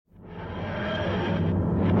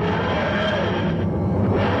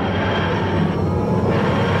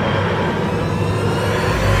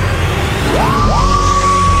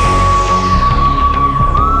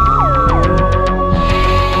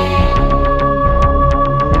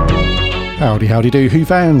Howdy do, Who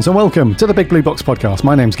fans, and welcome to the Big Blue Box podcast.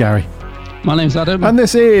 My name's Gary. My name's Adam. And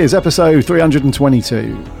this is episode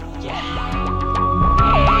 322.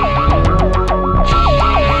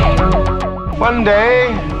 One day,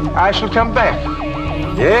 I shall come back.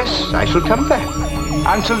 Yes, I shall come back.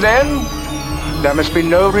 Until then, there must be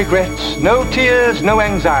no regrets, no tears, no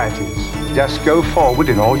anxieties. Just go forward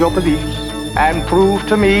in all your beliefs and prove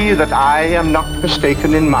to me that I am not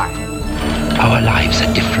mistaken in mine. Our lives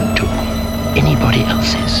are different to anybody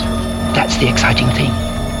else's. That's the exciting thing.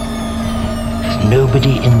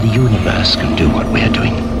 Nobody in the universe can do what we're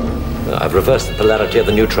doing. I've reversed the polarity of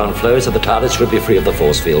the neutron flow, so the TARDIS should be free of the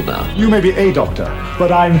force field now. You may be a doctor,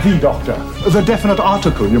 but I'm the doctor. The definite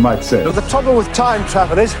article, you might say. The trouble with time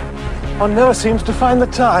travel is, one never seems to find the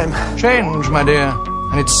time. Change, my dear,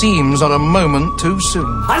 and it seems not a moment too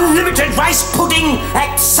soon. Unlimited rice pudding,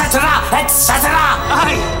 etc., etc.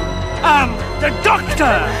 I am the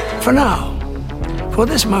Doctor! For now, for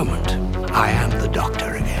this moment, I am the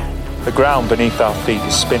Doctor again. The ground beneath our feet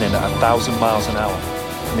is spinning at 1,000 miles an hour,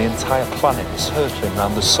 and the entire planet is hurtling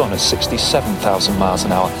around the sun at 67,000 miles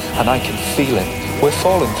an hour, and I can feel it. We're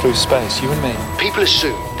falling through space, you and me. People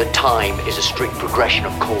assume that time is a strict progression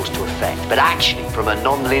of cause to effect, but actually, from a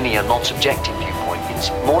non-linear, non-subjective viewpoint, it's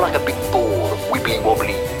more like a big ball of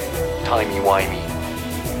wibbly-wobbly,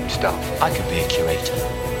 timey-wimey stuff. I could be a curator.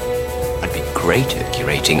 I'd be great at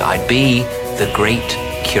curating. I'd be the great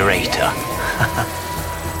curator.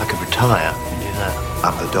 I could retire and do that.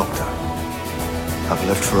 I'm the Doctor. I've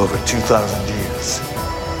lived for over 2,000 years,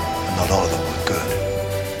 and not all of them were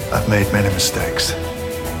good. I've made many mistakes,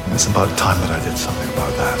 and it's about time that I did something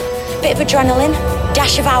about that. Bit of adrenaline,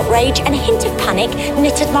 dash of outrage, and a hint of panic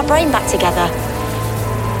knitted my brain back together.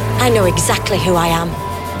 I know exactly who I am.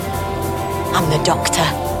 I'm the Doctor.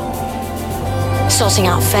 Sorting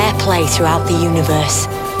out fair play throughout the universe.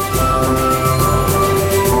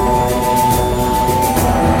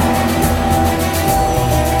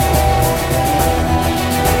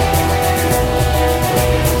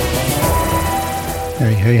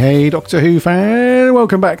 Hey, Doctor Who fan!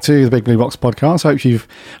 Welcome back to the Big Blue Box podcast.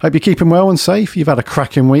 Hope you're keeping well and safe. You've had a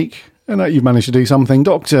cracking week, and that you've managed to do something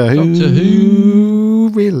Doctor Who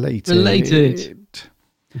related.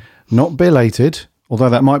 Not belated, although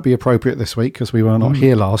that might be appropriate this week because we were not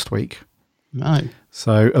here last week. No.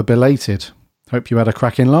 So a belated. Hope you had a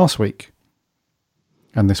cracking last week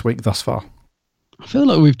and this week thus far. I feel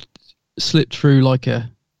like we've slipped through like a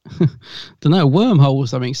wormhole or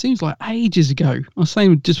something. It seems like ages ago. I was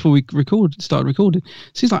saying just before we started recording.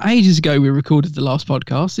 It seems like ages ago we recorded the last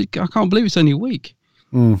podcast. I can't believe it's only a week.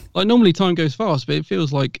 Like normally time goes fast, but it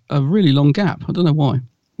feels like a really long gap. I don't know why.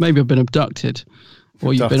 Maybe I've been abducted.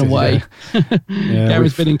 Or you've been away. Yeah.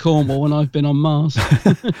 Gary's been in Cornwall and I've been on Mars.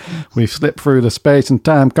 We've slipped through the space and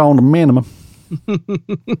time gone to minimum.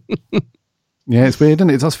 Yeah, it's weird, isn't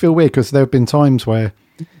it? It does feel weird because there have been times where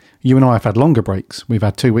you and I have had longer breaks. We've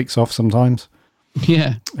had 2 weeks off sometimes.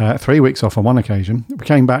 Yeah. 3 weeks off on one occasion. We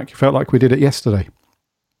came back, it felt like we did it yesterday.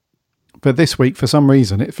 But this week, for some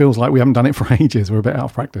reason, it feels like we haven't done it for ages. We're a bit out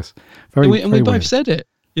of practice. We both weird. said it.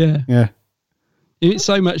 Yeah. Yeah. It's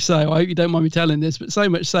so much so, I hope you don't mind me telling this, but so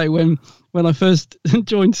much so when I first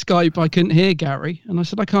joined Skype, I couldn't hear Gary. And I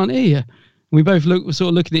said, I can't hear you. And we both were sort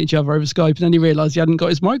of looking at each other over Skype, and then he realised he hadn't got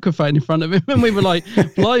his microphone in front of him. And we were like,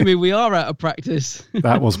 blimey, we are out of practice.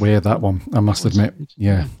 That was weird, that one, I must admit.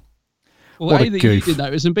 Yeah. Well, A, that you did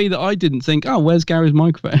notice, and B, that I didn't think, oh, where's Gary's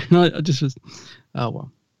microphone? And I just was, oh,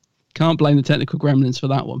 well. Can't blame the technical gremlins for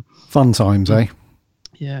that one. Fun times, eh?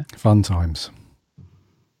 Yeah. Fun times.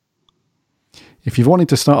 If you've wanted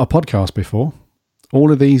to start a podcast before,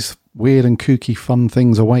 all of these weird and kooky fun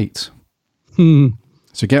things await. So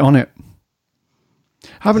get on it. I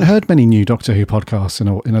haven't heard many new Doctor Who podcasts in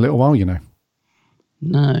a little while, you know.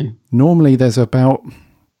 No. Normally there's about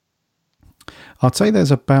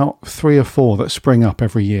 3 or 4 that spring up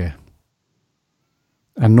every year.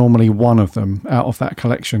 And normally one of them out of that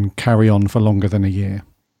collection carry on for longer than a year.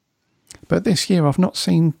 But this year I've not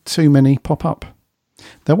seen too many pop up.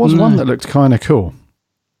 There was one that looked kind of cool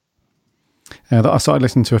that I started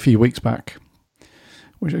listening to a few weeks back,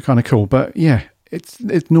 which is kind of cool. But yeah, it's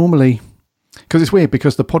normally, because it's weird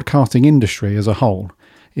because the podcasting industry as a whole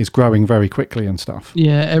is growing very quickly and stuff.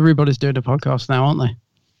 Yeah, everybody's doing a podcast now, aren't they?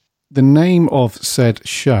 The name of said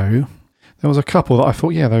show, there was a couple that I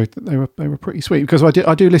thought, yeah, they were pretty sweet because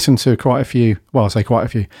I do listen to quite a few. Well, I say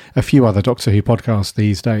quite a few other Doctor Who podcasts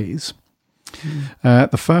these days.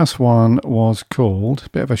 The first one was called, a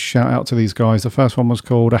bit of a shout out to these guys. The first one was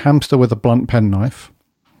called A Hamster with a Blunt Penknife.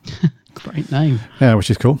 Great name. Yeah, which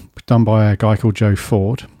is cool. Done by a guy called Joe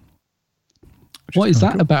Ford. What is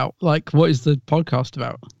that about? Like, what is the podcast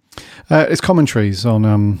about? It's commentaries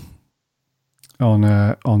on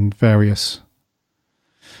various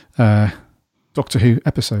Doctor Who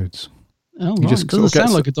episodes. Oh, right. It doesn't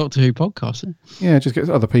sound like a Doctor Who podcast. Eh? Yeah, just gets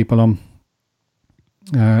other people on.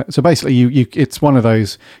 So basically, you it's one of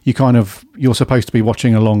those you're supposed to be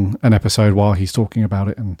watching along an episode while he's talking about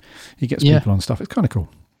it, and he gets people on stuff. It's kind of cool.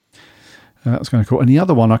 That's kind of cool. And the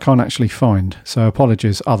other one I can't actually find, so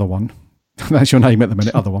apologies. Other one, that's your name at the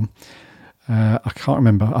minute. Other one, I can't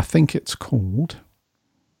remember. I think it's called.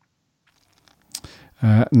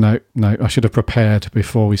 No, I should have prepared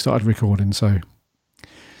before we started recording. So,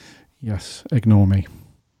 yes, ignore me.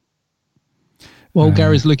 While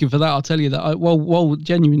Gary's looking for that, I'll tell you that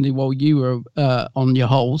genuinely, while you were on your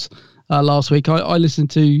holes last week, I listened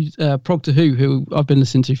to Proctor who I've been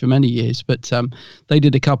listening to for many years, but they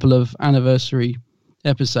did a couple of anniversary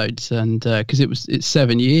episodes, and because it's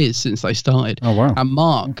 7 years since they started. Oh wow! And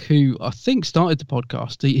Mark, who I think started the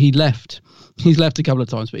podcast, he left. He's left a couple of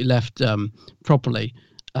times, but he left properly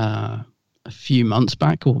a few months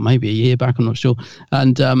back, or maybe a year back. I'm not sure.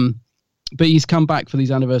 And but he's come back for these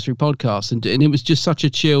anniversary podcasts, and it was just such a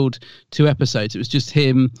chilled 2 episodes. It was just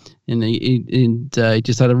him, and he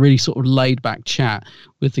just had a really sort of laid back chat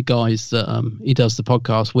with the guys that he does the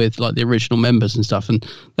podcast with, like the original members and stuff. And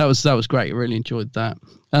that was great. I really enjoyed that.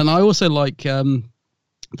 And I also like the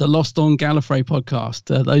Lost on Gallifrey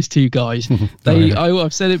podcast. Those 2 guys,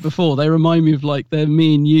 I've said it before. They remind me of like they're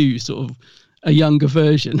me and you, sort of a younger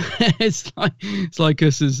version. it's like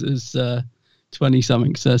us as 20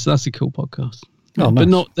 something. So that's a cool podcast. Oh, but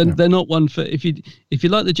nice. They're not one for if you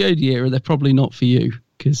like the Jodie era. They're probably not for you,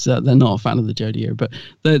 because they're not a fan of the Jodie era. But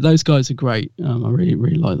those guys are great. I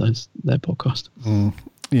really like their podcast.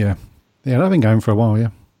 Yeah, they've been going for a while.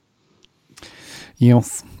 Yeah.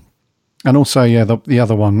 Yes. And also, the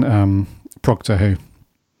other one, Proctor Who.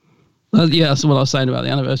 Yeah, that's what I was saying about the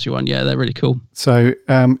anniversary one. Yeah, they're really cool. So,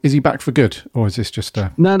 is he back for good, or is this just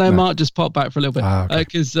No, Mark just popped back for a little bit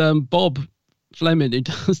because Bob Fleming, who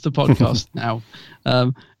does the podcast now,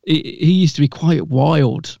 he used to be quite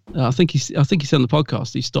wild. I think he's on the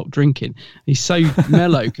podcast. He stopped drinking. He's so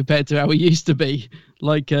mellow compared to how he used to be.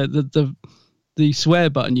 Like the swear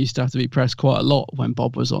button used to have to be pressed quite a lot when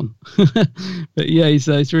Bob was on. But yeah,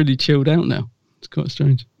 he's really chilled out now. It's quite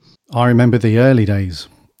strange. I remember the early days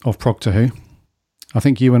of Proctor Who. I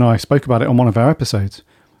think you and I spoke about it on one of our episodes.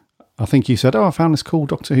 I think you said, I found this cool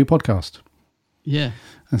Doctor Who podcast. Yeah.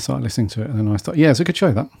 And started listening to it. And then I thought, yeah, it's a good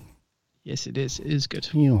show, that. Yes, it is. It is good.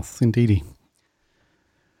 Yes, indeedy.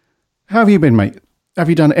 How have you been, mate? Have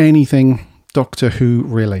you done anything Doctor Who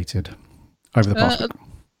related over the past week?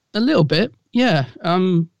 A little bit, yeah.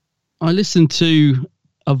 I listened to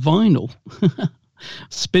a vinyl.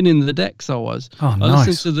 Spinning the decks, I was. Oh, nice. I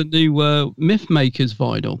listened to the new Mythmakers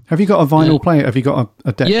vinyl. Have you got a vinyl player? Have you got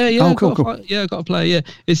a deck? Yeah. Oh, cool. I've got a player, yeah.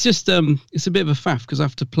 It's just, it's a bit of a faff because I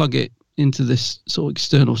have to plug it into this sort of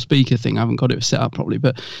external speaker thing. I haven't got it set up properly.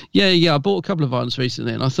 But yeah, I bought a couple of vinyls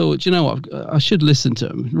recently and I thought, do you know what? I should listen to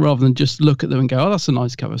them rather than just look at them and go, oh, that's a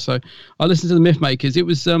nice cover. So I listened to the Mythmakers. It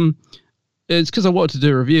was... it's because I wanted to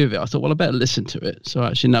do a review of it. I thought, well, I better listen to it so I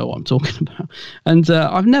actually know what I'm talking about. And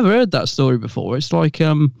I've never heard that story before. It's like,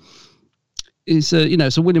 it's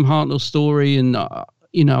a William Hartnell story, and I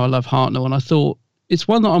love Hartnell, and I thought it's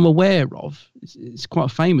one that I'm aware of. It's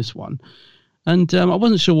quite a famous one, and I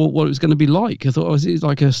wasn't sure what it was going to be like. I thought, was it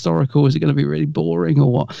like a historical? Is it going to be really boring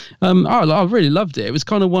or what? I really loved it. It was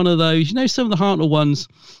kind of one of those, some of the Hartnell ones,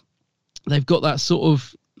 they've got that sort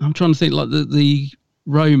of. I'm trying to think like the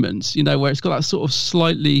Romans, where it's got that sort of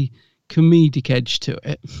slightly comedic edge to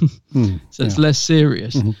it. So it's less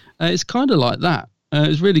serious. Mm-hmm. It's kind of like that. It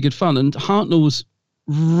was really good fun. And Hartnell was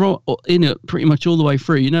in it pretty much all the way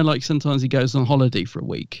through. Like sometimes he goes on holiday for a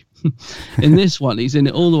week. In this one, he's in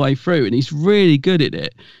it all the way through and he's really good at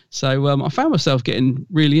it. So I found myself getting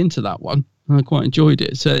really into that one. I quite enjoyed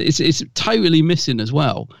it. So it's totally missing as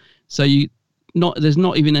well. So there's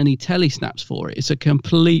not even any telesnaps for it. It's a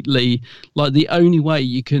completely, like, the only way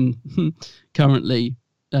you can currently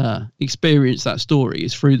experience that story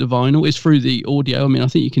is through the vinyl. It's through the audio. I mean, I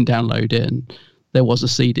think you can download it, and there was a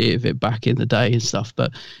CD of it back in the day and stuff.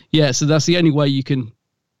 But yeah, so that's the only way you can,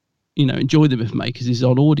 enjoy the Mythmakers is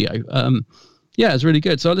on audio. Yeah, it's really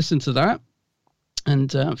good. So I listened to that and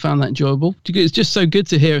found that enjoyable. It's just so good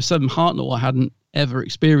to hear some Hartnell I hadn't ever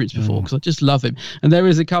experienced before, because I just love him. And there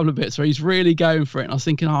is a couple of bits where he's really going for it, and I was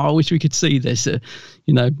thinking, I wish we could see this.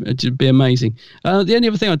 It'd be amazing. The only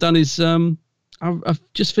other thing I've done is I've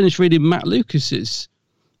just finished reading Matt Lucas's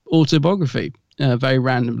autobiography, very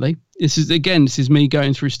randomly. This is me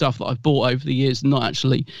going through stuff that I've bought over the years and not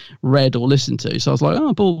actually read or listened to. So I was like,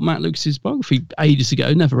 I bought Matt Lucas's biography ages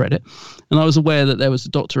ago, never read it. And I was aware that there was a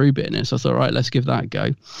Doctor Who bit in it. So I thought, right, let's give that a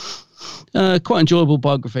go. Quite enjoyable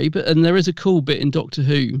biography. And there is a cool bit in Doctor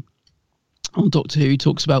Who. On Doctor Who, he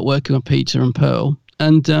talks about working on Peter and Pearl.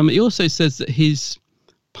 And he also says that his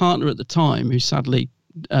partner at the time, who sadly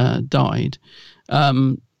died,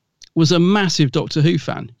 was a massive Doctor Who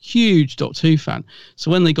fan, huge Doctor Who fan. So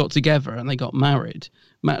when they got together and they got married,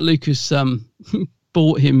 Matt Lucas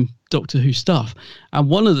bought him Doctor Who stuff. And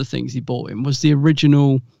one of the things he bought him was the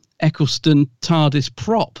original Eccleston TARDIS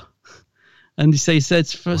prop. And he said,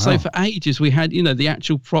 so for ages we had, the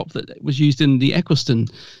actual prop that was used in the Eccleston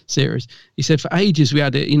series. He said for ages we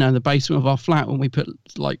had it, in the basement of our flat when we put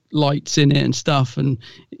like lights in it and stuff. And,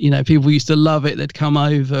 people used to love it. They'd come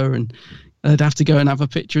over and they'd have to go and have a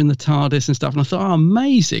picture in the TARDIS and stuff. And I thought,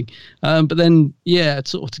 amazing. But then,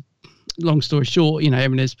 sort of long story short, him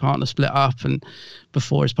and his partner split up, and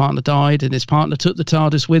before his partner died, and his partner took the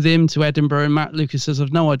TARDIS with him to Edinburgh. And Matt Lucas says,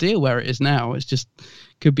 I've no idea where it is now. It's just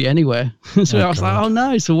could be anywhere. So I was like, oh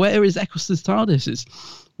no. So where is Eccleston's TARDIS? It's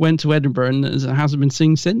went to Edinburgh and it hasn't been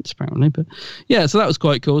seen since, apparently. But yeah, so that was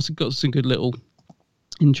quite cool. So got some good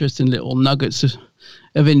interesting little nuggets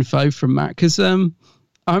of info from Matt. Because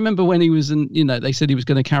I remember when he was they said he was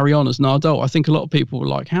going to carry on as an adult. I think a lot of people were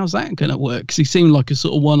like, how's that going to work? Because he seemed like a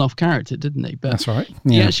sort of one-off character, didn't he? But that's right.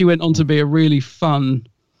 Yeah. He actually went on to be a really fun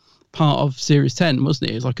part of Series 10,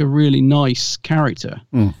 wasn't he? It was like a really nice character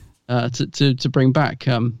to bring back.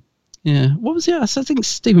 What was it? I think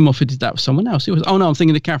Stephen Moffat did that with someone else. It was. Oh no, I'm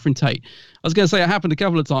thinking of Catherine Tate. I was going to say it happened a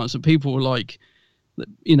couple of times that people were like,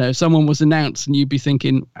 someone was announced and you'd be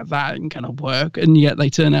thinking that ain't gonna work, and yet they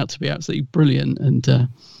turn out to be absolutely brilliant. And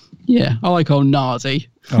I like old Nardi.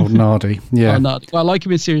 Old Nardi, yeah. Nardi. Well, I like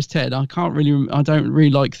him in Series 10. I don't really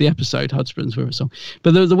like the episode Husbands with a Song.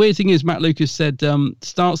 But the weird thing is, Matt Lucas said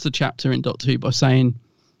starts the chapter in Doctor Who by saying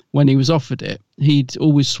when he was offered it, he'd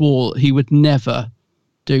always swore he would never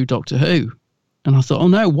do Doctor Who. And I thought, oh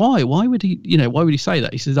no, why? Why would he? Why would he say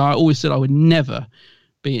that? He says, I always said I would never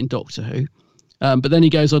be in Doctor Who. But then he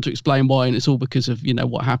goes on to explain why, and it's all because of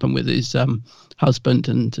what happened with his husband,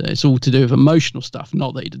 and it's all to do with emotional stuff,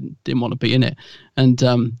 not that he didn't want to be in it. And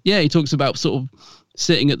he talks about sort of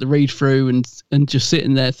sitting at the read through and just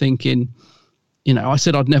sitting there thinking, I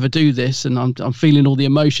said I'd never do this, and I'm feeling all the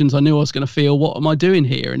emotions I knew I was going to feel. What am I doing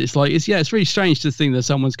here? And it's like it's really strange to think that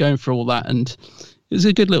someone's going through all that, and it's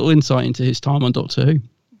a good little insight into his time on Doctor Who.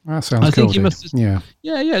 That sounds cool. Think he must have,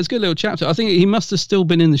 it's a good little chapter. I think he must have still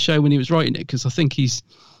been in the show when he was writing it, because I think he's,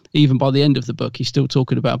 even by the end of the book, he's still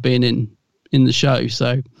talking about being in the show.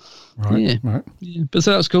 So, right. But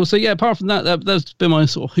so that's cool. So yeah, apart from that's been my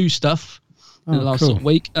sort of Who stuff in the last sort of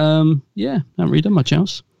week. Haven't really done much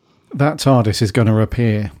else. That TARDIS is going to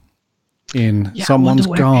appear in someone's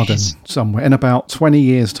garden somewhere in about 20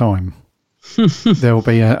 years' time. There will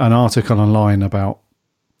be an article online about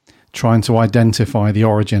trying to identify the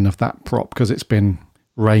origin of that prop, because it's been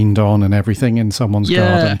rained on and everything in someone's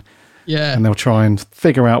garden. Yeah. And they'll try and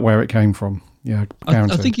figure out where it came from. Yeah,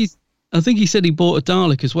 guaranteed. I think he said he bought a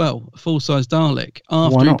Dalek as well, a full-size Dalek,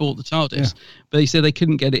 after he bought the TARDIS. Yeah. But he said they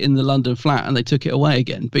couldn't get it in the London flat and they took it away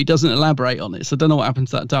again. But he doesn't elaborate on it, so I don't know what happened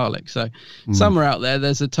to that Dalek. So somewhere out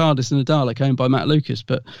there's a TARDIS and a Dalek owned by Matt Lucas,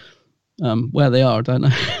 but where they are, I don't know.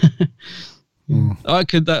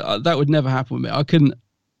 That would never happen with me. I couldn't.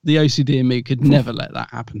 The OCD in me could never let that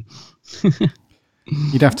happen.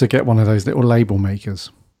 You'd have to get one of those little label makers.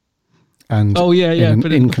 And in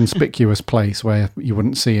an inconspicuous place where you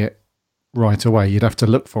wouldn't see it right away. You'd have to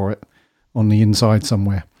look for it on the inside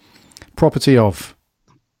somewhere. Property of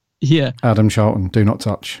Adam Charlton, do not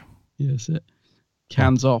touch. Yes, it.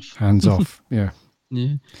 Hands off. Hands off, yeah.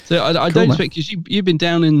 Yeah. So I don't expect, because you've been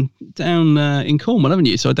down in Cornwall, haven't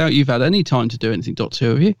you? So I doubt you've had any time to do anything, Doctor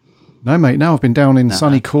Who, have you? No, mate. No, I've been down in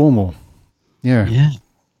sunny Cornwall. Yeah.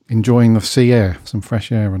 Enjoying the sea air, some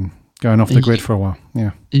fresh air, and going off the grid for a while.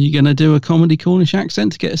 Yeah. Are you going to do a comedy Cornish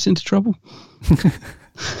accent to get us into trouble?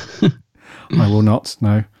 I will not.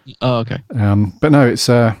 No. Oh, okay. But no,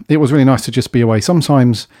 it was really nice to just be away.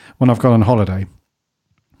 Sometimes when I've gone on holiday,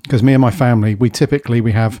 because me and my family, we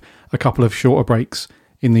have a couple of shorter breaks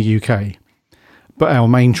in the UK, but our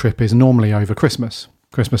main trip is normally over Christmas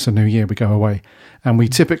and New Year. We go away, and we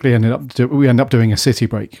typically end up doing a city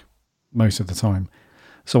break most of the time.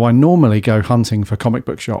 So I normally go hunting for comic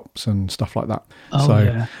book shops and stuff like that.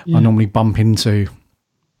 I normally bump into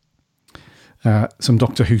some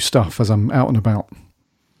Doctor Who stuff as I'm out and about,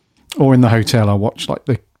 or in the hotel. I watch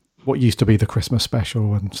like what used to be the Christmas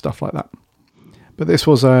special and stuff like that. But this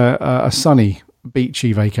was a sunny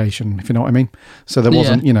beachy vacation, if you know what I mean. So there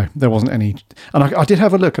wasn't, there wasn't any. And I did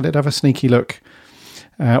have a look. I did have a sneaky look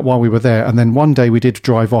while we were there. And then one day we did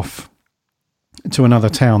drive off to another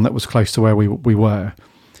town that was close to where we were.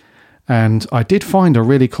 And I did find a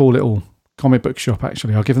really cool little comic book shop,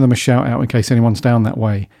 actually. I'll give them a shout out in case anyone's down that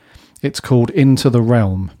way. It's called Into the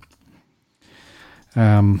Realm.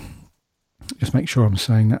 Just make sure I'm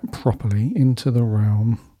saying that properly. Into the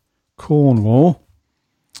Realm. Cornwall.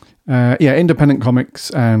 Independent comics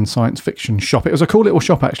and science fiction shop. It was a cool little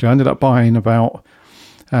shop, actually. I ended up buying about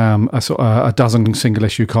a dozen single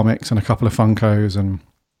issue comics and a couple of Funkos and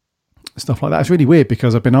stuff like that. It's really weird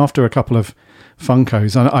because I've been after a couple of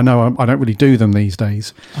Funkos. I know I don't really do them these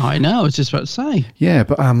days. I know, I was just about to say. Yeah,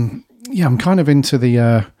 but I'm kind of into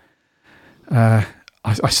the...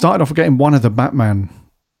 I started off getting one of the Batman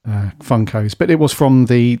Funkos, but it was from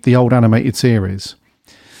the old animated series.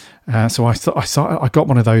 So I got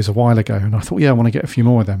one of those a while ago, and I thought, I want to get a few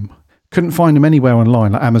more of them. Couldn't find them anywhere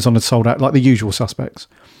online. Like Amazon had sold out, like the usual suspects.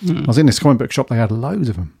 I was in this comic book shop; they had loads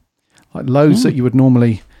of them, like loads that you would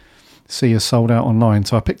normally see as sold out online.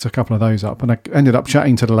 So I picked a couple of those up, and I ended up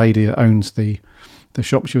chatting to the lady that owns the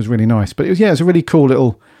shop. She was really nice, but it was a really cool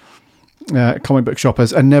little comic book shop.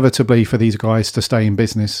 As inevitably for these guys to stay in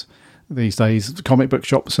business these days, comic book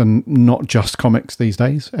shops and not just comics these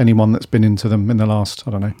days. Anyone that's been into them in the last,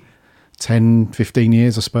 10, 15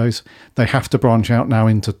 years, I suppose, they have to branch out now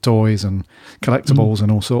into toys and collectibles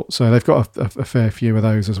and all sorts. So they've got a fair few of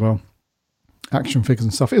those as well. Action figures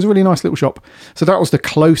and stuff. It was a really nice little shop. So that was the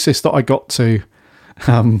closest that I got to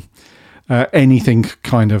anything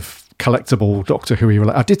kind of collectible Doctor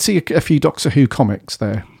Who. I did see a few Doctor Who comics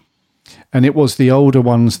there. And it was the older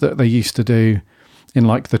ones that they used to do in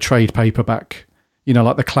like the trade paperback,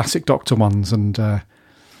 like the classic Doctor ones and, like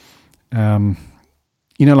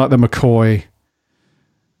the McCoy,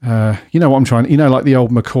 what I'm trying, like the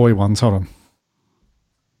old McCoy ones. Hold on.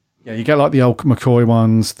 Yeah, you get like the old McCoy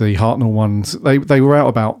ones, the Hartnell ones. They were out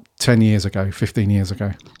about 10 years ago, 15 years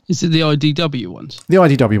ago. Is it the IDW ones? The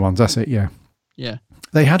IDW ones, that's it, yeah. Yeah.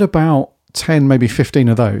 They had about 10, maybe 15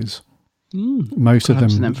 of those. Most of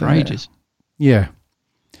them for ages. Yeah.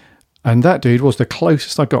 And that dude was the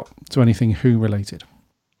closest I got to anything Who related.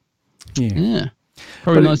 Yeah.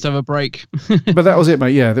 Probably nice to have a break. But that was it,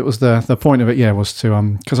 mate. Yeah, that was the point of it, was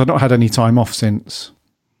to because I'd not had any time off since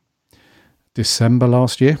December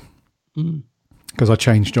last year. Because I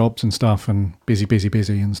changed jobs and stuff and busy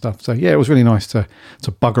and stuff. So yeah, it was really nice to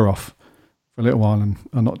bugger off for a little while and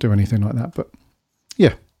not do anything like that. But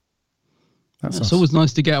yeah. It's always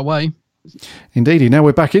nice to get away. Indeedy. Now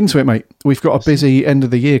we're back into it, mate. We've got a busy end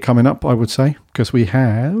of the year coming up, I would say, because we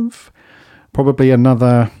have probably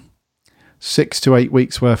another 6 to 8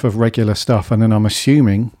 weeks worth of regular stuff. And then I'm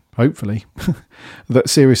assuming, hopefully,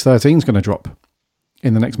 that Series 13 is going to drop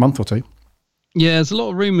in the next month or two. Yeah, there's a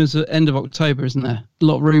lot of rumours at end of October, isn't there? A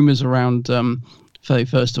lot of rumours around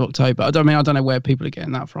 31st of October. I don't know where people are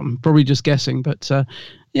getting that from. Probably just guessing. But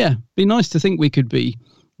be nice to think we could be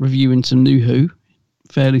reviewing some new Who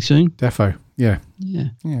fairly soon. Defo, yeah.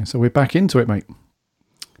 So we're back into it, mate.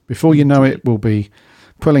 Before you know it, we'll be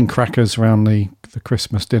pulling crackers around the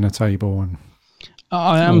Christmas dinner table. And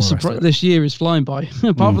I am surprised. This year is flying by,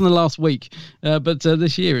 apart from the last week. But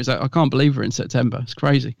this year is. I can't believe we're in September. It's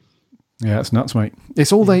crazy. Yeah, it's nuts, mate.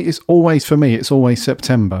 It's always for me. It's always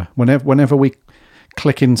September. Whenever we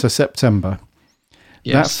click into September,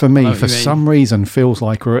 that for me, for some reason, feels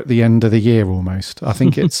like we're at the end of the year almost. I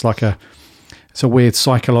think it's like it's a weird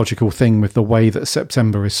psychological thing with the way that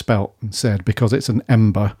September is spelt and said, because it's an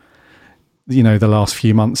ember, the last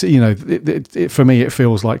few months, for me, it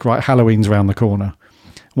feels like, right, Halloween's around the corner.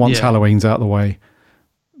 Once Halloween's out the way,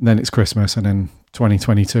 then it's Christmas, and then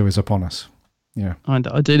 2022 is upon us. Yeah.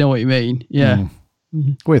 I do know what you mean. Yeah.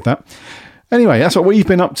 Weird that. Anyway, that's what we've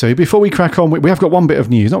been up to. Before we crack on, we have got one bit of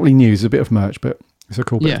news, not really news, it's a bit of merch, but it's a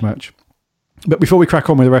cool bit of merch. But before we crack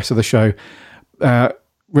on with the rest of the show,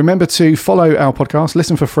 remember to follow our podcast,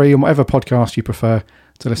 listen for free on whatever podcast you prefer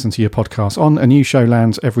to listen to your podcast on. A new show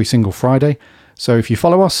lands every single Friday. So if you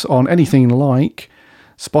follow us on anything like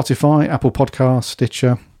Spotify, Apple Podcasts,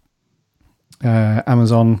 Stitcher,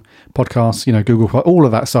 Amazon Podcasts, Google, all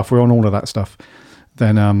of that stuff, we're on all of that stuff,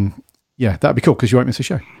 then that'd be cool because you won't miss a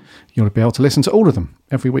show. You'll be able to listen to all of them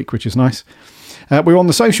every week, which is nice. We're on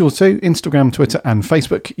the socials too, Instagram, Twitter and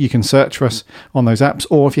Facebook. You can search for us on those apps,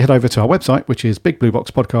 or if you head over to our website, which is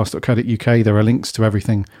bigblueboxpodcast.co.uk, there are links to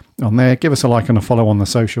everything on there. Give us a like and a follow on the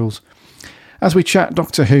socials as we chat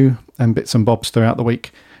Doctor Who and bits and bobs throughout the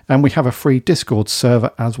week. And we have a free Discord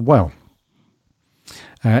server as well.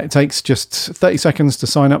 It takes just 30 seconds to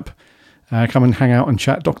sign up. Come and hang out and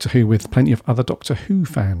chat Doctor Who with plenty of other Doctor Who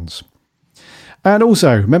fans. And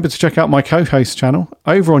also, remember to check out my co-host channel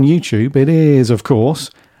over on YouTube. It is, of course,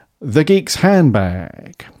 The Geek's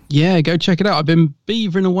Handbag. Yeah, go check it out. I've been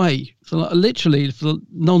beavering away for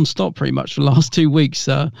non-stop pretty much for the last 2 weeks,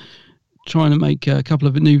 trying to make a couple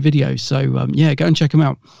of new videos. So, yeah, go and check them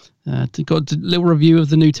out. Got a little review of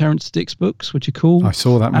the new Terrence Dicks books, which are cool. I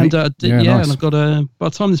saw that, mate. And, nice. And I've got by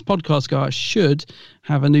the time this podcast goes, I should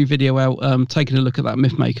have a new video out taking a look at that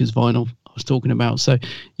Mythmakers vinyl I was talking about. So,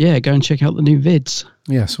 yeah, go and check out the new vids.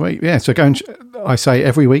 Yeah, sweet. Yeah, so go and, I say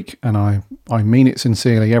every week, and I mean it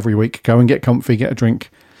sincerely every week, go and get comfy, get a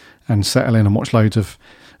drink, and settle in and watch loads of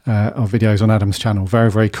videos on Adam's channel.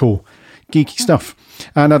 Very, very cool. Geeky stuff.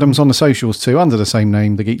 And Adam's on the socials too, under the same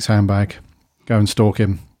name, The Geek's Handbag. Go and stalk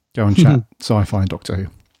him. Go and chat sci-fi and Doctor Who.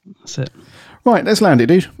 That's it. Right, let's land it,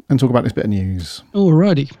 dude, and talk about this bit of news.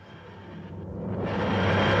 Alrighty.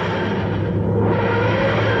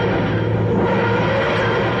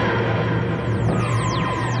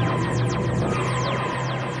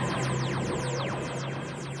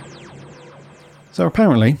 So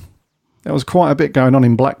apparently, there was quite a bit going on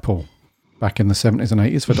in Blackpool back in the 70s and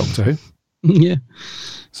 80s for Doctor Who. Yeah.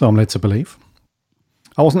 So I'm led to believe.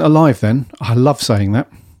 I wasn't alive then. I love saying that.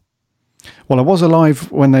 Well, I was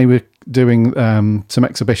alive when they were doing some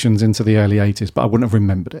exhibitions into the early 80s, but I wouldn't have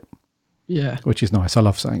remembered it. Yeah. Which is nice. I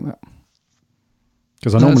love saying that.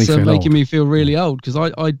 Because I normally feel making old. Me feel really old, because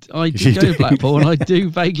I did go to Blackpool and I do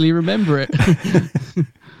vaguely remember it.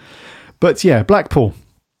 But yeah, Blackpool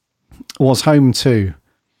was home to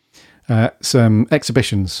some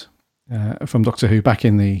exhibitions from Doctor Who back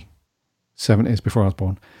in the 70s, before I was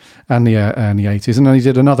born, and the 80s, and then he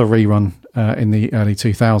did another rerun in the early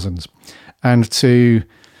 2000s. And to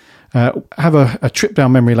have a trip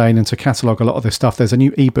down memory lane and to catalogue a lot of this stuff, there's a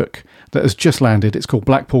new ebook that has just landed. It's called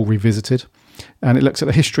Blackpool Revisited, and it looks at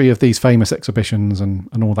the history of these famous exhibitions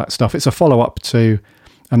and all that stuff. It's a follow-up to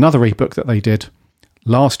another ebook that they did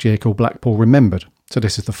last year called Blackpool Remembered. So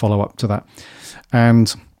this is the follow-up to that.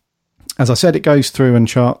 And as I said, it goes through and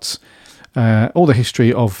charts all the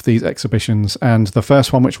history of these exhibitions, and the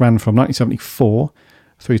first one, which ran from 1974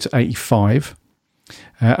 through to 85,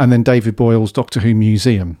 and then David Boyle's Doctor Who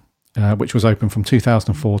Museum, which was open from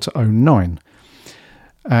 2004 to 09.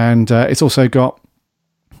 And it's also got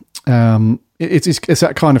it's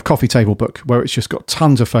that kind of coffee table book where it's just got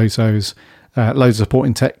tons of photos, loads of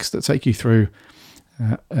supporting text that take you through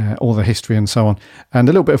all the history and so on, and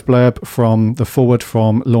a little bit of blurb from the forward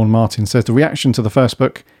from Lorne Martin. Says the reaction to the first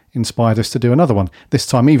book inspired us to do another one, this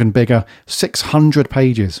time even bigger, 600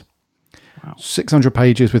 pages. Wow. 600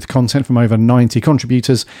 pages with content from over 90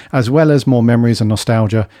 contributors, as well as more memories and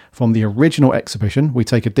nostalgia from the original exhibition. We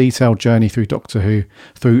take a detailed journey through Doctor Who,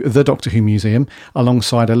 through the Doctor Who Museum,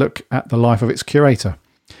 alongside a look at the life of its curator,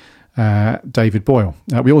 David Boyle.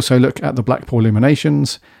 We also look at the Blackpool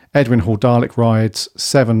Illuminations, Edwin Hall Dalek rides,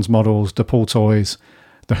 Sevens models, DePaul toys,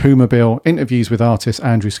 the Whomobile, interviews with artists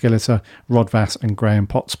Andrew Skilleter, Rod Vass and Graham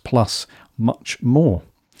Potts, plus much more.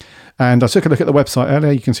 And I took a look at the website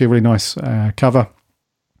earlier. You can see a really nice cover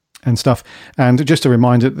and stuff. And just a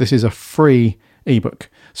reminder, this is a free ebook.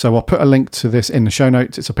 So I'll put a link to this in the show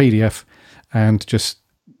notes. It's a PDF, and just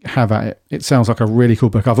have at it. It sounds like a really cool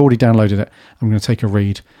book. I've already downloaded it. I'm going to take a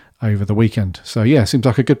read over the weekend. So yeah, seems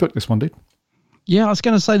like a good book, this one, dude. Yeah, I was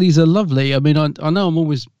going to say these are lovely. I mean, I know I'm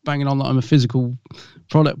always banging on that I'm a physical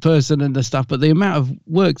product person and the stuff, but the amount of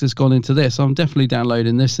work that's gone into this, I'm definitely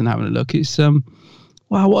downloading this and having a look. It's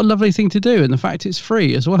wow, what a lovely thing to do, and the fact it's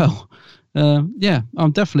free as well. Yeah,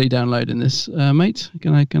 I'm definitely downloading this, mate.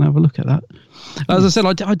 Gonna have a look at that. As I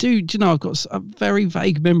said, I do. You know, I've got very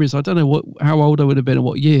vague memories. I don't know how old I would have been or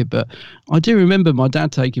what year, but I do remember my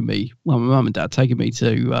dad taking me. Well, my mum and dad taking me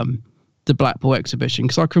to the Blackpool exhibition,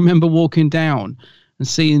 because I can remember walking down and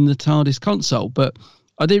seeing the TARDIS console, but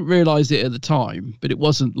I didn't realise it at the time. But it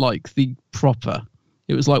wasn't like the proper.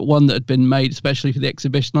 It was like one that had been made especially for the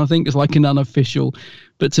exhibition. I think it was like an unofficial,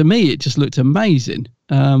 but to me it just looked amazing.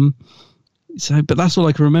 So, but that's all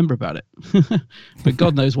I can remember about it. But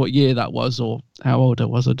God knows what year that was or how old I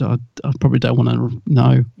was. I probably don't want to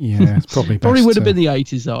know. Yeah, it's probably best probably would have been the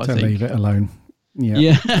 80s though. I think leave it alone.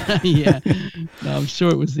 Yeah, yeah. No, I'm sure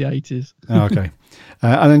it was the 80s. Okay,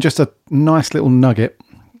 and then just a nice little nugget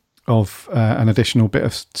of an additional bit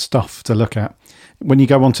of stuff to look at when you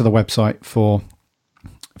go onto the website for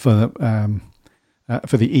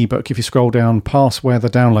the ebook. If you scroll down past where the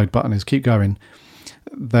download button is, keep going.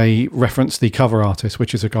 They reference the cover artist,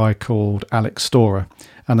 which is a guy called Alex Storer,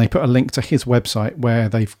 and they put a link to his website where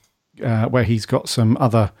where he's got some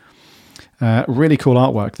other Really cool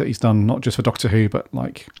artwork that he's done, not just for Doctor Who, but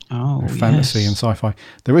like fantasy and sci-fi.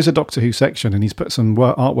 There is a Doctor Who section, and he's put some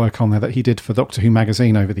artwork on there that he did for Doctor Who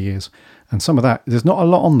magazine over the years. And some of that, there's not a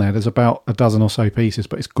lot on there. There's about a dozen or so pieces,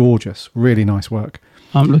 but it's gorgeous. Really nice work.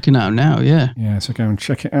 I'm looking at him now, yeah. Yeah, so go and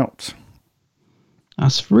check it out.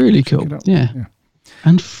 That's really cool. Yeah.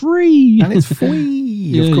 And free. And it's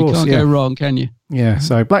free, of course. You can't go wrong, can you? Yeah,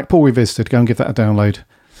 so Blackpool Revisited. Go and give that a download.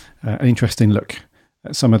 An interesting look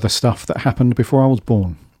at some of the stuff that happened before I was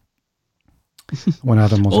born. When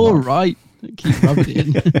Adam was alive. All right. Keep rubbing it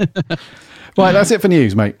in. Right, that's it for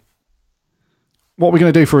news, mate. What are we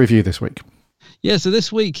going to do for review this week? Yeah, so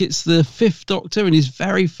this week it's the 5th Doctor in his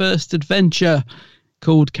very first adventure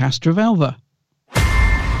called Castrovalva.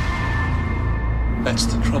 That's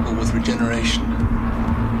the trouble with regeneration.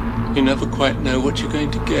 You never quite know what you're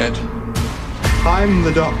going to get. I'm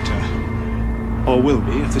the Doctor. Or will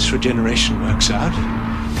be if this regeneration works out.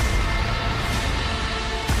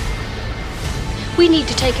 We need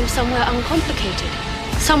to take him somewhere uncomplicated.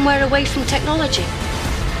 Somewhere away from technology.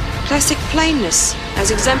 Classic plainness,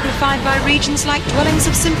 as exemplified by regions like dwellings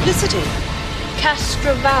of simplicity.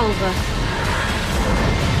 Castrovalva.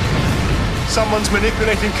 Someone's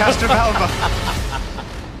manipulating Castrovalva.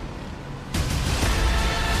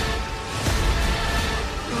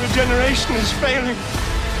 The regeneration is failing.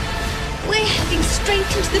 We're heading straight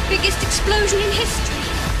into the biggest explosion in history.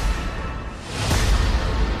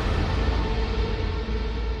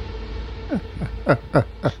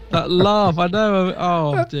 That laugh, I know.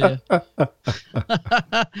 Oh, dear.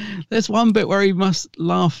 There's one bit where he must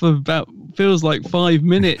laugh for about, feels like 5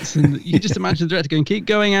 minutes. And you can just imagine the director going, keep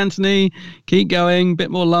going, Anthony. Keep going.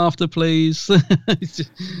 Bit more laughter, please. It's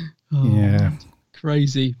just, yeah.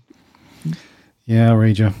 Crazy. Yeah, I'll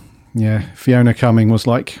read you. Yeah. Fiona Cumming was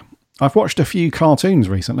like, I've watched a few cartoons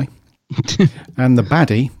recently. And the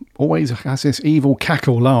baddie always has this evil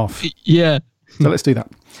cackle laugh. Yeah. So let's do that.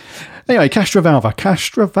 Anyway, Castrovalva.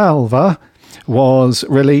 Castrovalva was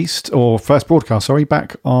released, or first broadcast,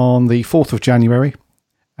 back on the 4th of January.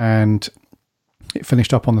 And it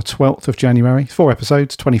finished up on the 12th of January. 4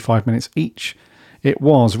 episodes, 25 minutes each. It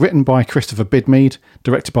was written by Christopher Bidmead,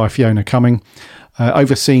 directed by Fiona Cumming,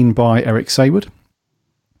 overseen by Eric Saywood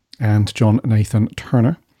and John Nathan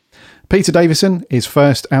Turner. Peter Davison is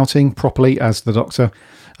first outing properly as the Doctor,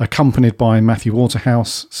 accompanied by Matthew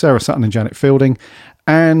Waterhouse, Sarah Sutton and Janet Fielding.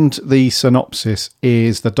 And the synopsis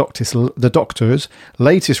is the Doctor's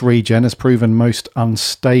latest regen has proven most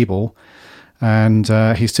unstable, and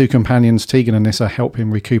his two companions, Tegan and Nyssa, help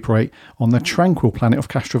him recuperate on the tranquil planet of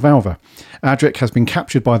Castrovalva. Adric has been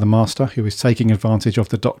captured by the Master, who is taking advantage of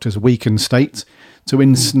the Doctor's weakened state to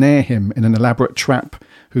ensnare him in an elaborate trap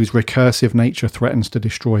whose recursive nature threatens to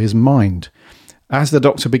destroy his mind. As the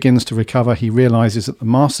Doctor begins to recover, he realises that the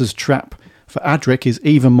Master's trap for Adric is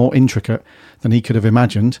even more intricate than he could have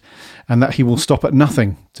imagined, and that he will stop at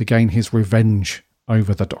nothing to gain his revenge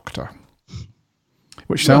over the Doctor.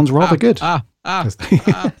 Which sounds rather good. Oh,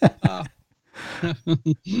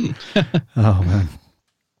 man.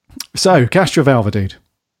 So, Castrovalva, dude.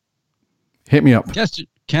 Hit me up.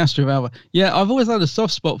 Castrovalva. Yeah, I've always had a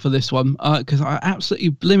soft spot for this one because I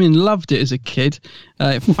absolutely blimmin' loved it as a kid.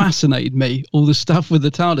 It fascinated me, all the stuff with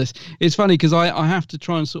the TARDIS. It's funny because I have to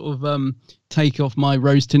try and sort of take off my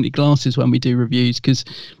rose-tinted glasses when we do reviews because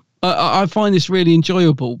I find this really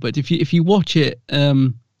enjoyable. But if you watch it,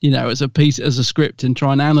 as a piece, as a script, and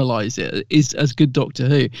try and analyse it, is as good Doctor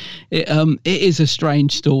Who. It is a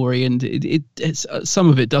strange story, and it's some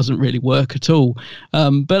of it doesn't really work at all.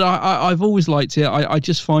 But I've always liked it. I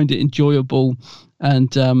just find it enjoyable,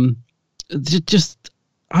 and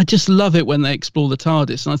I just love it when they explore the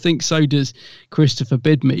TARDIS, and I think so does Christopher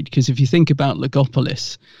Bidmead. Because if you think about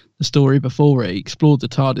Logopolis, the story before it, he explored the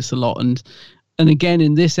TARDIS a lot, and again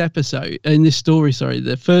in this story,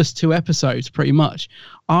 the first 2 episodes pretty much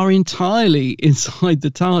are entirely inside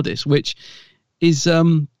the TARDIS, which is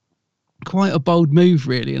quite a bold move,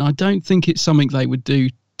 really. And I don't think it's something they would do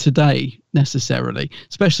today necessarily,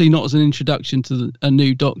 especially not as an introduction to a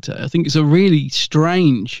new Doctor. I think it's a really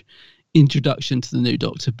strange introduction to the new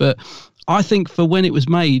Doctor, but I think for when it was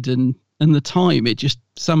made and the time, it just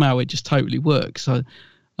totally works. So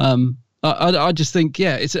I just think,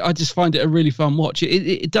 I just find it a really fun watch.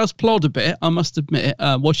 It does plod a bit, I must admit.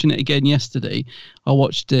 Watching it again yesterday, I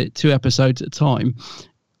watched it 2 episodes at a time.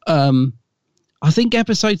 I think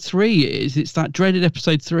episode 3 it's that dreaded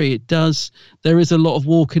episode 3. There is a lot of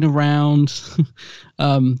walking around.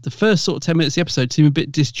 The first sort of 10 minutes of the episode seem a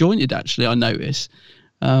bit disjointed, actually, I notice.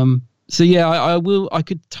 So yeah, I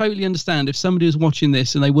could totally understand if somebody was watching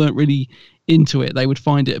this and they weren't really into it, they would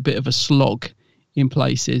find it a bit of a slog in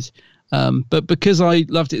places. But because I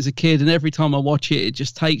loved it as a kid, and every time I watch it, it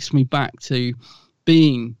just takes me back to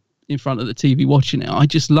being in front of the TV watching it. I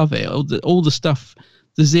just love it. All the stuff,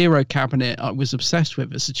 the Zero cabinet, I was obsessed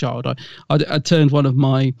with as a child. I turned one of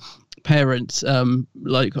my parents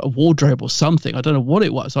like a wardrobe or something. I don't know what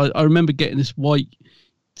it was. I remember getting this white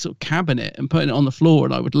sort of cabinet and putting it on the floor,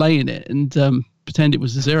 and I would lay in it and pretend it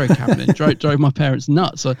was the Zero cabinet. drove my parents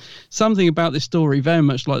nuts. So something about this story, very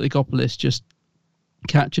much like Legopolis, just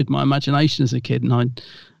captured my imagination as a kid, and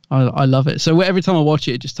I love it. So every time I watch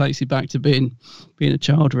it, it just takes you back to being a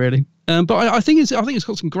child, really. But I think it's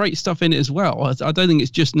got some great stuff in it as well. I don't think it's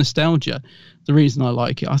just nostalgia. The reason I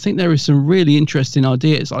like it, I think there is some really interesting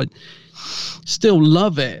ideas. I still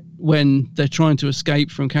love it when they're trying to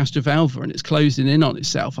escape from Castrovalva and it's closing in on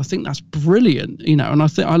itself. I think that's brilliant, and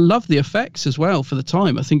I love the effects as well for the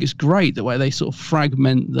time. I think it's great the way they sort of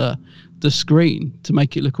fragment the screen to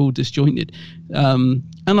make it look all disjointed. And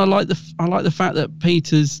I like the fact that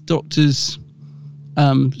Peter's doctor's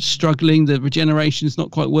struggling, the regeneration's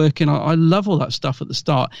not quite working. I love all that stuff at the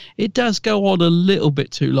start. It does go on a little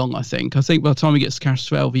bit too long, I think. I think by the time he gets to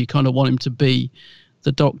Castrovalva, you kind of want him to be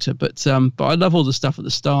the doctor. But I love all the stuff at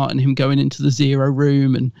the start and him going into the Zero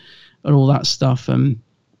room and all that stuff. And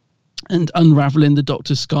unraveling the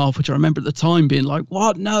doctor's scarf, which I remember at the time being like,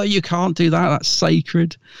 what? No, you can't do that. That's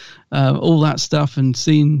sacred. All that stuff, and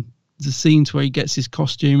seeing the scenes where he gets his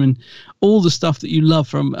costume and all the stuff that you love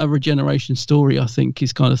from a regeneration story, I think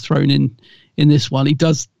is kind of thrown in this one. He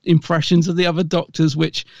does impressions of the other doctors,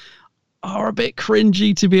 which are a bit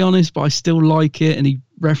cringy, to be honest, but I still like it. And he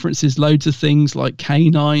references loads of things like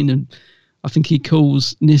Canine, and I think he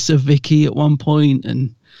calls Nissa Vicky at one point,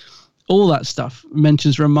 and all that stuff.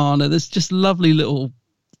 Mentions Romana. There's just lovely little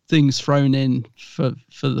things thrown in for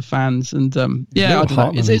the fans. And I don't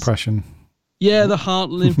know. It's impression. Yeah, the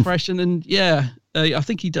Hartland impression. And I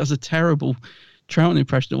think he does a terrible Troughton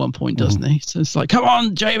impression at one point, doesn't he? So it's like, come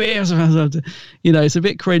on, JB. It's a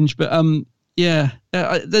bit cringe, but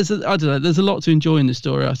there's a lot to enjoy in this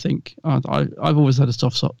story. I think I've always had a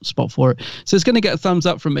soft spot for it. So it's going to get a thumbs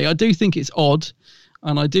up from me. I do think it's odd,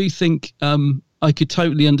 and I do think I could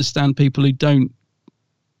totally understand people who don't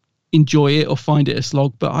enjoy it or find it a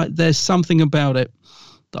slog, but there's something about it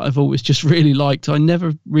that I've always just really liked. I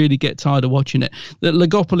never really get tired of watching it. The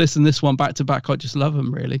Legopolis and this one back to back, I just love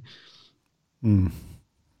them, really. And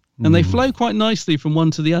they flow quite nicely from one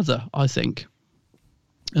to the other, I think,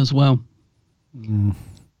 as well.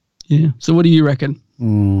 Yeah. So what do you reckon?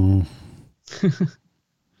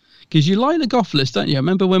 Because you like Legopolis, don't you? I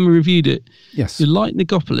remember when we reviewed it. Yes. You like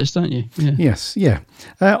Legopolis, don't you? Yeah. Yes, yeah.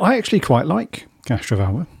 I actually quite like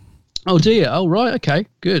Castrovalva. Oh, do you? Oh, right. Okay,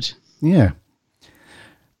 good. Yeah.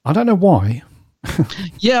 I don't know why.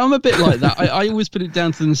 Yeah, I'm a bit like that. I always put it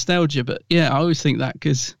down to the nostalgia, but yeah, I always think that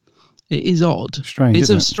because it is odd. Strange, it's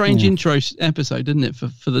isn't a strange intro episode, isn't it,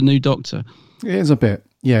 for the new Doctor? It is a bit.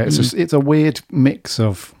 Yeah, it's a weird mix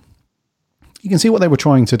of... You can see what they were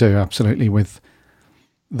trying to do, absolutely, with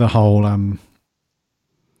the whole...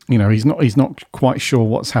 he's not quite sure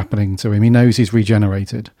what's happening to him. He knows he's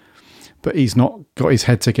regenerated, but he's not got his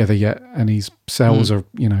head together yet, and his cells are,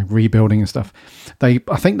 rebuilding and stuff. I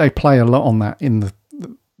think they play a lot on that in the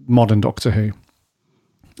modern Doctor Who,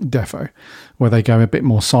 Defo, where they go a bit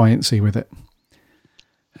more sciencey with it.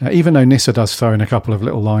 Even though Nissa does throw in a couple of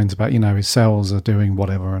little lines about, his cells are doing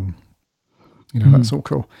whatever, and that's all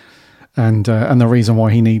cool. And the reason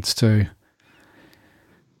why he needs to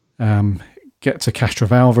get to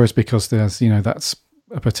Castrovalva is because there's, that's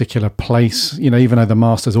a particular place, even though the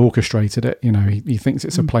Master's orchestrated it, he thinks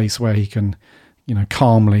it's a place where he can,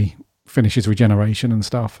 calmly finish his regeneration and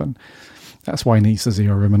stuff. And that's why he needs the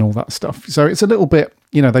Zero Room and all that stuff. So it's a little bit,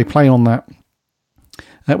 they play on that,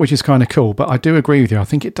 which is kind of cool. But I do agree with you. I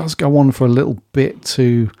think it does go on for a little bit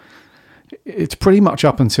too. It's pretty much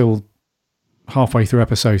up until halfway through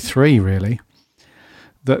episode 3, really,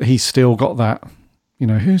 that he's still got that,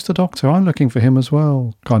 who's the Doctor? I'm looking for him as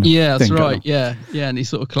well, kind of thing. Yeah, that's right. Yeah, and he's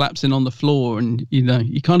sort of collapsing on the floor, and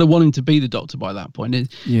you kind of want him to be the Doctor by that point.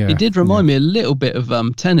 It did remind me a little bit of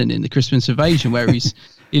Tennant in the Christmas Invasion, where he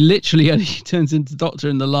literally only turns into Doctor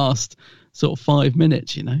in the last sort of 5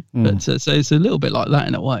 minutes, But so it's a little bit like that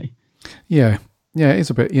in a way. Yeah, it's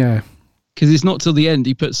a bit, yeah. Because it's not till the end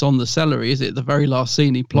he puts on the celery, is it? The very last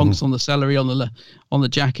scene, he plonks on the celery on the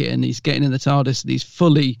jacket, and he's getting in the TARDIS, and he's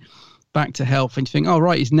fully back to health, and you think, oh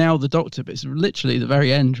right, he's now the Doctor, but it's literally the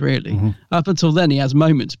very end, really. Up until then he has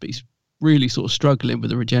moments, but he's really sort of struggling with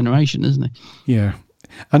the regeneration, isn't he? Yeah,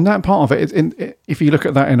 and that part of it, if you look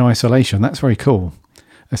at that in isolation, that's very cool,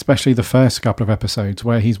 especially the first couple of episodes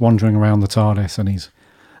where he's wandering around the TARDIS and he's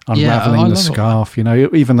unraveling the scarf. You know,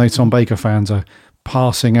 even though Tom Baker fans are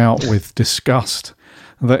passing out with disgust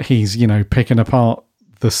that he's, you know, picking apart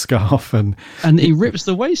the scarf and he rips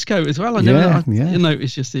the waistcoat as well. I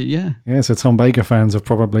noticed just so Tom Baker fans have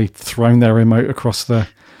probably thrown their remote across the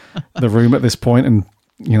room at this point and,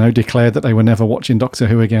 you know, declared that they were never watching Doctor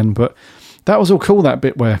Who again. But that was all cool, that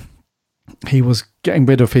bit where he was getting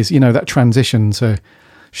rid of his, you know, that transition to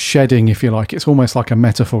shedding, if you like. It's almost like a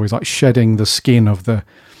metaphor. He's like shedding the skin of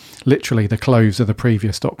literally the clothes of the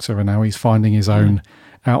previous Doctor, and now he's finding his own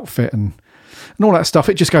outfit and all that stuff.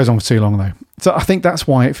 It just goes on for too long, though. So I think that's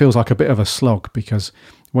why it feels like a bit of a slog, because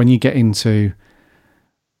when you get into,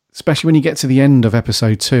 especially when you get to the end of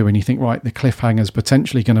episode 2 and you think, right, the cliffhanger's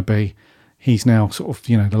potentially going to be, he's now sort of,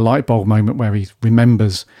 you know, the light bulb moment where he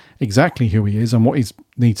remembers exactly who he is and what he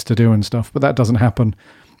needs to do and stuff, but that doesn't happen.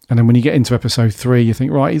 And then when you get into episode 3, you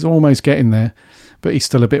think, right, he's almost getting there, but he's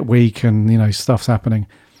still a bit weak and, you know, stuff's happening.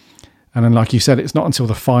 And then, like you said, it's not until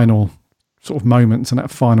the final sort of moments and that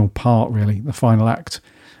final part, really, the final act,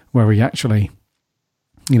 where he actually,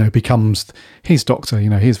 you know, becomes his Doctor, you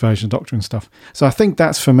know, his version of Doctor and stuff. So I think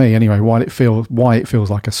that's, for me anyway, why it feels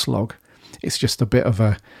like a slog. It's just a bit of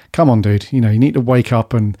a, come on, dude, you know, you need to wake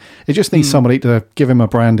up, and it just needs somebody to give him a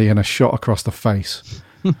brandy and a shot across the face,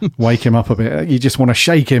 wake him up a bit. You just want to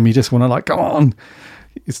shake him. You just want to, like, come on,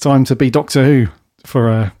 it's time to be Doctor Who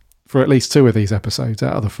for at least 2 of these episodes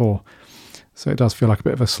out of the 4. So it does feel like a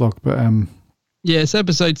bit of a slog, but it's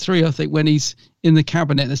episode 3, I think, when he's in the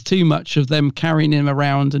cabinet. There's too much of them carrying him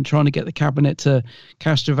around and trying to get the cabinet to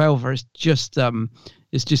Castrovalva.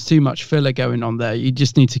 It's just too much filler going on there. You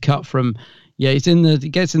just need to cut from, he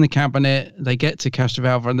gets in the cabinet, they get to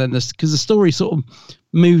Castrovalva, and then because the story sort of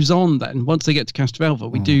moves on then. Once they get to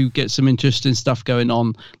Castrovalva, we do get some interesting stuff going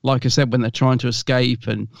on. Like I said, when they're trying to escape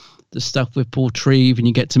and the stuff with Paul Treve, and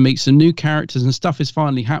you get to meet some new characters and stuff is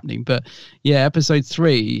finally happening. But episode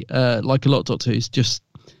 3, like a lot of Doctor Who's, just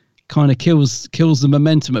kind of kills the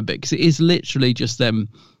momentum a bit, because it is literally just them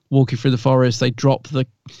walking through the forest. They drop the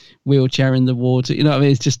wheelchair in the water. You know what I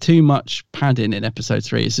mean? It's just too much padding in episode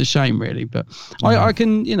 3. It's a shame, really. But I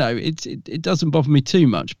can, you know, it doesn't bother me too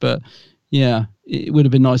much. But it would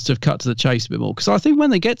have been nice to have cut to the chase a bit more, because I think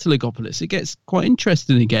when they get to Legopolis, it gets quite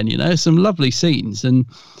interesting again. You know, some lovely scenes, and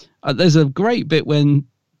there's a great bit when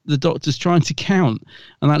the Doctor's trying to count,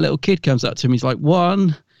 and that little kid comes up to him. He's like,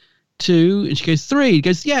 1, 2, and she goes 3. He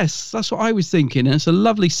goes, yes, that's what I was thinking. And it's a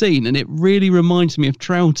lovely scene, and it really reminds me of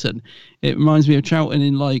Troughton. It reminds me of Troughton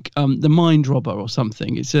in like The Mind Robber or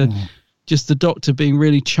something. It's just the Doctor being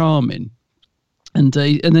really charming. And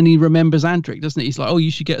then he remembers Adric, doesn't he? He's like, oh,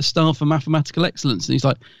 you should get a star for mathematical excellence. And he's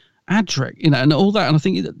like, Adric, you know, and all that. And I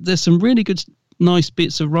think there's some really good, nice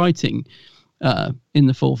bits of writing in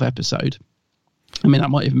the 4th episode. I mean, that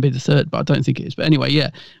might even be the 3rd, but I don't think it is. But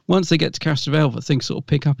anyway, once they get to Castrovalva, things sort of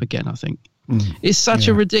pick up again, I think. It's such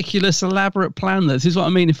a ridiculous, elaborate plan. This is what I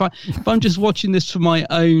mean. If I'm just watching this for my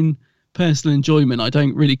own personal enjoyment, I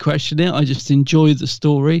don't really question it. I just enjoy the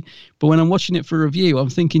story. But when I'm watching it for review, I'm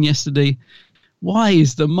thinking yesterday, why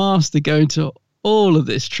is the Master going to all of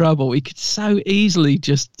this trouble? He could so easily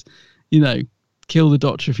just, you know, kill the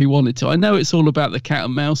Doctor if he wanted to. I know it's all about the cat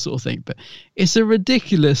and mouse sort of thing, but it's a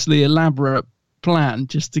ridiculously elaborate plan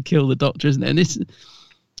just to kill the Doctor, isn't it?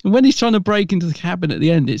 And when he's trying to break into the cabin at the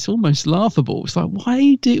end, it's almost laughable. It's like,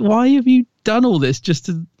 why have you done all this just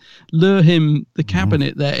to lure him the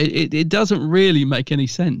cabinet there? It doesn't really make any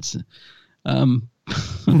sense.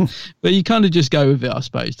 But you kind of just go with it, I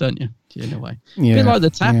suppose, don't you? In a way. A bit like the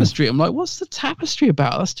tapestry. I'm like, what's the tapestry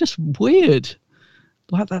about? That's just weird.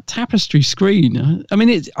 Like that tapestry screen. I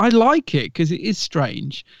mean, I like it because it is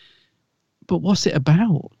strange. But what's it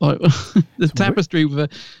about? Like the tapestry with a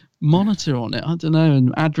monitor on it. I don't know.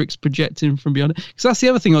 And Adric's projecting from beyond it. Because that's the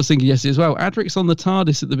other thing I was thinking yesterday as well. Adric's on the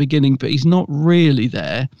TARDIS at the beginning, but he's not really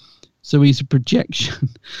there. So he's a projection.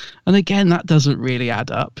 And again, that doesn't really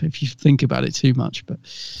add up if you think about it too much. But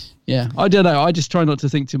I don't know. I just try not to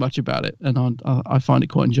think too much about it. And I find it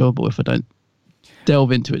quite enjoyable if I don't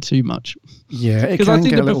delve into it too much. Yeah. Because I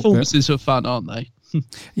think the performances are fun, aren't they?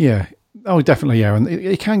 Yeah. Oh, definitely. Yeah. And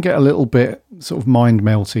it can get a little bit sort of mind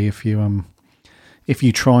melty if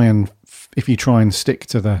you try and stick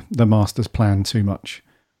to the Master's plan too much.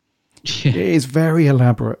 Yeah. It is very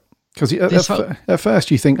elaborate. Because at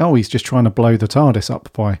first you think, oh, he's just trying to blow the TARDIS up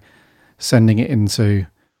by sending it into,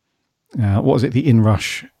 what was it, the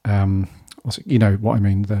inrush? You know what I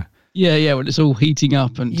mean? When it's all heating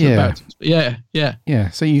up and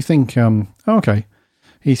So you think, okay,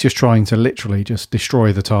 he's just trying to literally just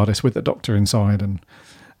destroy the TARDIS with the Doctor inside, and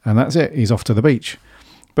that's it. He's off to the beach.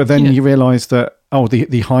 But then you realise that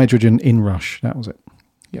the hydrogen inrush, that was it.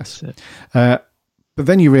 Yes. But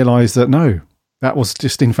then you realise that no, that was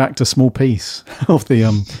just in fact a small piece of the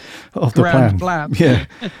plan. Yeah,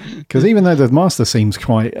 because even though the Master seems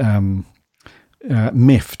quite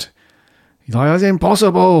miffed, he's like, "That's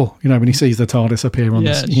impossible," when he sees the TARDIS appear on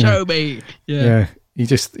the show me. Yeah. He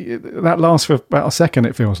just, that lasts for about a second,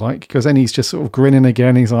 it feels like, because then he's just sort of grinning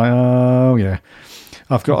again. He's like, "Oh yeah,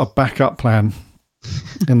 I've got a backup plan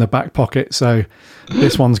in the back pocket, so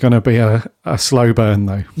this one's going to be a slow burn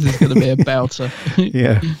though." This is going to be a belter.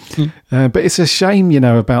 Yeah. But it's a shame,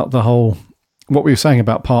 about the whole, what we were saying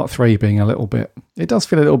about part 3 being it does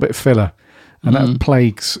feel a little bit filler, and that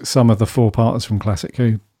plagues some of the 4-parters from Classic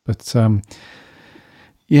Who. But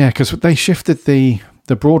because they shifted the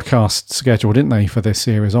broadcast schedule, didn't they, for this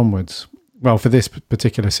series onwards? Well, for this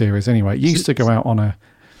particular series anyway. It used to go out on a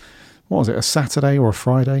Saturday or a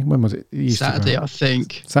Friday? When was it? Saturday, I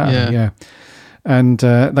think. Saturday, yeah. And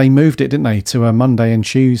they moved it, didn't they, to a Monday and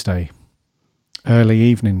Tuesday early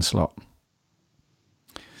evening slot.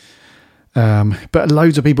 But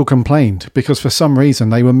loads of people complained because for some reason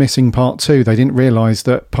they were missing part 2. They didn't realise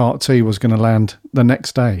that part 2 was going to land the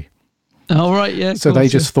next day. Oh, right, yeah. So they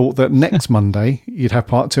just thought that next Monday you'd have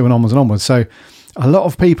part 2 and onwards. So a lot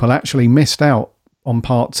of people actually missed out on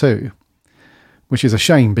part 2, which is a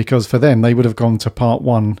shame because for them, they would have gone to part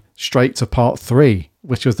 1 straight to part 3,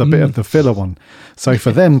 which was the bit of the filler one. So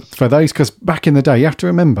for those, because back in the day, you have to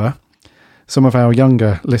remember, some of our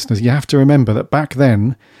younger listeners, you have to remember that back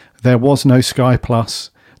then, there was no Sky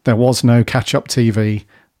Plus, there was no catch-up TV,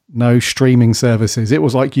 no streaming services. It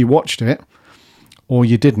was like you watched it or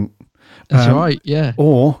you didn't. That's right, yeah.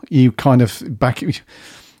 Or you kind of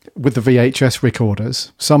with the VHS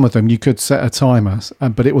recorders, some of them you could set a timer,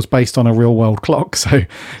 but it was based on a real world clock. So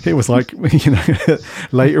it was like,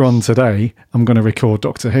 later on today, I'm going to record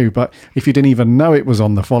Doctor Who. But if you didn't even know it was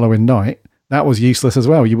on the following night, that was useless as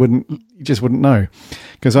well. You just wouldn't know.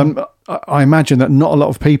 Because I imagine that not a lot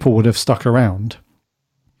of people would have stuck around.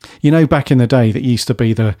 Back in the day, that used to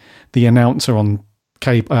be the announcer on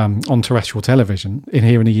terrestrial television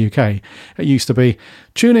here in the UK. It used to be,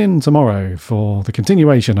 tune in tomorrow for the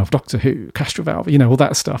continuation of Doctor Who, Castrovalva, all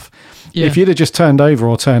that stuff. Yeah. If you'd have just turned over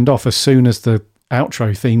or turned off as soon as the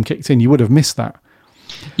outro theme kicked in, you would have missed that.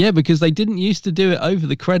 Yeah, because they didn't used to do it over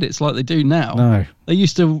the credits like they do now. No. They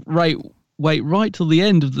used to wait right till the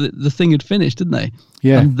end of the thing had finished, didn't they?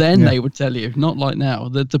 Yeah. And then they would tell you, not like now.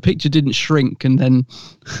 The picture didn't shrink and then...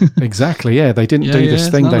 Exactly, yeah. They didn't do this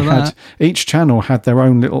thing. They had... Each channel had their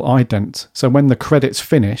own little ident. So when the credits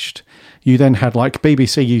finished, you then had, like,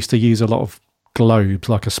 BBC used to use a lot of globes,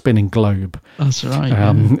 like a spinning globe. That's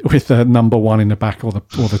right. With the number 1 in the back or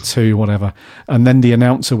the 2, whatever. And then the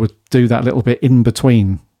announcer would do that little bit in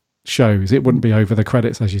between shows. It wouldn't be over the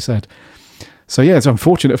credits, as you said. So yeah, it's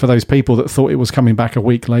unfortunate for those people that thought it was coming back a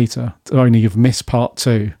week later to only have missed part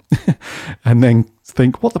 2 and then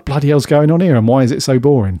think, what the bloody hell's going on here and why is it so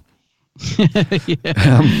boring?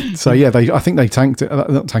 So yeah, I think they tanked it.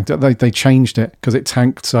 Not tanked it. They changed it because it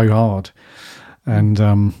tanked so hard, and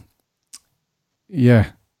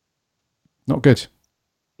not good.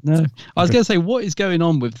 No, I was going to say, what is going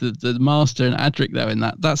on with the Master and Adric though? In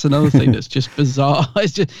that's another thing that's just bizarre.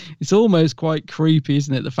 It's almost quite creepy,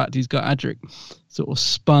 isn't it? The fact he's got Adric sort of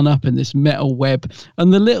spun up in this metal web,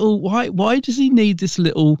 and the little why does he need this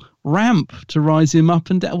little ramp to rise him up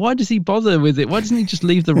and down? Why does he bother with it? Why doesn't he just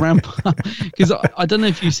leave the ramp up? Because I don't know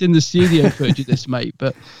if you've seen the studio footage of this, mate,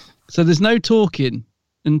 but so there's no talking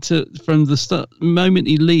from the moment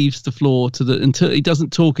he leaves the floor until he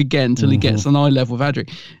doesn't talk again until he gets on eye level with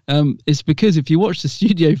Adric. It's because if you watch the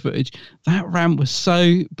studio footage, that ramp was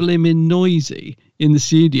so blimmin' noisy in the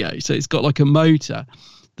studio. So it's got like a motor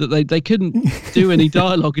that they couldn't do any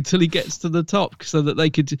dialogue until he gets to the top, so that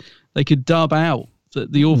they could dub out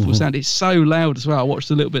the awful sound. It's so loud as well. I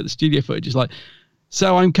watched a little bit of the studio footage. It's like,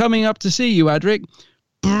 so I'm coming up to see you, Adric.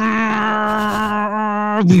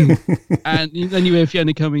 And then you hear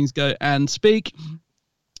Fiona Cummings go and speak,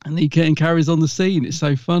 and he carries on the scene. It's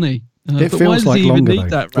so funny. It feels like longer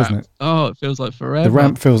though, doesn't it? Oh, it feels like forever. The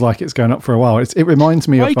ramp feels like it's going up for a while. It reminds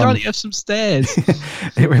me of... Why can't you have some stairs?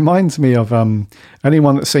 It reminds me of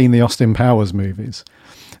anyone that's seen the Austin Powers movies.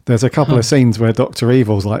 There's a couple of scenes where Dr.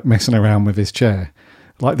 Evil's like messing around with his chair.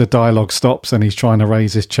 Like the dialogue stops and he's trying to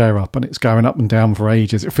raise his chair up and it's going up and down for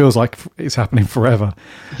ages. It feels like it's happening forever.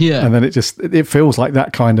 Yeah. And then it feels like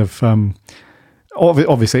that kind of...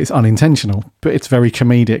 obviously it's unintentional, but it's very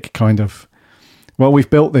comedic kind of... Well, we've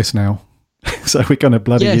built this now. so we're going to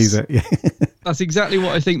bloody use it. Yeah. That's exactly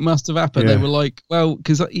what I think must have happened. Yeah. They were like, well,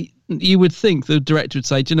 because you would think the director would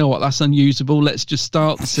say, do you know what, that's unusable. Let's just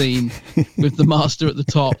start the scene with the master at the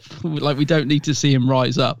top. Like, we don't need to see him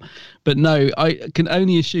rise up. But no, I can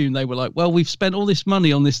only assume they were like, well, we've spent all this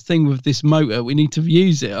money on this thing with this motor. We need to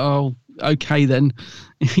use it. Oh, okay then.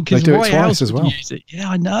 Because they do why it twice else as would well. you use it? Yeah,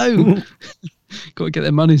 I know. Got to get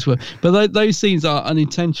their money's worth. But those scenes are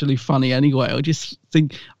unintentionally funny anyway. I just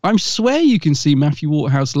think, I swear you can see Matthew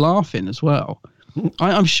Waterhouse laughing as well.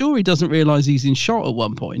 I'm sure he doesn't realise he's in shot at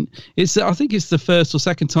one point. I think it's the first or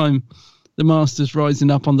second time the Master's rising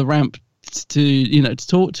up on the ramp to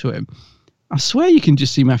talk to him. I swear you can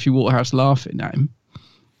just see Matthew Waterhouse laughing at him,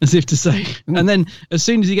 as if to say. And then as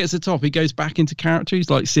soon as he gets to the top, he goes back into character. He's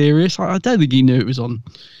like serious. I don't think he knew it was on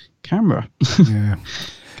camera. Yeah.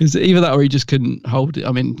 Because either that or he just couldn't hold it.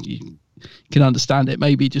 I mean, you can understand it.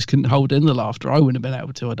 Maybe he just couldn't hold in the laughter. I wouldn't have been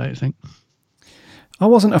able to, I don't think. I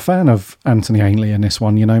wasn't a fan of Anthony Ainley in this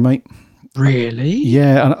one, mate. Really?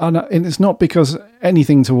 Yeah, and it's not because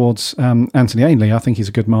anything towards Anthony Ainley. I think he's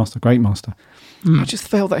a good master, great master. I just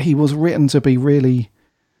felt that he was written to be really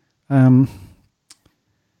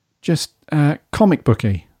comic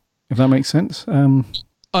booky, if that makes sense.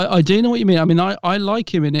 I do know what you mean. I mean, I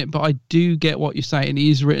like him in it, but I do get what you're saying. He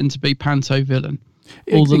is written to be panto villain.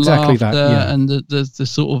 All the exactly laughter that, yeah. and the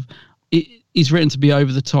sort of... He's written to be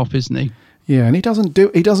over the top, isn't he? Yeah, and he doesn't do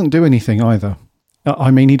anything either. I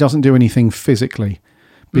mean, he doesn't do anything physically,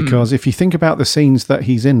 because if you think about the scenes that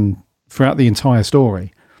he's in throughout the entire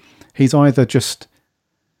story, he's either just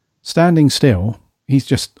standing still, he's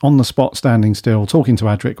just on the spot standing still, talking to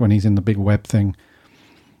Adric when he's in the big web thing,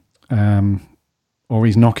 or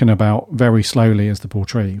he's knocking about very slowly as the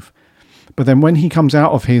Portreeve. But then when he comes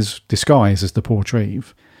out of his disguise as the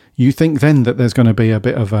Portreeve, you think then that there's going to be a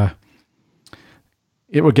bit of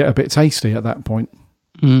it would get a bit tasty at that point.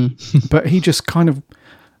 But he just kind of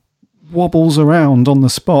wobbles around on the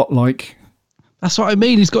spot like... That's what I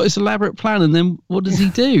mean. He's got this elaborate plan, and then what does he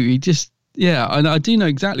do? He just... Yeah, I do know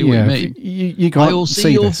exactly what you mean. You can't I will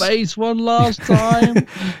see your face one last time.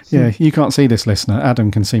 Yeah, you can't see this, listener.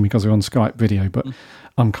 Adam can see me because we're on Skype video, but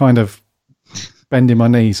I'm kind of bending my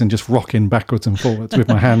knees and just rocking backwards and forwards with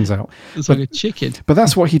my hands out. It's like a chicken. But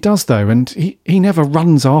that's what he does, though, and he never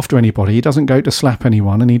runs after anybody. He doesn't go to slap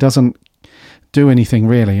anyone, and he doesn't do anything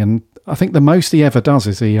really. And I think the most he ever does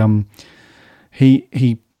is he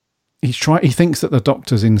thinks that the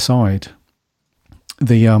Doctor's inside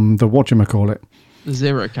the whatchamacallit, the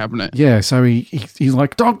Zero Cabinet. Yeah, so he's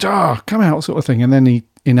like, Doctor, come out, sort of thing, and then he,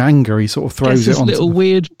 in anger, he sort of throws it on this little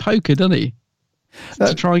weird poker, doesn't he?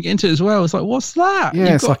 To try and get into it as well. It's like, what's that?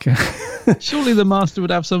 Yeah, it's like surely the Master would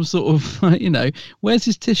have some sort of, where's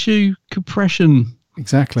his tissue compression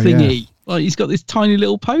thingy? Yeah. Like, he's got this tiny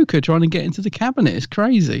little poker trying to get into the cabinet. It's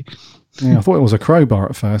crazy. Yeah, I thought it was a crowbar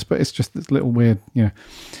at first, but it's just this little weird, And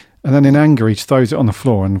then in anger, he just throws it on the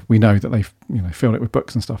floor, and we know that they, filled it with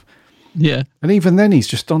books and stuff. Yeah. And even then, he's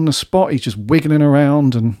just on the spot. He's just wiggling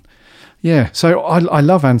around, and yeah. So I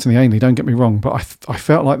love Anthony Ainley. Don't get me wrong, but I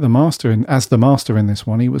felt like the Master in this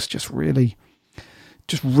one, he was just really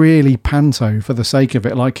panto for the sake of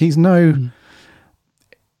it. Like, he's in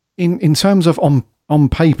terms of on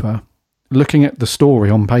paper, looking at the story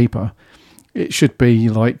on paper, it should be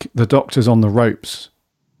like the Doctor's on the ropes.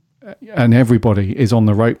 And everybody is on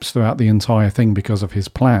the ropes throughout the entire thing because of his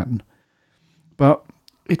plan. But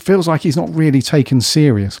it feels like he's not really taken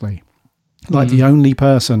seriously. Like the only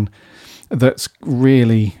person that's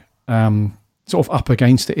really sort of up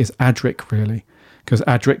against it is Adric, really. Because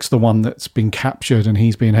Adric's the one that's been captured and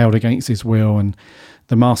he's being held against his will. And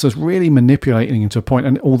the Master's really manipulating him to a point.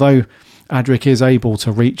 And although Adric is able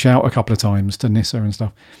to reach out a couple of times to Nyssa and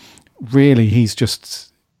stuff, really he's just...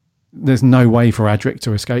 There's no way for Adric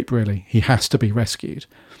to escape, really. He has to be rescued.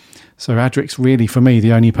 So Adric's really, for me,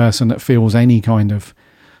 the only person that feels any kind of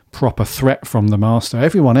proper threat from the Master.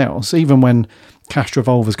 Everyone else, even when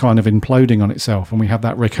Castrovalva's kind of imploding on itself and we have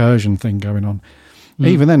that recursion thing going on,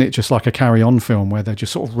 even then it's just like a carry-on film where they're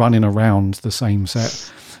just sort of running around the same set.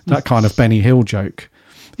 That kind of Benny Hill joke.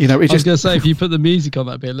 I was going to say, if you put the music on,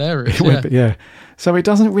 that'd be hilarious. Yeah. So it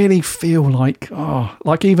doesn't really feel like,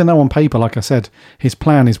 even though on paper, like I said, his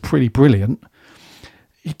plan is pretty brilliant,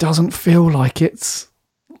 it doesn't feel like it's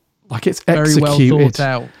very executed well thought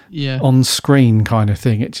out. Yeah. On screen kind of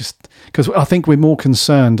thing. It just, because I think we're more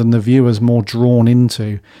concerned and the viewer's more drawn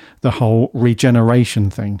into the whole regeneration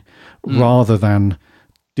thing rather than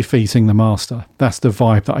defeating the Master. That's the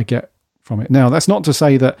vibe that I get from it. Now, that's not to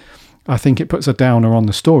say that I think it puts a downer on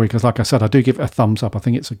the story, because like I said, I do give it a thumbs up. I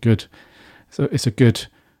think it's a good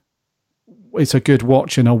it's a good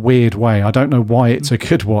watch in a weird way. I don't know why it's a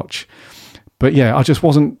good watch. But yeah, I just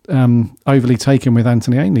wasn't overly taken with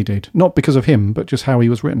Anthony Ainley, dude. Not because of him, but just how he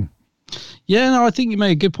was written. Yeah, no, I think you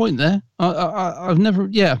made a good point there. I've never,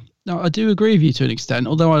 no, I do agree with you to an extent.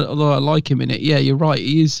 Although I like him in it. Yeah, you're right.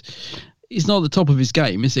 He's not at the top of his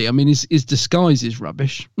game, is he? I mean, his disguise is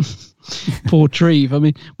rubbish. Poor Treve. I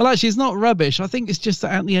mean, well, actually, it's not rubbish. I think it's just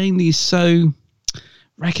that Anthony Ainley is so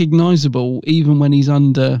recognisable, even when he's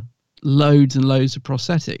under loads and loads of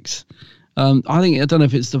prosthetics. I don't know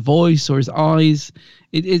if it's the voice or his eyes.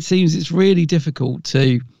 It seems it's really difficult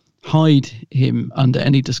to hide him under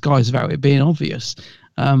any disguise without it being obvious.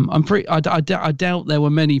 I doubt there were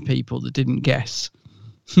many people that didn't guess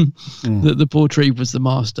that the poor Treve was the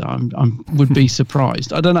master. I would be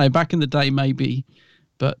surprised. I don't know. Back in the day, maybe,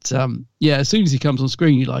 but as soon as he comes on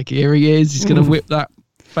screen, you're like, here he is. He's going to whip that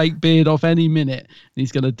fake beard off any minute, and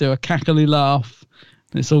he's going to do a cackly laugh.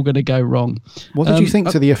 It's all going to go wrong. What did you think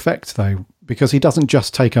to the effect, though? Because he doesn't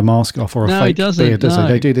just take a mask off or a fake beard, does he?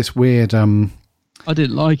 They do this weird... I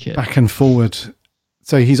didn't like it. Back and forward.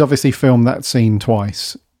 So he's obviously filmed that scene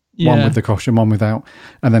twice. Yeah. One with the costume, one without.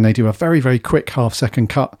 And then they do a very, very quick half-second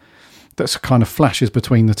cut that kind of flashes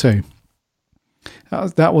between the two.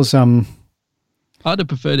 That was... I'd have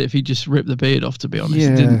preferred it if he just ripped the beard off, to be honest.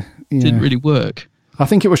 It didn't really work. I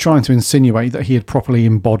think it was trying to insinuate that he had properly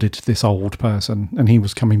embodied this old person and he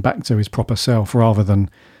was coming back to his proper self rather than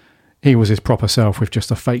he was his proper self with just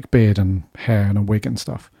a fake beard and hair and a wig and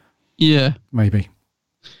stuff. Yeah. Maybe.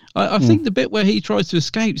 I think the bit where he tries to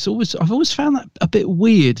escape, I've always found that a bit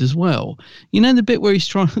weird as well. You know, the bit where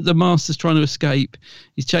the master's trying to escape,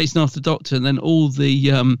 he's chasing after the Doctor, and then all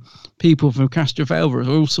the people from Castrovalva are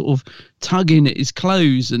all sort of tugging at his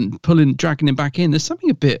clothes and dragging him back in. There's something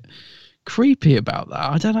a bit creepy about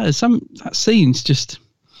that. I don't know. That scene's just,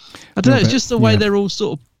 I don't know. It's just the way they're all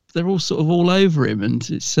sort of all over him, and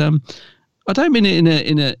it's I don't mean it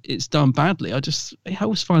in a it's done badly. I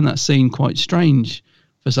always find that scene quite strange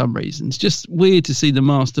for some reason. It's just weird to see the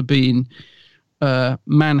master being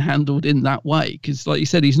manhandled in that way, because, like you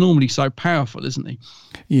said, he's normally so powerful, isn't he?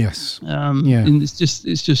 Yes. And it's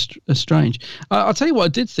just strange. I'll tell you what I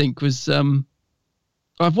did think was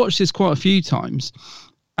I've watched this quite a few times,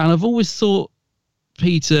 and I've always thought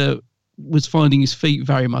Peter was finding his feet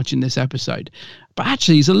very much in this episode, but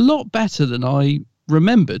actually he's a lot better than I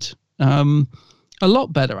remembered. A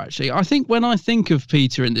lot better, actually. I think when I think of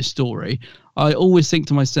Peter in this story, I always think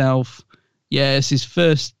to myself, it's his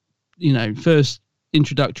first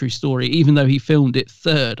introductory story, even though he filmed it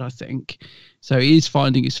third, I think. So he is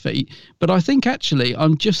finding his feet. But I think actually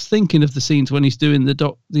I'm just thinking of the scenes when he's doing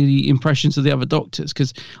the impressions of the other Doctors,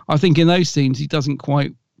 because I think in those scenes he doesn't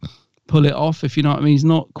quite pull it off, if you know what I mean. He's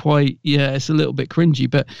not quite, it's a little bit cringy,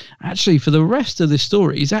 but actually for the rest of this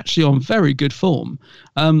story, he's actually on very good form.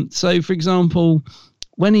 So, for example,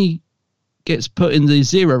 when he gets put in the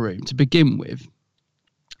Zero Room to begin with,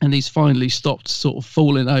 and he's finally stopped sort of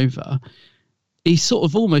falling over, he sort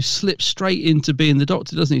of almost slips straight into being the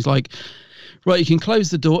Doctor, doesn't he? He's like, right, you can close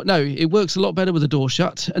the door. No, it works a lot better with the door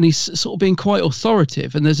shut. And he's sort of being quite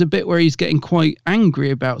authoritative. And there's a bit where he's getting quite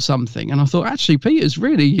angry about something. And I thought, actually, Peter's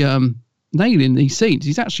really nailing these scenes.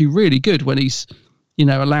 He's actually really good when he's,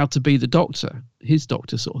 allowed to be the Doctor, his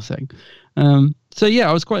Doctor sort of thing. So,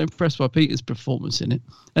 I was quite impressed by Peter's performance in it.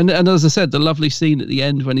 And as I said, the lovely scene at the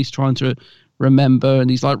end when he's trying to remember and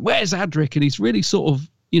he's like, where's Adric? And he's really sort of,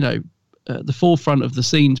 at the forefront of the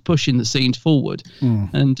scenes, pushing the scenes forward.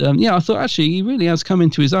 And I thought actually he really has come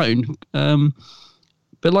into his own.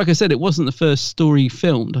 But like I said, it wasn't the first story he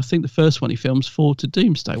filmed. I think the first one he filmed was Forward to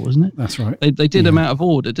Doomsday, wasn't it? That's right. They did them out of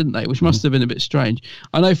order, didn't they? Which must have been a bit strange.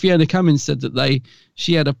 I know Fiona Cummins said that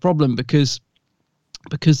she had a problem because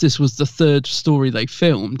this was the third story they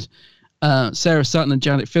filmed. Sarah Sutton and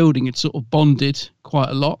Janet Fielding had sort of bonded quite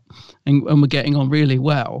a lot and were getting on really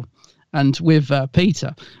well. And with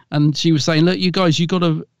Peter, and she was saying, look, you guys, you've got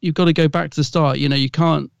to go back to the start.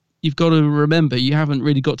 You've got to remember, you haven't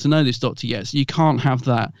really got to know this Doctor yet, so you can't have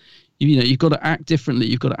that. You've got to act differently.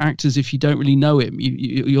 You've got to act as if you don't really know him.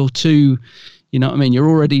 You're too, you know what I mean? You're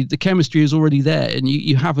already, the chemistry is already there, and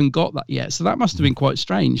you haven't got that yet. So that must have been quite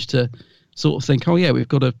strange to sort of think, oh yeah, we've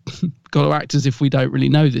got to act as if we don't really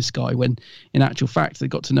know this guy, when in actual fact they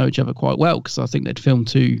got to know each other quite well, because I think they'd filmed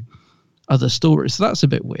 2 other stories. So that's a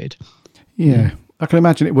bit weird. Yeah, I can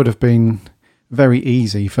imagine it would have been very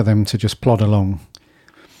easy for them to just plod along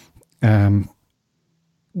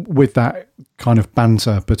with that kind of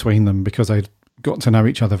banter between them, because they'd got to know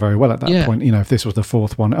each other very well at that point. If this was the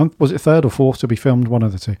 4th one. Was it 3rd or 4th to be filmed? One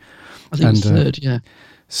of the 2. I think it's 3rd, yeah.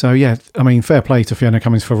 So, I mean, fair play to Fiona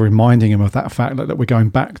Cummins for reminding him of that fact that we're going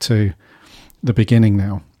back to the beginning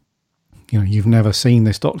now. You know, you've never seen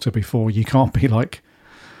this Doctor before. You can't be like,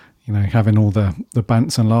 you know, having all the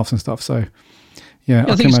bants and laughs and stuff. So, yeah,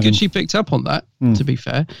 I think it's good she picked up on that, to be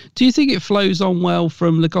fair. Do you think it flows on well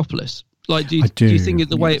from Legopolis? Like, do you think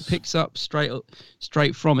the way it picks up straight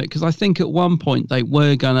from it? Because I think at one point they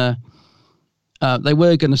were gonna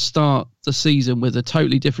start the season with a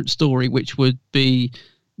totally different story, which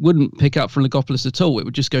wouldn't pick up from Legopolis at all. It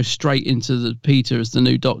would just go straight into the Peter as the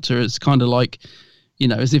new Doctor. It's kind of like, you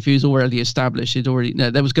know, as if he was already established.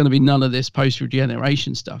 There was going to be none of this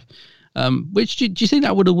post-regeneration stuff. Which do you think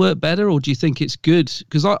that would have worked better, or do you think it's good?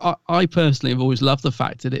 Because I personally have always loved the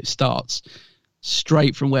fact that it starts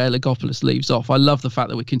straight from where Legopolis leaves off. I love the fact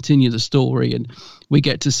that we continue the story and we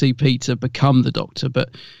get to see Peter become the Doctor.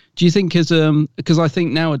 But do you think because I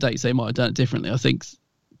think nowadays they might have done it differently. I think,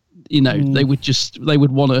 you know, they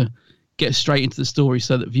would want to get straight into the story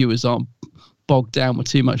so that viewers aren't bogged down with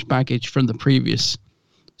too much baggage from the previous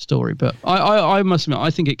story. But I must admit, I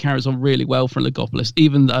think it carries on really well from Legopolis,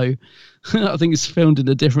 even though I think it's filmed in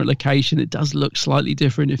a different location. It does look slightly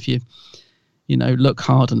different if you look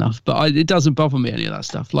hard enough, but it doesn't bother me, any of that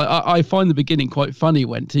stuff. Like I find the beginning quite funny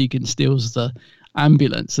when Tegan steals the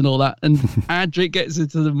ambulance and all that, and Adric gets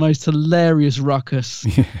into the most hilarious ruckus.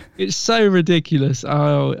 Yeah. It's so ridiculous.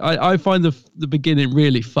 I find the beginning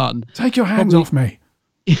really fun. Take your hands off me.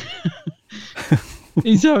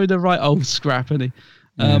 He's having the right old scrap, isn't he?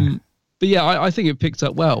 Yeah. But yeah, I think it picked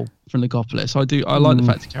up well from Legopolis. I like the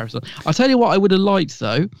fact it carries on. I'll tell you what I would have liked,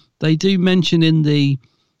 though. They do mention in the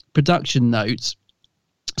production notes,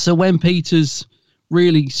 so when Peter's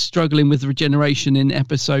really struggling with regeneration in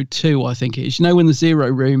episode 2, I think it is, you know, when the Zero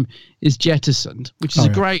Room is jettisoned, which is a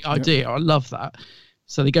great idea. I love that.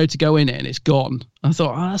 So they go in it and it's gone. I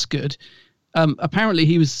thought, oh, that's good. Apparently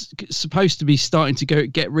he was supposed to be starting to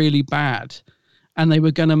get really bad, and they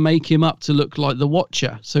were going to make him up to look like the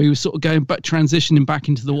Watcher. So he was sort of transitioning back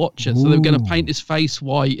into the Watcher. So they were going to paint his face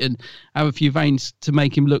white and have a few veins to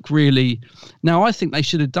make him look really... Now, I think they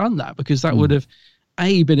should have done that, because that would have,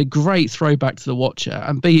 A, been a great throwback to the Watcher,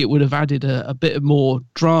 and B, it would have added a bit of more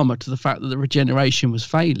drama to the fact that the regeneration was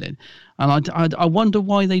failing. And I wonder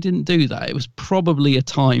why they didn't do that. It was probably a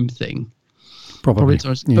time thing. Probably.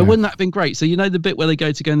 Yeah. But wouldn't that have been great? So, you know, the bit where they go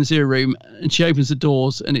in the Zero Room and she opens the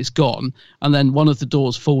doors and it's gone, and then one of the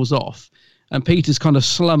doors falls off and Peter's kind of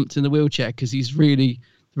slumped in the wheelchair because the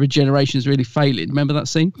regeneration is really failing. Remember that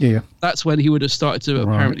scene? Yeah. That's when he would have started to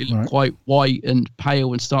apparently look quite white and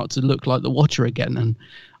pale and start to look like the Watcher again. And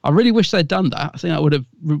I really wish they'd done that. I think that would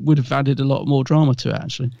have added a lot more drama to it,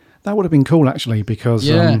 actually. That would have been cool, actually, because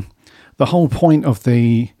the whole point of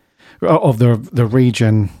the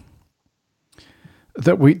regen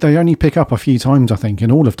that they only pick up a few times, I think,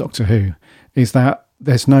 in all of Doctor Who, is that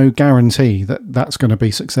there's no guarantee that that's going to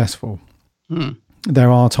be successful. There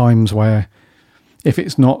are times where if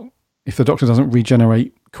the Doctor doesn't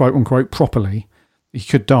regenerate, quote unquote, properly, he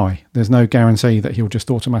could die. There's no guarantee that he'll just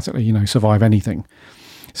automatically, you know, survive anything.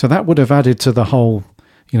 So that would have added to the whole,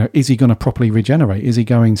 you know, is he going to properly regenerate? Is he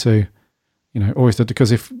going to, you know, or is that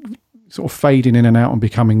because if sort of fading in and out and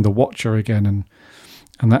becoming the Watcher again and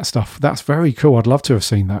that stuff, that's very cool. I'd love to have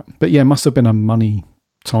seen that. But yeah, it must have been a money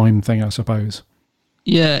time thing, I suppose.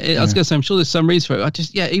 Yeah, I was going to say, I'm sure there's some reason for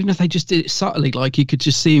it. Even if they just did it subtly, like you could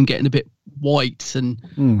just see him getting a bit white, and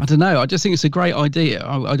I don't know. I just think it's a great idea.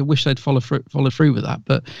 I wish they'd follow through with that,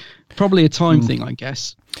 but probably a time thing, I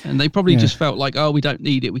guess. And they probably just felt like, oh, we don't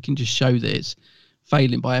need it. We can just show that it's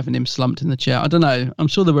failing by having him slumped in the chair. I don't know. I'm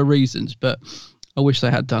sure there were reasons, but I wish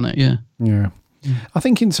they had done it. Yeah. Yeah. I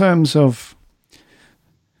think in terms of,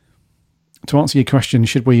 to answer your question,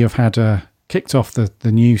 should we have had kicked off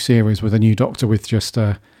the new series with a new Doctor with just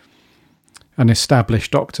an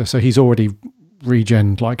established Doctor? So he's already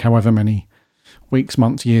regened like however many weeks,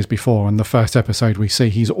 months, years before, and the first episode we see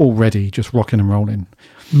he's already just rocking and rolling.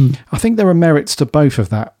 I think there are merits to both of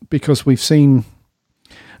that, because we've seen,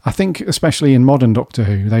 I think especially in modern Doctor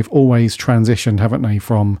Who, they've always transitioned, haven't they,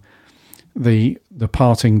 from the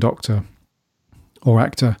parting Doctor or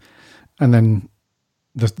actor, and then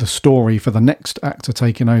the story for the next actor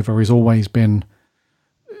taking over has always been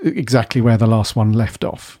exactly where the last one left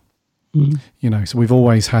off. You know, so we've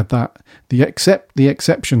always had that. The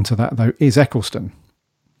exception to that, though, is Eccleston,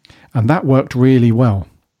 and that worked really well,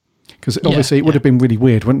 because obviously it would have been really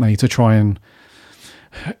weird, wouldn't they, to try and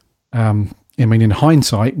I mean, in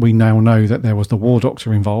hindsight we now know that there was the War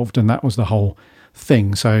Doctor involved and that was the whole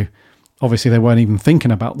thing, so obviously they weren't even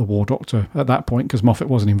thinking about the War Doctor at that point because Moffat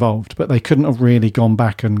wasn't involved, but they couldn't have really gone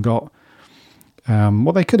back and got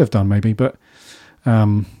well, they could have done maybe, but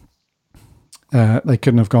they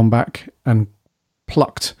couldn't have gone back and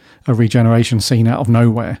plucked a regeneration scene out of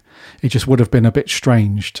nowhere, it just would have been a bit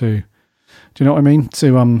strange to, do you know what I mean?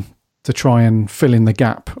 To try and fill in the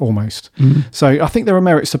gap almost. So I think there are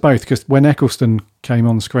merits to both, because when Eccleston came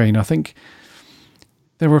on screen, I think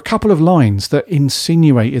there were a couple of lines that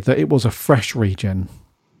insinuated that it was a fresh regen,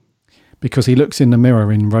 because he looks in the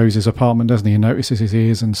mirror in Rose's apartment, doesn't he, and notices his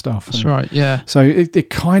ears and stuff. That's right, yeah. So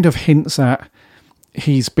it kind of hints at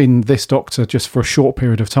he's been this Doctor just for a short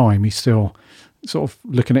period of time. He's still sort of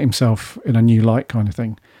looking at himself in a new light kind of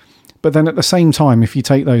thing. But then at the same time, if you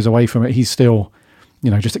take those away from it, he's still,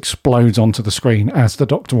 just explodes onto the screen as the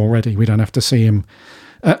Doctor already. We don't have to see him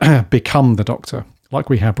become the Doctor like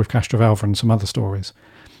we have with Castrovalva and some other stories.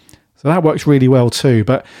 So that works really well too.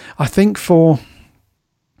 But I think for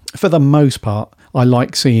the most part, I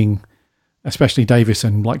like seeing, especially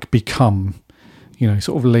Davison, become,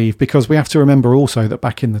 sort of leave, because we have to remember also that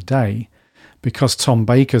back in the day, because Tom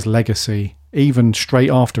Baker's legacy, even straight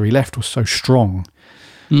after he left, was so strong,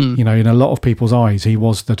 in a lot of people's eyes, he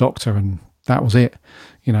was the Doctor and that was it.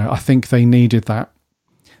 I think they needed that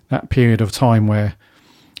period of time where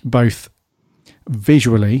both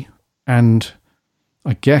visually and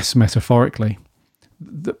I guess metaphorically,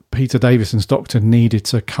 that Peter Davison's Doctor needed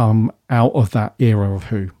to come out of that era of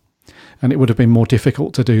Who. And it would have been more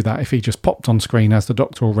difficult to do that if he just popped on screen as the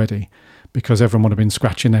Doctor already, because everyone would have been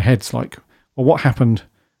scratching their heads like, well, what happened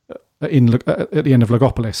at the end of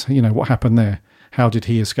Logopolis? What happened there? How did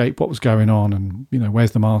he escape? What was going on? And,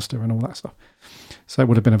 where's the Master and all that stuff? So it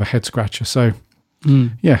would have been of a head scratcher. So,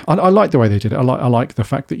 yeah, I like the way they did it. I like the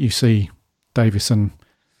fact that you see Davison,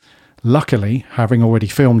 luckily, having already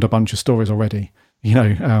filmed a bunch of stories already,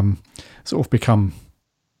 sort of become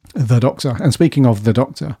the Doctor. And speaking of the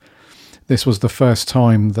Doctor, this was the first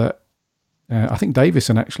time that I think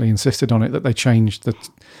Davison actually insisted on it, that they changed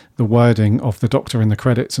the wording of the Doctor in the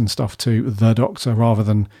credits and stuff to the Doctor rather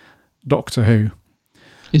than Doctor Who.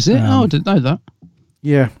 Is it? I didn't know that.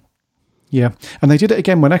 Yeah. Yeah. And they did it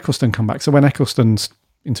again when Eccleston come back. So when Eccleston's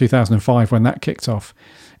in 2005, when that kicked off,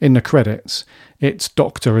 in the credits, it's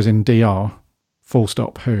Doctor as in DR, full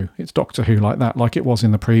stop Who. It's Doctor Who like that, like it was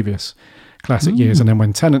in the previous classic years. And then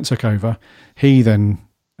when Tennant took over, he then,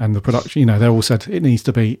 and the production, they all said it needs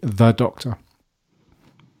to be the Doctor.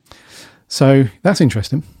 So that's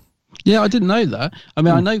interesting. Yeah, I didn't know that. I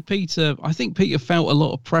mean, I think Peter felt a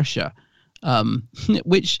lot of pressure,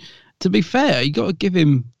 which, to be fair, you got to give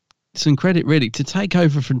him some credit, really. To take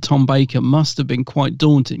over from Tom Baker must have been quite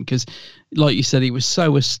daunting, because, like you said, he was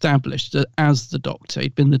so established as the Doctor.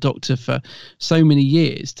 He'd been the Doctor for so many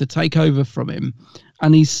years. To take over from him,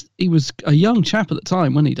 and he was a young chap at the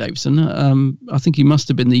time, wasn't he, Davison? I think he must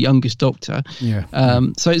have been the youngest Doctor. Yeah.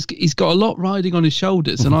 So he's got a lot riding on his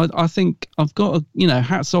shoulders, and I think I've got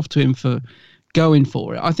hats off to him for going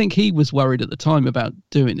for it. I think he was worried at the time about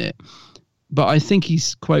doing it, but I think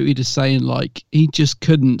he's quoted as saying, he just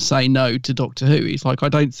couldn't say no to Doctor Who. He's like, I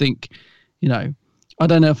don't think, I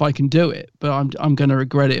don't know if I can do it, but I'm going to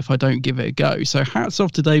regret it if I don't give it a go. So hats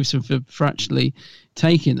off to Davison for actually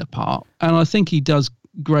taking the part. And I think he does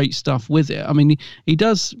great stuff with it. I mean, he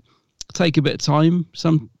does take a bit of time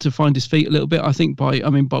to find his feet a little bit. I think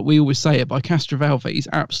but we always say it, by Castrovalva, he's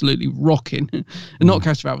absolutely rocking. Not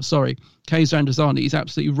Castrovalva, sorry. Kayser Androzani, he's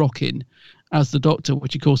absolutely rocking as the Doctor,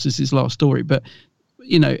 which of course is his last story. But,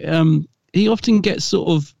 he often gets sort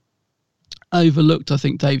of overlooked, I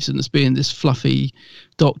think, Davison, as being this fluffy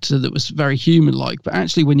Doctor that was very human-like. But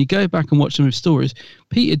actually, when you go back and watch some of his stories,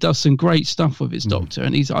 Peter does some great stuff with his Doctor,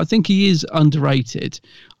 and I think he is underrated.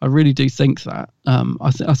 I really do think that.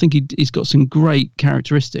 I think he's got some great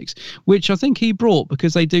characteristics, which I think he brought,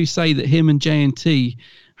 because they do say that him and JNT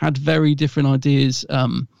had very different ideas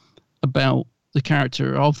about the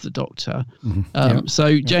character of the Doctor.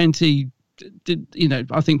 So JNT did,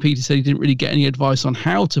 I think Peter said he didn't really get any advice on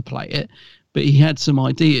how to play it, but he had some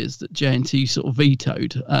ideas that JNT sort of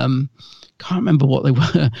vetoed. Can't remember what they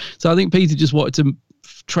were. So I think Peter just wanted to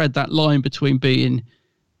tread that line between being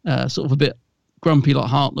sort of a bit grumpy like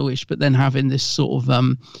Hartlowish, but then having this sort of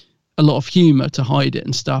a lot of humour to hide it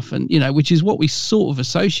and stuff, and which is what we sort of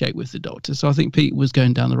associate with the Doctor. So I think Peter was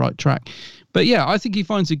going down the right track. But yeah, I think he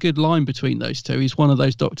finds a good line between those two. He's one of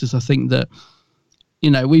those Doctors, I think, that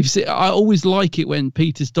I always like it when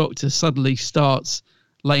Peter's Doctor suddenly starts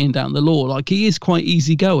laying down the law. Like, he is quite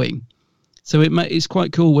easygoing, so it's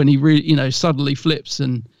quite cool when he really suddenly flips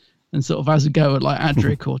and sort of has a go at like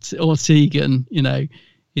Adric or Tegan.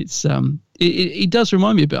 It's it does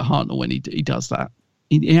remind me a bit of Hartnell when he does that.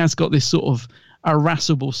 He has got this sort of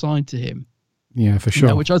irascible side to him. Yeah, for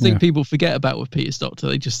sure. Which I think people forget about with Peter's Doctor.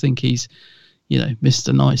 They just think he's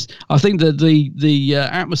Mr. Nice. I think that the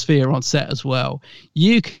atmosphere on set as well,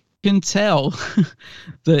 you can tell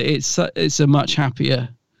that it's a much happier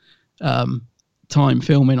time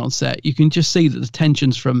filming on set. You can just see that the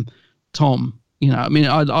tensions from Tom.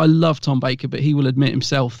 I love Tom Baker, but he will admit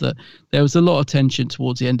himself that there was a lot of tension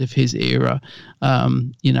towards the end of his era.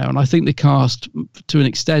 And I think the cast, to an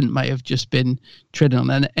extent, may have just been treading on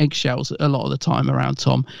their eggshells a lot of the time around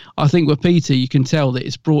Tom. I think with Peter, you can tell that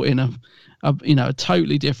it's brought in a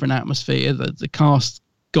totally different atmosphere. The cast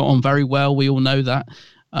got on very well. We all know that.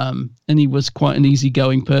 And he was quite an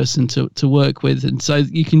easygoing person to work with. And so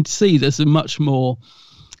you can see there's a much more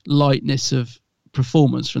lightness of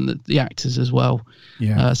performance from the actors as well. So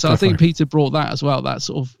definitely. I think Peter brought that as well, that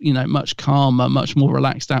sort of much calmer, much more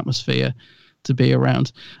relaxed atmosphere to be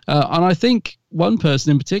around. And I think one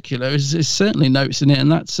person in particular is certainly noticing it,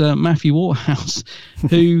 and that's Matthew Waterhouse,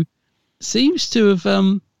 who seems to have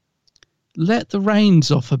let the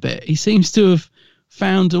reins off a bit. He seems to have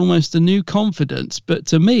found almost a new confidence, but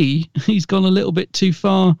to me he's gone a little bit too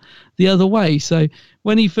far the other way. So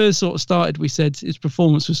when he first sort of started, we said his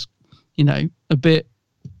performance was a bit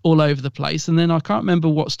all over the place. And then I can't remember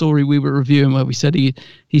what story we were reviewing where we said he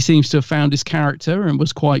seems to have found his character and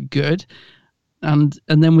was quite good. And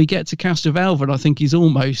then we get to Castrovalva, and I think he's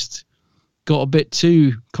almost got a bit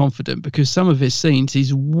too confident, because some of his scenes,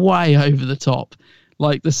 he's way over the top.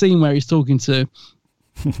 Like the scene where he's talking to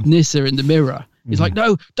Nyssa in the mirror. He's like,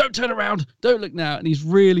 no, don't turn around, don't look now, and he's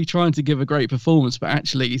really trying to give a great performance, but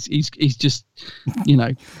actually he's just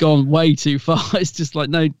gone way too far. It's just like,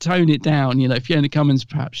 no, tone it down. Fiona Cummins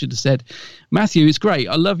perhaps should have said, Matthew, it's great,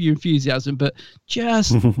 I love your enthusiasm, but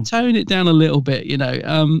just tone it down a little bit. It's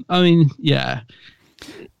not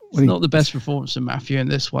the best performance of Matthew in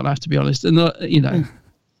this one, I have to be honest. And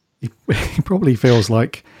he probably feels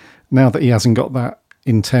like now that he hasn't got that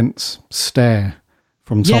intense stare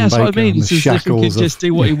from Tom Baker, what I mean. And the shackles, he can just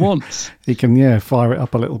do what he wants. He can fire it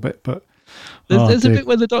up a little bit, but there's a bit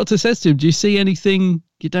where the doctor says to him, do you see anything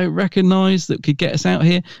you don't recognise that could get us out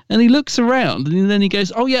here? And he looks around, and then he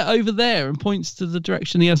goes, oh yeah, over there, and points to the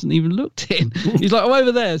direction he hasn't even looked in. He's like, oh,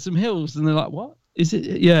 over there, some hills. And they're like, what is it?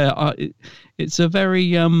 It's a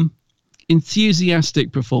very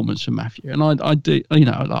enthusiastic performance from Matthew, and I do,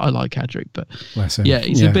 I like Adric, but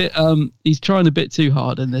he's a bit he's trying a bit too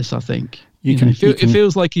hard in this, I think. It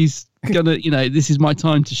feels like he's gonna, this is my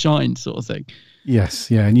time to shine, sort of thing. Yes,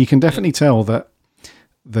 yeah, and you can definitely tell that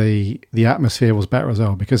the atmosphere was better as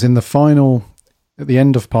well, because in the final, at the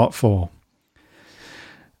end of part 4,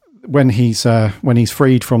 when he's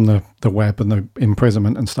freed from the web and the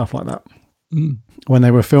imprisonment and stuff like that, when they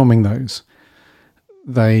were filming those,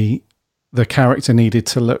 the character needed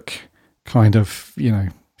to look kind of,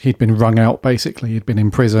 he'd been wrung out basically, he'd been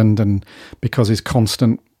imprisoned, and because his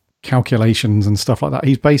constant calculations and stuff like that,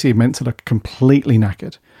 he's basically meant to look completely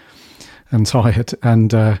knackered and tired,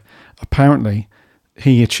 and apparently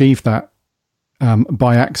he achieved that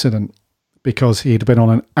by accident, because he'd been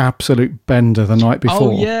on an absolute bender the night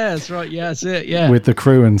before. Oh yeah, that's right, yeah, that's it, yeah, with the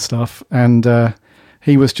crew and stuff, and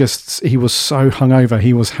he was so hungover,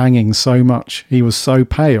 he was hanging so much, he was so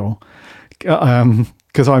pale,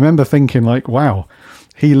 because I remember thinking like, wow,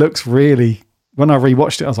 he looks really, when I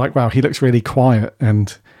rewatched it I was like, wow, he looks really quiet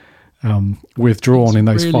and withdrawn in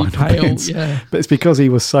those really final bits. Yeah. But it's because he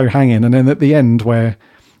was so hanging. And then at the end, where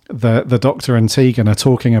the Doctor and Tegan are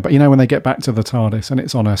talking about, when they get back to the TARDIS and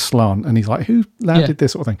it's on a slant, and he's like, who landed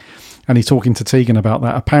this sort of thing? And he's talking to Tegan about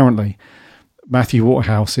that. Apparently, Matthew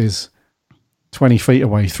Waterhouse is 20 feet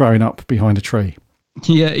away, throwing up behind a tree.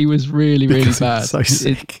 Yeah, he was really, really bad. So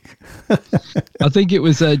sick. I think it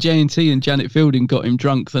was J&T and Janet Fielding got him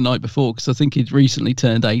drunk the night before, because I think he'd recently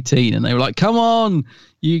turned 18, and they were like, "Come on,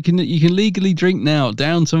 you can legally drink now.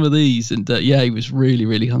 Down some of these." And he was really,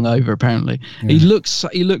 really hungover. Apparently, he looks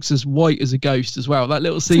as white as a ghost as well. That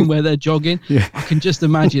little scene where they're jogging, I can just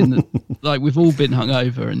imagine that, like, we've all been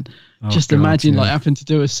hungover, and imagine like having to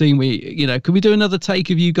do a scene where could we do another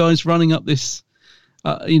take of you guys running up this?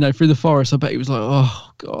 Through the forest. I bet he was like, "Oh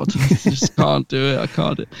God, I just can't do it. I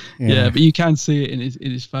can't do it." Yeah, but you can see it in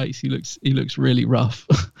his face. He looks really rough.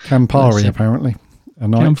 Campari, apparently. A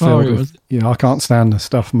night filled with, I can't stand the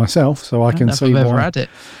stuff myself, so I can see why had it.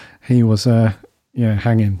 He was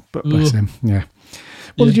hanging. But bless him. Yeah.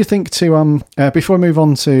 What did you think to before we move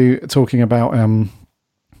on to talking about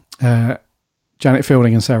Janet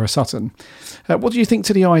Fielding and Sarah Sutton? What do you think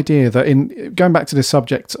to the idea that, in going back to the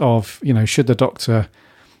subject of, should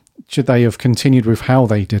they have continued with how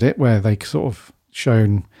they did it, where they sort of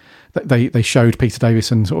they showed Peter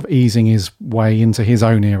Davison sort of easing his way into his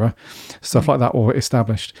own era, stuff like that, or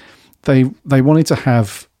established. They wanted to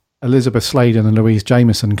have Elizabeth Sladen and Louise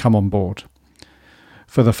Jameson come on board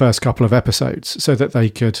for the first couple of episodes, so that they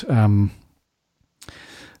could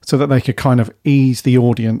kind of ease the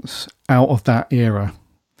audience out of that era,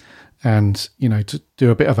 and to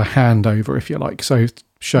do a bit of a handover, if you like. So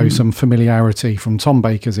show some familiarity from Tom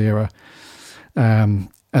Baker's era, and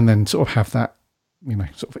then sort of have that,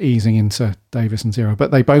 sort of easing into Davison's era.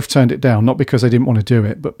 But they both turned it down, not because they didn't want to do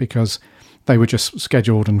it, but because they were just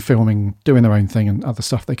scheduled and filming, doing their own thing and other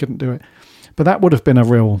stuff. They couldn't do it. But that would have been a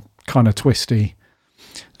real kind of twisty,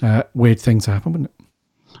 weird thing to happen, wouldn't it?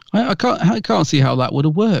 I can't see how that would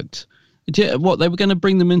have worked. What, they were going to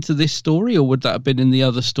bring them into this story, or would that have been in the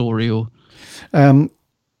other story? Or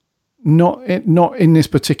not in this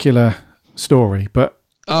particular story, but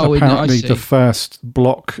apparently the first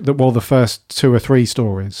block, the first 2 or 3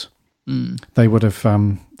 stories, they would have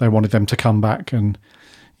they wanted them to come back and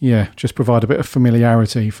just provide a bit of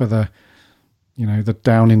familiarity for the the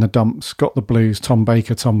down in the dumps, got the blues, Tom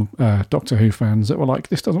Baker, Doctor Who fans that were like,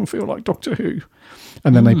 this doesn't feel like Doctor Who,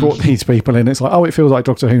 and then they brought these people in. It's like, oh, it feels like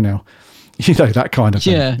Doctor Who now. That kind of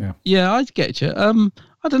thing. Yeah, I get you.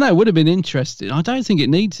 I don't know. It would have been interesting. I don't think it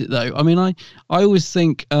needs it, though. I mean, I always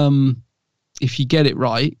think if you get it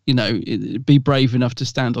right, be brave enough to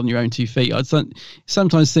stand on your own 2 feet. I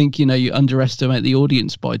sometimes think, you underestimate the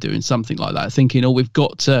audience by doing something like that, thinking, oh, we've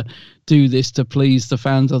got to do this to please the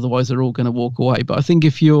fans, otherwise they're all going to walk away. But I think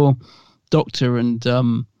if your Doctor and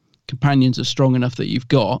companions are strong enough that you've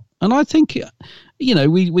got, and I think,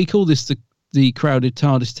 we call this the crowded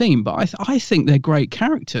TARDIS team, but I think they're great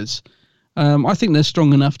characters. I think they're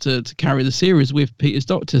strong enough to carry the series with Peter's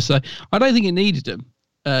Doctor. So I don't think it needed them,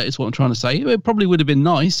 is what I'm trying to say. It probably would have been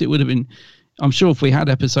nice. It would have been, I'm sure if we had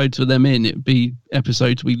episodes with them in, it would be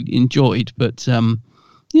episodes we enjoyed. But I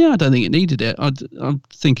don't think it needed it. I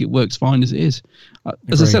think it works fine as it is.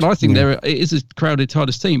 As I said, I think it is a crowded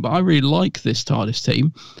TARDIS team, but I really like this TARDIS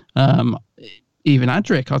team. Even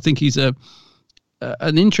Adric, I think he's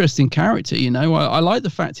an interesting character. I like the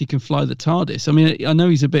fact he can fly the TARDIS. I mean, I know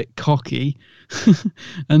he's a bit cocky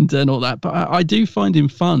and all that, but I do find him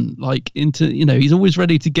fun. Like, he's always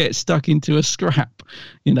ready to get stuck into a scrap.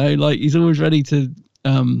 Like, he's always ready to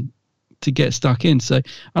get stuck in. So,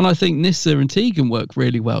 and I think Nyssa and Tegan work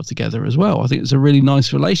really well together as well. I think it's a really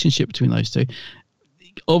nice relationship between those two.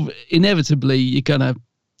 Inevitably, you're gonna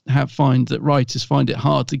find that writers find it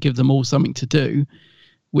hard to give them all something to do,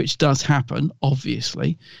 which does happen,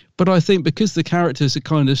 obviously. But I think because the characters are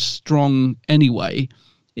kind of strong anyway,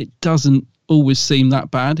 it doesn't always seem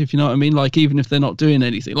that bad, if you know what I mean. Like, even if they're not doing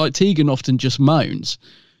anything. Like, Tegan often just moans,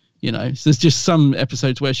 so there's just some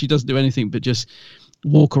episodes where she doesn't do anything but just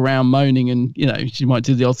walk around moaning, and, she might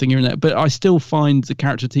do the odd thing here and there. But I still find the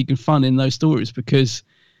character Tegan fun in those stories because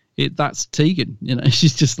that's Tegan.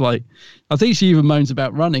 She's just like, I think she even moans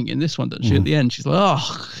about running in this one, doesn't she? At the end, she's like,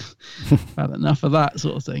 oh, had enough of that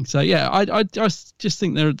sort of thing. So yeah, I just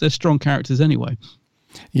think they're strong characters anyway.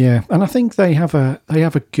 Yeah, and I think they have a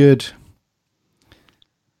good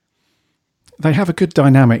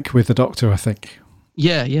dynamic with the Doctor, I think.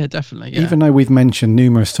 Yeah, definitely. Yeah. Even though we've mentioned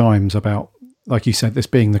numerous times about, like you said, this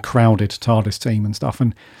being the crowded TARDIS team and stuff,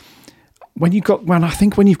 and when you've got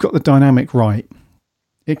the dynamic right,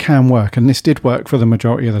 it can work, and this did work for the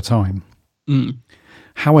majority of the time.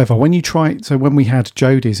 However, when we had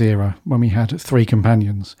Jodie's era, when we had 3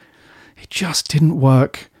 companions, it just didn't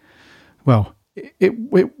work. Well,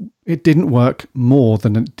 it didn't work more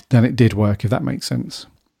than it did work, if that makes sense.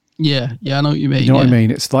 Yeah, I know what you mean. You know what I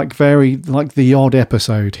mean? It's like the odd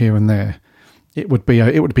episode here and there. It would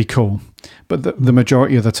be cool, but the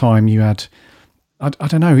majority of the time you had, I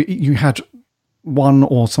don't know, you had 1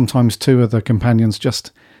 or sometimes 2 of the companions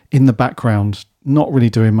just in the background, not really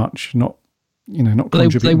doing much, not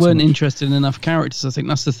contributing. They weren't so much. Interested in enough characters. I think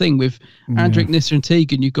that's the thing with Adric, Nyssa and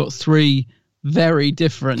Tegan. You've got 3 very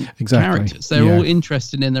different characters. They're all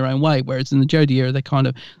interested in their own way, whereas in the Jodie era, they kind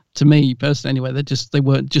of, to me personally anyway, they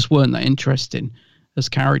weren't that interesting as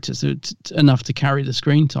characters enough to carry the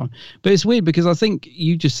screen time. But it's weird because I think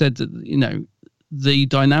you just said that the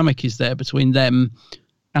dynamic is there between them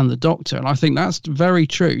and the Doctor, and I think that's very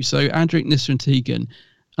true. So Adric, Nyssa and Tegan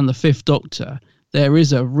and the 5th Doctor, there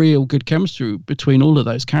is a real good chemistry between all of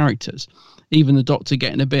those characters. Even the Doctor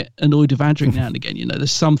getting a bit annoyed with Adric now and again, there's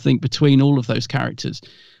something between all of those characters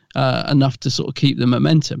enough to sort of keep the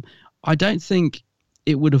momentum. I don't think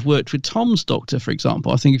it would have worked with Tom's Doctor, for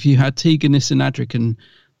example. I think if you had Tegan, Nyssa and Adric and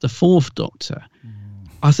the 4th Doctor,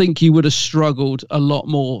 I think you would have struggled a lot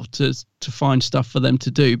more to find stuff for them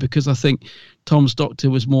to do, because I think Tom's Doctor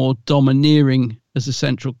was more domineering as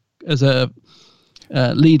a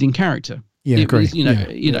leading character. Yeah, it agree.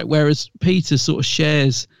 Was, whereas Peter sort of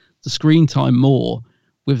shares the screen time more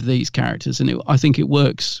with these characters, and I think it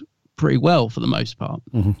works pretty well for the most part.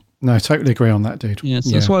 Mm-hmm. No, I totally agree on that, dude. Yeah,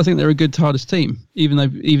 so that's why I think they're a good TARDIS team. Even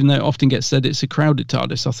though it often gets said it's a crowded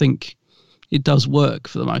TARDIS, I think it does work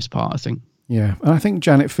for the most part, I think. Yeah, and I think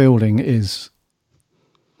Janet Fielding is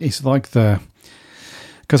like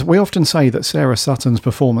because we often say that Sarah Sutton's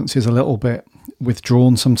performance is a little bit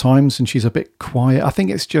withdrawn sometimes, and she's a bit quiet. I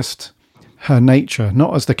think it's just her nature,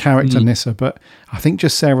 not as the character Nyssa, but I think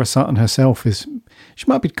just Sarah Sutton herself she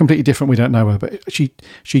might be completely different. We don't know her, but she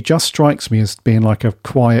just strikes me as being like a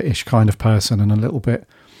quietish kind of person, and a little bit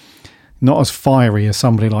not as fiery as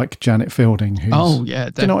somebody like Janet Fielding. Who's,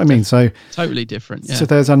 do you know what I mean? So totally different. Yeah. So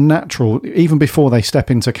there's a natural, even before they step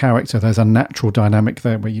into character, there's a natural dynamic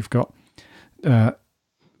there where you've got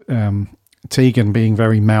Tegan being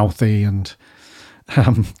very mouthy and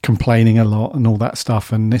complaining a lot and all that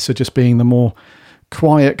stuff, and Nyssa just being the more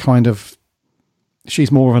quiet kind of.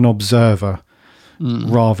 She's more of an observer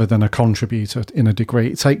rather than a contributor in a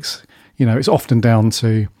degree. It takes, it's often down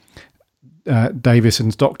to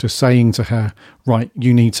Davison's doctor saying to her, right,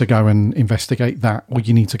 you need to go and investigate that, or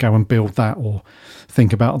you need to go and build that, or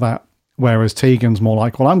think about that. Whereas Tegan's more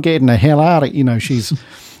like, well, I'm getting the hell out of it.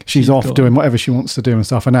 She's off doing whatever she wants to do and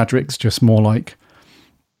stuff. And Adric's just more like,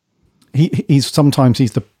 he's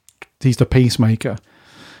the peacemaker.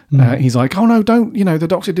 He's like, oh no, don't, the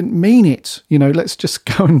doctor didn't mean it. Let's just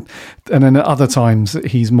go and then at other times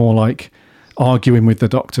he's more like arguing with the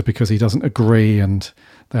doctor because he doesn't agree, and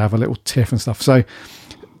they have a little tiff and stuff. So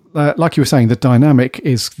like you were saying, the dynamic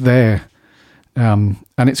is there, and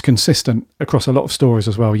it's consistent across a lot of stories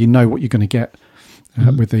as well. You know what you're going to get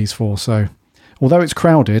with these four. So although it's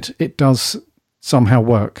crowded, it does somehow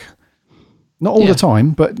work. Not all the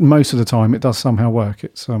time, but most of the time it does somehow work.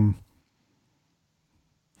 It's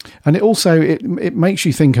and it also it makes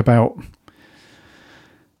you think about,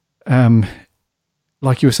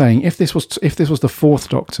 like you were saying, if this was the fourth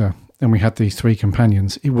Doctor and we had these three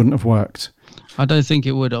companions, it wouldn't have worked. I don't think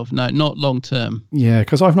it would have. No, not long term. Yeah,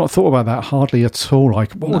 because I've not thought about that hardly at all.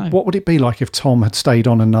 Like, what would it be like if Tom had stayed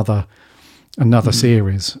on another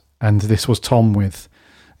series, and this was Tom with,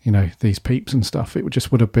 these peeps and stuff? It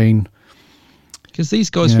would have been. Because these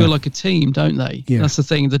guys feel like a team, don't they? Yeah. That's the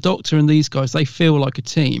thing. The Doctor and these guys, they feel like a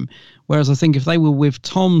team. Whereas I think if they were with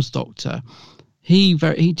Tom's Doctor, he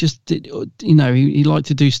just did, he liked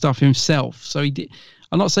to do stuff himself. So he did.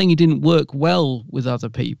 I'm not saying he didn't work well with other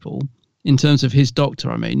people in terms of his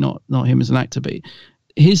Doctor. I mean, not him as an actor, but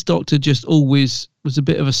his Doctor just always was a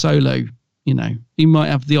bit of a solo. He might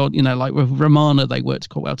have the odd, like with Romana, they worked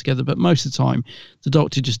quite well together, but most of the time the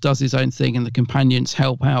Doctor just does his own thing and the companions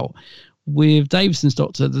help out. With Davison's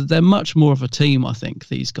Doctor, they're much more of a team, I think,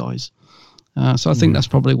 these guys. So I think that's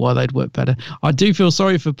probably why they'd work better. I do feel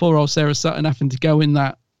sorry for poor old Sarah Sutton having to go in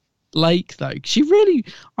that lake, though. She really,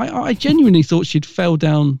 I genuinely thought she'd fell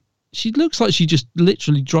down. She looks like she just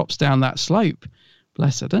literally drops down that slope.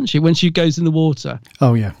 Bless her, doesn't she? When she goes in the water.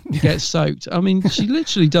 Oh, yeah. Gets soaked. I mean, she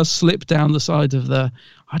literally does slip down the side of the...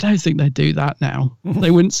 I don't think they'd do that now.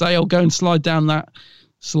 They wouldn't say, go and slide down that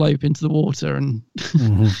slope into the water and...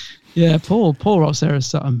 Yeah, poor old Sarah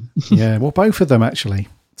Sutton. Yeah, well, both of them actually,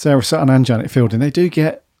 Sarah Sutton and Janet Fielding, they do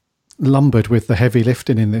get lumbered with the heavy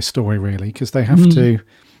lifting in this story, really, because they have to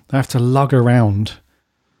lug around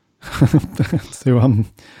to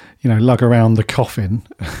lug around the coffin.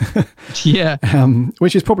 Yeah,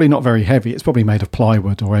 which is probably not very heavy. It's probably made of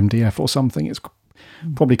plywood or MDF or something. It's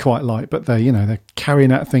probably quite light, but they're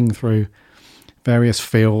carrying that thing through various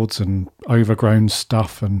fields and overgrown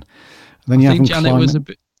stuff, and then you have them Janet was a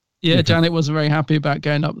bit. Yeah, Janet wasn't very happy about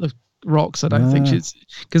going up the rocks. I don't think she's...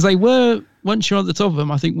 Because they were, once you're on the top of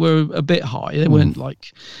them, I think were a bit high. They weren't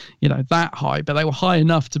like, that high, but they were high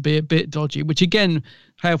enough to be a bit dodgy, which again,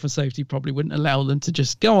 health and safety probably wouldn't allow them to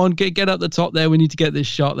just go on, get up the top there. We need to get this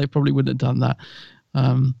shot. They probably wouldn't have done that.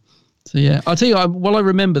 So yeah, I'll tell you, while I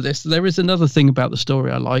remember this, there is another thing about the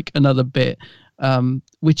story I like, another bit,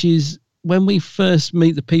 which is when we first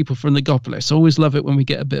meet the people from the Gopolis. I always love it when we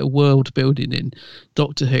get a bit of world building in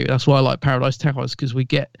Doctor Who. That's why I like Paradise Towers, because we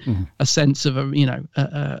get a sense of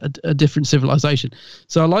a different civilization.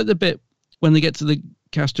 So I like the bit when they get to the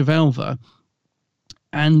Castrovalva,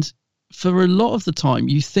 and for a lot of the time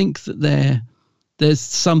you think that there's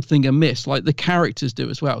something amiss, like the characters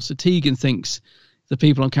do as well. So Tegan thinks the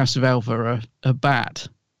people on Castrovalva are bad,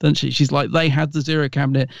 doesn't she? She's like, they had the Zero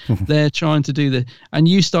Cabinet, they're trying to do the... And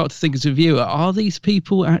you start to think as a viewer, are these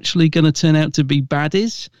people actually going to turn out to be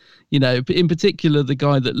baddies? In particular, the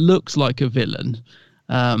guy that looks like a villain.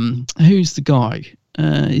 Who's the guy?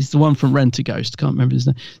 He's the one from Rent-A-Ghost. Can't remember his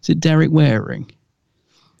name. Is it Derek Waring?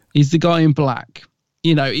 He's the guy in black.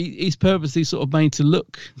 he's purposely sort of made to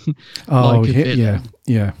look like a villain.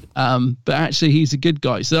 Yeah. But actually, he's a good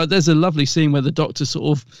guy. So there's a lovely scene where the Doctor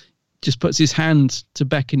sort of just puts his hand to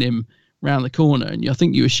beckon him round the corner, and I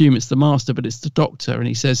think you assume it's the Master, but it's the Doctor, and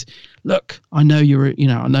he says, "Look, I know you're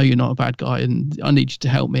not a bad guy, and I need you to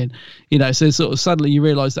help me." And so sort of suddenly you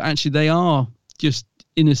realise that actually they are just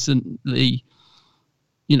innocently,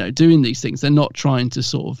 doing these things. They're not trying to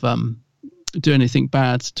sort of do anything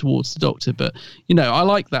bad towards the Doctor. But I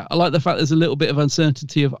like that. I like the fact there's a little bit of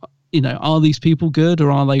uncertainty of are these people good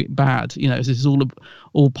or are they bad? Is this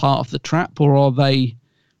all part of the trap, or are they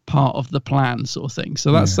part of the plan, sort of thing?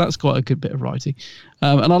 So that's quite a good bit of writing.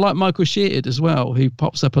 And I like Michael Shearted as well, who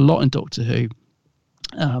pops up a lot in Doctor Who.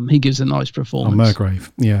 He gives a nice performance.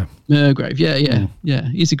 Murgrave, yeah.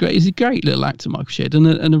 He's a great little actor, Michael Shearted,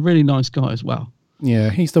 and a really nice guy as well. Yeah,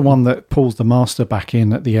 he's the one that pulls the Master back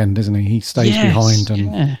in at the end, isn't he? He stays behind,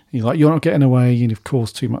 and he's like, "You're not getting away. You've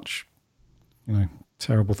caused too much,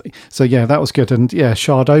 terrible thing." So yeah, that was good. And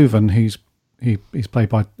Shardovan, who's played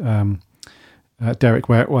by Derek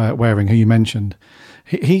Waring, who you mentioned,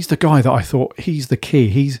 he's the guy that I thought he's the key.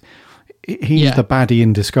 He's the baddie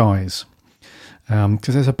in disguise.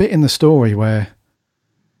 Because there's a bit in the story where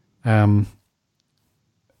Murgrave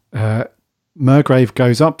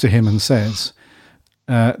goes up to him and says,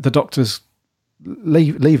 the Doctor's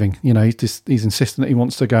leaving. He's insistent that he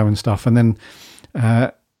wants to go and stuff. And then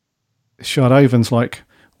Shardovan's like,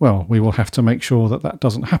 "Well, we will have to make sure that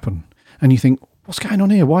doesn't happen." And you think, what's going on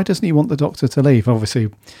here? Why doesn't he want the Doctor to leave? Obviously,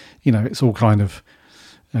 it's all kind of,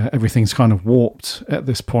 everything's kind of warped at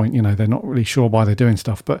this point. They're not really sure why they're doing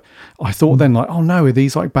stuff. But I thought then, like, oh no, are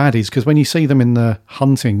these like baddies? Because when you see them in the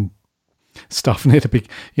hunting stuff near the big,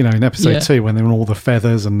 in episode 2, when they're in all the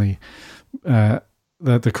feathers and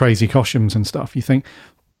the crazy costumes and stuff, you think,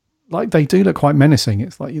 like, they do look quite menacing.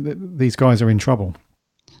 It's like these guys are in trouble.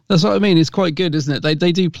 That's what I mean. It's quite good, isn't it?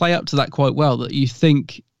 They do play up to that quite well, that you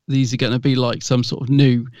think these are going to be like some sort of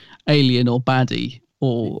new alien or baddie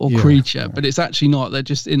or creature, but it's actually not. They're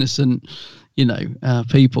just innocent,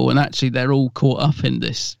 people, and actually they're all caught up in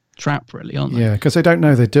this trap, really, aren't they? Yeah, because they don't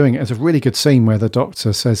know they're doing it. There's a really good scene where the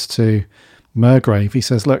Doctor says to Murgrave, he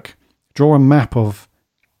says, "Look, draw a map of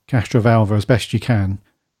Castrovalva as best you can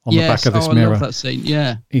on the back of this mirror." I love that scene.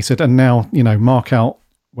 Yeah. He said, "And now, mark out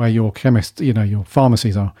where your chemist, your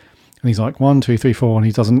pharmacies are." And he's like, 1, 2, 3, 4, and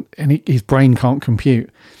he doesn't, and his brain can't compute.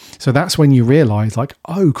 So that's when you realise, like,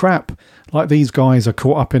 oh crap, like these guys are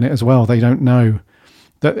caught up in it as well. They don't know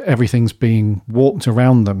that everything's being warped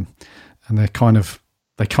around them, and they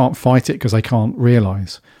can't fight it because they can't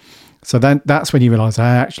realise. So then that's when you realise,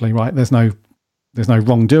 actually, right, there's no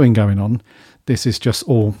wrongdoing going on. This is just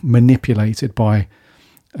all manipulated by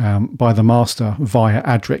the Master via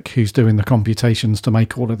Adric, who's doing the computations to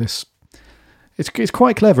make all of this. It's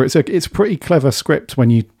quite clever. It's a pretty clever script when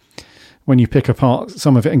you pick apart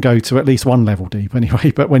some of it and go to at least one level deep anyway.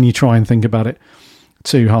 But when you try and think about it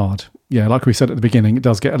too hard, like we said at the beginning, it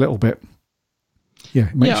does get a little bit. I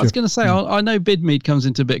was going to say, I know Bidmead comes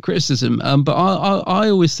into a bit of criticism, but I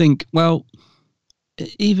always think, well,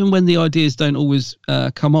 even when the ideas don't always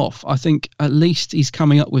come off, I think at least he's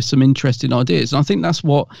coming up with some interesting ideas. And I think that's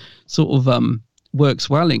what sort of works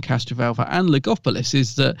well in Castrovalva and Logopolis,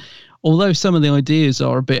 is that although some of the ideas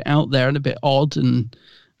are a bit out there and a bit odd and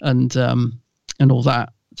all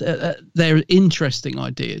that, they're interesting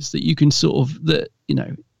ideas that you can sort of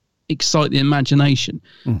excite the imagination.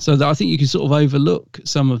 So that I think you can sort of overlook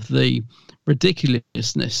some of the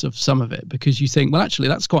ridiculousness of some of it, because you think, well, actually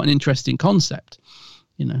that's quite an interesting concept,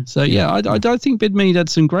 so I think Bidmead had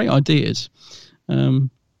some great ideas.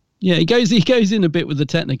 He goes in a bit with the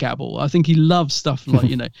technogabble. I think he loves stuff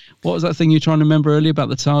like, what was that thing you were trying to remember earlier about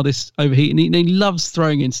the TARDIS overheating? He loves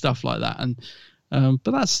throwing in stuff like that. And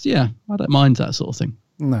but that's, I don't mind that sort of thing.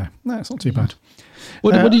 No, it's not too bad.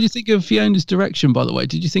 What did you think of Fiona's direction, by the way?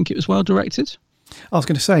 Did you think it was well directed? I was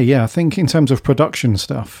going to say, I think in terms of production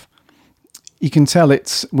stuff, you can tell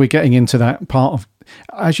we're getting into that part of,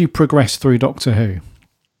 as you progress through Doctor Who,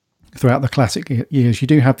 throughout the classic years, you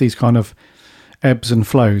do have these kind of ebbs and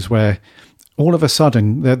flows where all of a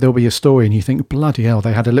sudden there'll be a story and you think, bloody hell,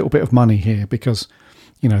 they had a little bit of money here because,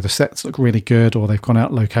 the sets look really good, or they've gone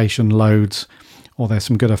out location loads, or there's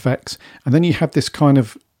some good effects. And then you have this kind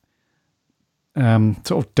of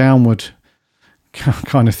sort of downward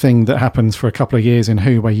kind of thing that happens for a couple of years in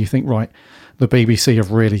Who, where you think, right, the BBC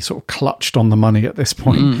have really sort of clutched on the money at this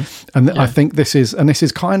point. I think this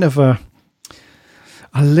is kind of a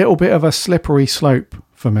little bit of a slippery slope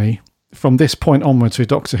for me. From this point onwards with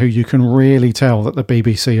Doctor Who, you can really tell that the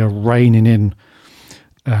BBC are reining in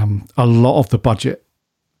a lot of the budget.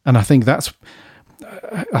 And I think that's,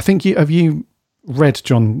 I think have you read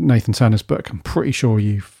John Nathan Turner's book? I'm pretty sure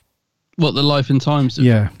you've. What, The Life and Times of...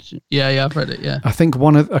 Yeah, I've read it, yeah. I think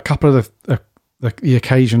a couple of the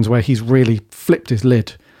occasions where he's really flipped his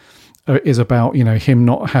lid is about, him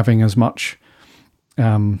not having as much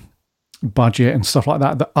budget and stuff like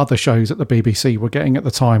that other shows at the BBC were getting at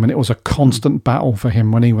the time, and it was a constant battle for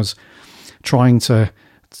him when he was trying to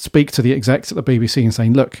speak to the execs at the BBC and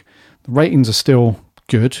saying, look, the ratings are still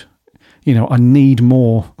good, I need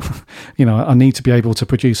more, I need to be able to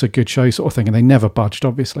produce a good show sort of thing, and they never budged,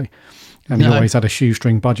 obviously, and he always had a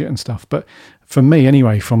shoestring budget and stuff. But for me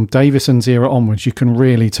anyway, from Davison's era onwards, you can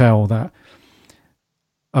really tell that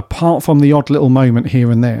apart from the odd little moment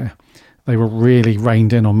here and there, they were really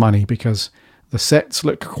reined in on money, because the sets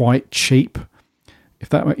look quite cheap. If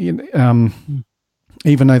that,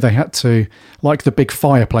 even though they had to, like the big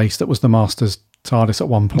fireplace that was the Master's TARDIS at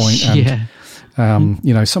one point,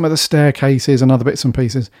 and some of the staircases and other bits and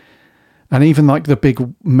pieces, and even like the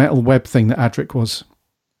big metal web thing that Adric was.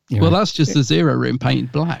 Well, that's just the Zero Room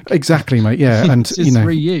painted black. Exactly, mate. Yeah, and it's just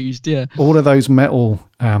reused. Yeah, all of those metal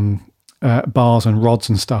bars and rods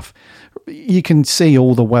and stuff. You can see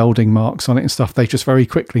all the welding marks on it and stuff. They just very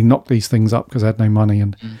quickly knocked these things up because they had no money,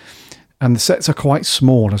 and the sets are quite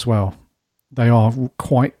small as well. They are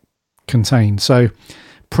quite contained. So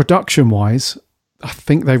production wise, I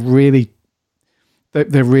think they're really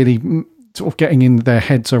sort of getting in their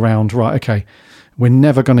heads around, right, okay, we're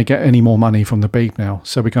never going to get any more money from the Beeb now,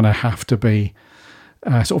 so we're going to have to be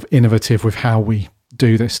sort of innovative with how we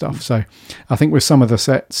do this stuff. So I think with some of the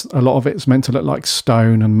sets, a lot of it's meant to look like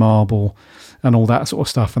stone and marble and all that sort of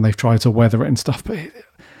stuff, and they've tried to weather it and stuff, but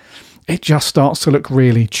it just starts to look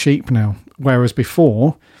really cheap now. Whereas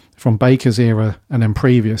before, from Baker's era and then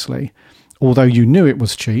previously, although you knew it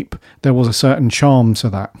was cheap, there was a certain charm to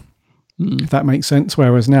that, if that makes sense.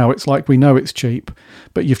 Whereas now it's like, we know it's cheap,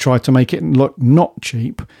 but you've tried to make it look not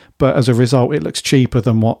cheap, but as a result it looks cheaper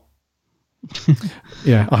than what.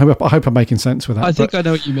 Yeah, I hope I'm making sense with that. I think I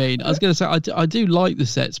know what you mean. I was going to say I do like the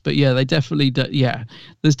sets, but yeah, they definitely do, yeah,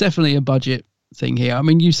 there's definitely a budget thing here. I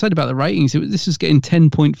mean, you said about the ratings, this is getting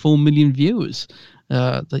 10.4 million viewers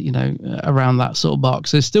around that sort of mark,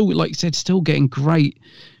 so still, like you said, still getting great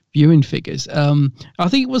viewing figures. I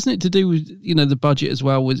think, wasn't it to do with the budget as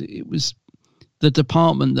well, was the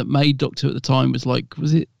department that made Doctor at the time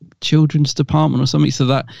was it children's department or something, so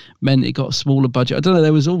that meant it got a smaller budget. I don't know,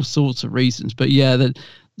 there was all sorts of reasons, but yeah,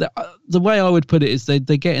 the way I would put it is they're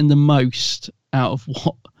getting the most out of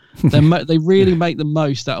what they really make the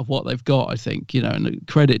most out of what they've got, I think, and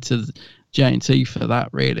credit to J&T for that.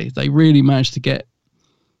 Really, they really managed to get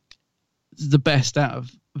the best out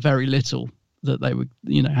of very little that they were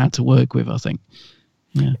had to work with, I think.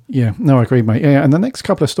 No, I agree, mate. Yeah, and the next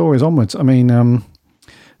couple of stories onwards, I mean,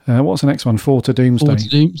 what's the next one? Four to Doomsday.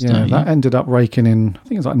 That ended up raking in, I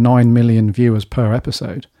think it's like 9 million viewers per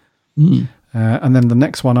episode. And then the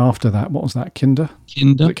next one after that, what was that? Kinder.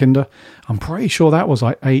 Was it Kinder? I'm pretty sure that was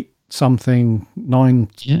like 8 something, 9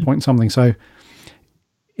 point something. So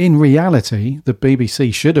in reality, the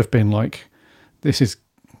BBC should have been like, this is,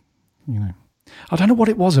 I don't know what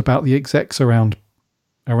it was about the execs around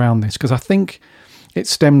this, because I think it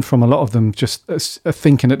stemmed from a lot of them just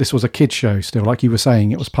thinking that this was a kid's show still, like you were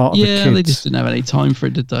saying, it was part of the kids. Yeah, they just didn't have any time for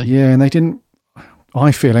it, did they? Yeah, and they didn't,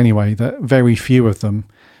 I feel anyway, that very few of them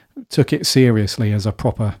took it seriously as a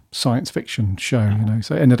proper science fiction show,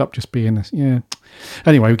 so it ended up just being this,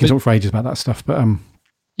 Anyway, we can talk for ages about that stuff, but...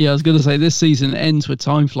 Yeah, I was going to say, this season ends with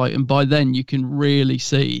Time Flight, and by then you can really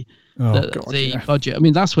see the budget. I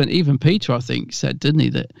mean, that's when even Peter, I think, said, didn't he,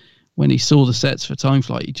 that when he saw the sets for Time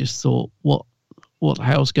Flight, he just thought, what the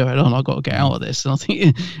hell's going on? I've got to get out of this. And I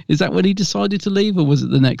think, is that when he decided to leave, or was it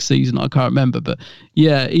the next season? I can't remember. But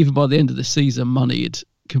yeah, even by the end of the season, money had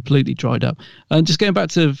completely dried up. And just going back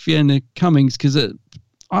to Fiona Cummings, because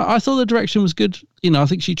I thought the direction was good. I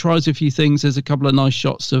think she tries a few things. There's a couple of nice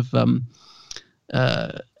shots of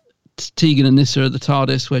Tegan and Nyssa at the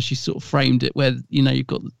TARDIS, where she sort of framed it, where you've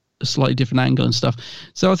got a slightly different angle and stuff.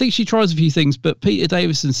 So I think she tries a few things. But Peter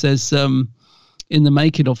Davison says in the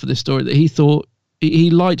making of for this story that he thought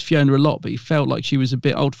he liked Fiona a lot, but he felt like she was a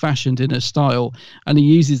bit old-fashioned in her style, and he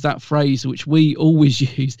uses that phrase which we always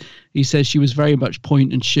use. He says she was very much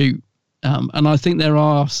point and shoot, and I think there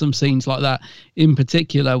are some scenes like that, in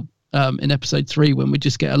particular in episode 3, when we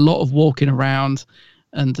just get a lot of walking around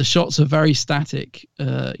and the shots are very static.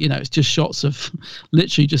 It's just shots of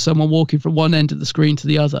literally just someone walking from one end of the screen to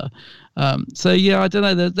the other. So yeah, I don't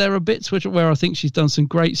know, there are bits where I think she's done some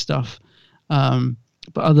great stuff,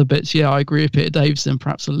 but other bits, I agree with Peter Davison,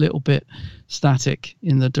 perhaps a little bit static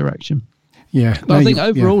in the direction. Yeah. But I think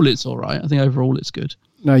overall it's all right. I think overall it's good.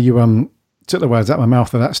 No, you took the words out of my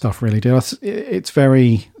mouth with that stuff, really, did. It's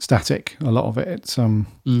very static, a lot of it. It's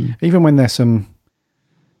even when there's some,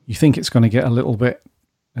 you think it's going to get a little bit,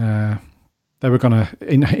 they were going to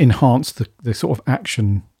enhance the sort of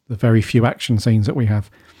action, the very few action scenes that we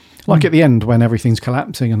have. Like at the end when everything's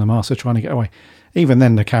collapsing and the master's trying to get away. Even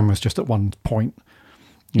then the camera's just at one point.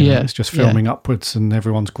 You know, it's just filming upwards and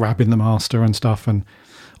everyone's grabbing the master and stuff. And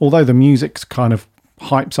although the music kind of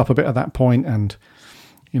hypes up a bit at that point and,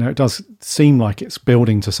 you know, it does seem like it's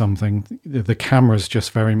building to something, the camera's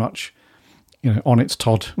just very much, you know, on its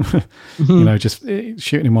Todd, you know, just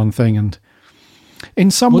shooting in one thing. And in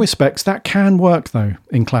some respects, that can work, though,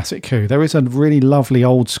 in classic Coup. There is a really lovely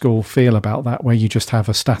old school feel about that where you just have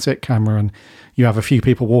a static camera and you have a few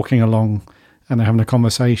people walking along and they're having a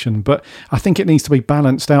conversation. But I think it needs to be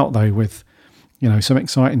balanced out, though, with, you know, some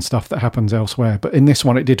exciting stuff that happens elsewhere. But in this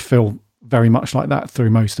one, it did feel very much like that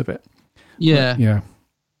through most of it. Yeah. But, yeah.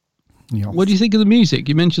 What do you think of the music?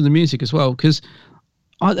 You mentioned the music as well, because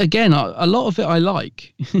a lot of it I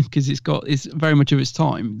like because it's very much of its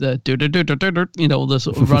time. The you know, all the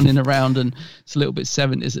sort of running around and it's a little bit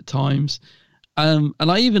 70s at times. And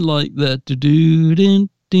I even like the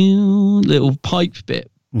little pipe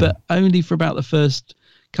bit, but only for about the first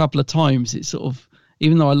couple of times. It's sort of,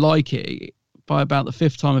 even though I like it, by about the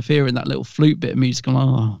fifth time of hearing that little flute bit of music,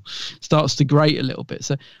 starts to grate a little bit.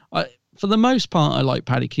 So for the most part, I like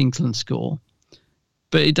Paddy Kingsland's score,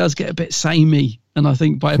 but it does get a bit samey. And I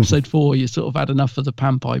think by episode 4, you sort of had enough of the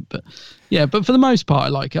panpipe. But yeah, but for the most part, I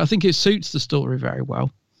like it. I think it suits the story very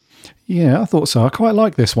well. Yeah, I thought so. I quite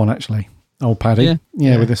like this one, actually. Old Paddy.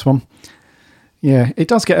 Yeah, with this one. Yeah, it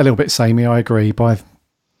does get a little bit samey, I agree.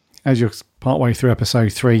 As you're partway through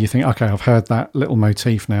episode 3, you think, okay, I've heard that little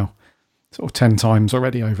motif now sort of 10 times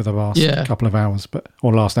already over the last couple of hours,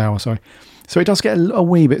 or last hour, sorry. So it does get a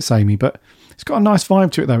wee bit samey, but it's got a nice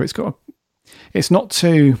vibe to it, though. It's not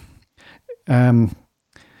too...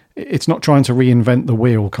 it's not trying to reinvent the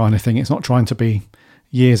wheel kind of thing. It's not trying to be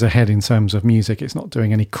years ahead in terms of music. It's not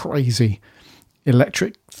doing any crazy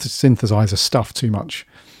electric synthesizer stuff too much.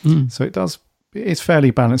 So it's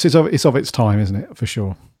fairly balanced. It's of its time, isn't it? For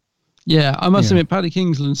sure. Yeah, I must admit, Paddy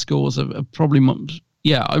Kingsland's scores are probably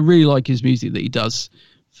I really like his music that he does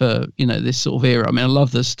for, you know, this sort of era. I mean, I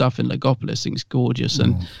love the stuff in Legopolis. I think it's gorgeous.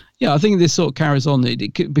 And I think this sort of carries on.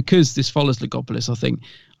 Because this follows Legopolis, I think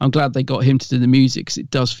I'm glad they got him to do the music, because it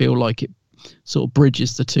does feel like it sort of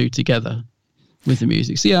bridges the two together with the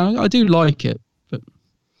music. So yeah, I do like it, but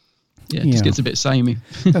it just gets a bit samey.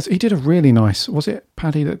 He did a really nice, was it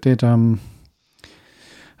Paddy that did,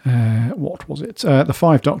 what was it? The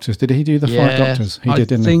Five Doctors. Did he do the Five Doctors? He did,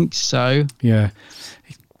 didn't he? I think so. Yeah.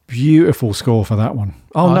 Beautiful score for that one.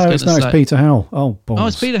 It's Peter Howell. Oh, balls. Oh,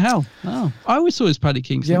 it's Peter Howell. Oh, I always thought it was Paddy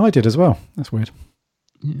Kingsland. Yeah, I did as well. That's weird.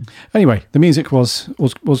 Yeah. Anyway, the music was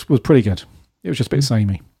pretty good. It was just a bit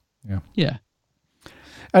samey. Yeah. Yeah.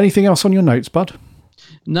 Anything else on your notes, bud?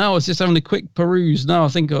 No, I was just having a quick peruse. No, I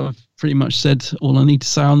think I've pretty much said all I need to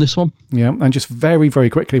say on this one. Yeah, and just very, very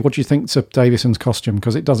quickly, what do you think to Davison's costume?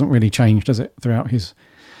 Because it doesn't really change, does it, throughout his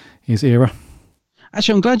era?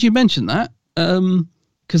 Actually, I'm glad you mentioned that.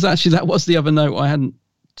 Because actually that was the other note I hadn't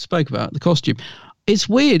spoke about, the costume. It's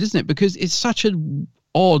weird, isn't it? Because it's such an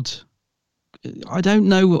odd... I don't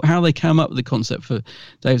know how they came up with the concept for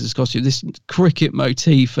Davis's costume. This cricket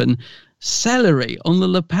motif and celery on the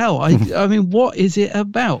lapel. I mean, what is it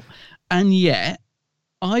about? And yet,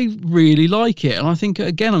 I really like it. And I think,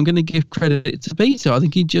 again, I'm going to give credit to Peter. I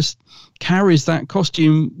think he just carries that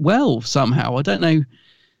costume well somehow. I don't know.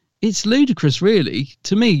 It's ludicrous, really.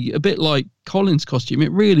 To me, a bit like Colin's costume.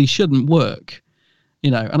 It really shouldn't work,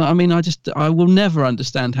 you know. And I mean, I will never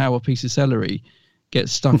understand how a piece of celery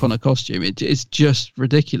gets stuck on a costume. It's just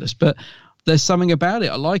ridiculous. But there's something about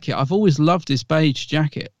it. I like it. I've always loved his beige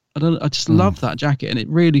jacket. I just love that jacket, and it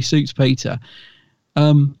really suits Peter.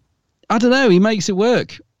 I don't know. He makes it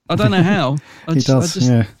work. I don't know how. He does.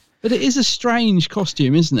 Yeah. But it is a strange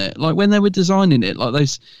costume, isn't it? Like when they were designing it, like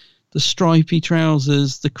the stripy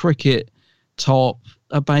trousers, the cricket top,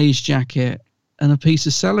 a beige jacket, and a piece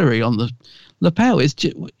of celery on the lapel.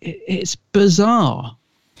 It's bizarre.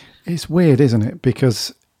 It's weird, isn't it?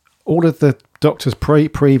 Because all of the Doctors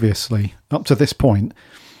previously, up to this point,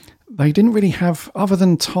 they didn't really have, other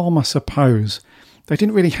than Tom, I suppose, they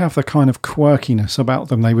didn't really have the kind of quirkiness about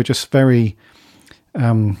them. They were just very,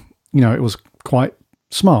 it was quite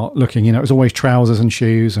smart looking. You know, it was always trousers and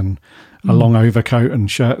shoes and a long overcoat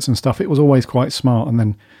and shirts and stuff. It was always quite smart. And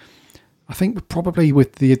then I think probably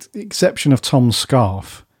with the exception of Tom's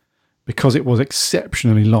scarf, because it was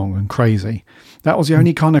exceptionally long and crazy. That was the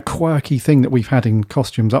only kind of quirky thing that we've had in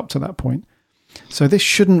costumes up to that point. So this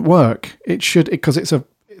shouldn't work. It should, because it's a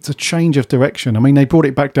change of direction. I mean, they brought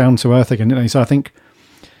it back down to earth again, didn't they? So I think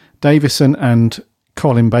Davison and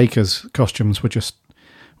Colin Baker's costumes were just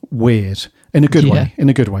weird in a good way. In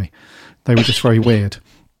a good way, they were just very weird.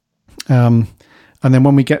 And then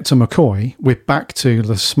when we get to McCoy, we're back to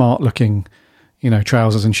the smart-looking,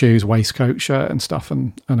 trousers and shoes, waistcoat, shirt and stuff,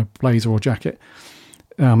 and a blazer or jacket.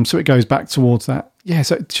 So it goes back towards that. Yeah,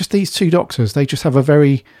 so just these two doctors, they just have a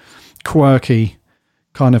very quirky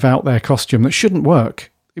kind of out there costume that shouldn't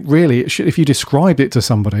work. It should, if you described it to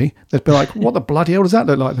somebody, they'd be like, what the bloody hell does that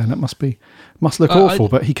look like then? It must look awful,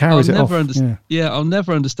 but he carries it off. I'll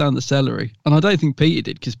never understand the celery. And I don't think Peter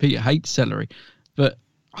did, because Peter hates celery. But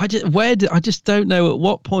I just don't know at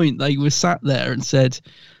what point they were sat there and said,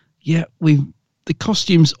 yeah, the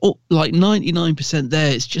costume's up like 99%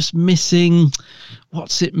 there. It's just missing.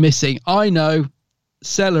 What's it missing? I know,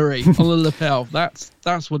 celery on the lapel. That's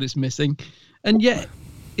what it's missing. And yet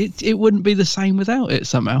it wouldn't be the same without it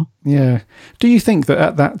somehow. Yeah. Do you think that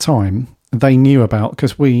at that time they knew about,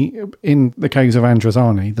 because in the case of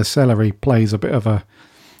Androzani, the celery plays a bit of an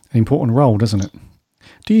important role, doesn't it?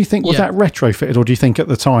 Do you think, was that retrofitted, or do you think at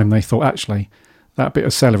the time they thought, actually, that bit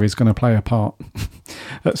of celery is going to play a part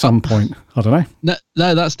at some point? I don't know.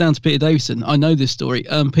 No, that's down to Peter Davison. I know this story.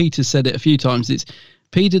 Peter said it a few times. It's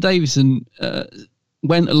Peter Davison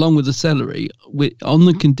went along with the celery on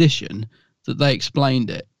the condition that they explained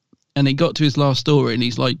it. And he got to his last story and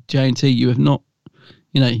he's like, J&T, you have not,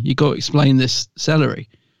 you got to explain this celery.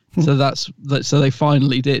 So they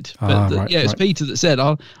finally did. But it's Peter that said,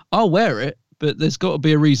 I'll wear it, but there's got to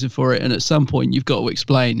be a reason for it. And at some point you've got to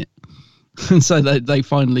explain it. And so they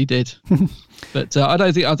finally did. But I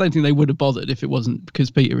don't think they would have bothered if it wasn't because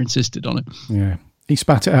Peter insisted on it. Yeah. He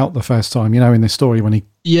spat it out the first time, in this story when he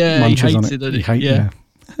munches on it. He hates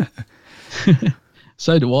it.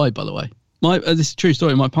 So do I, by the way. This is a true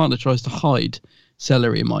story. My partner tries to hide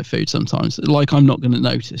celery in my food sometimes, like I'm not going to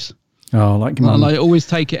notice. Oh, like Mum. And I always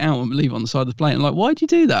take it out and leave it on the side of the plate. I'm like, why do you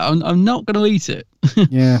do that? I'm not going to eat it.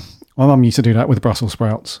 Yeah. My mum used to do that with Brussels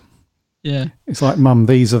sprouts. Yeah. It's like, Mum,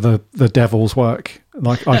 these are the devil's work.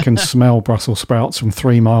 Like, I can smell Brussels sprouts from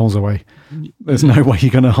 3 miles away. There's no way you're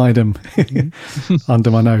going to hide them under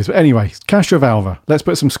my nose. But anyway, Castrovalva. Let's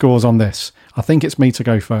put some scores on this. I think it's me to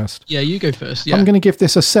go first. Yeah, you go first. Yeah. I'm going to give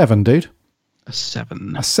this a 7, dude. A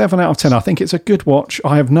 7. A 7 out of 10. I think it's a good watch.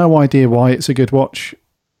 I have no idea why it's a good watch,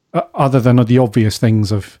 other than the obvious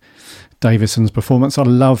things of Davison's performance. I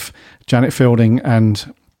love Janet Fielding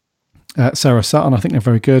and Sarah Sutton. I think they're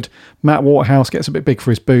very good. Matt Waterhouse gets a bit big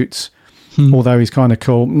for his boots, although he's kind of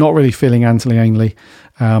cool. Not really feeling Anthony Ainley,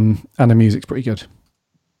 and the music's pretty good.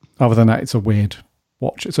 Other than that, it's a weird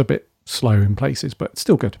watch. It's a bit slow in places, but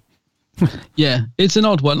still good. Yeah, it's an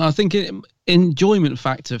odd one. I think enjoyment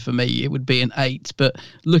factor for me, it would be an 8, but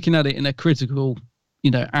looking at it in a critical,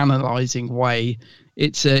 analysing way,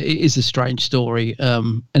 it is a strange story,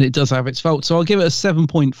 and it does have its faults. So I'll give it a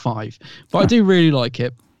 7.5. But I do really like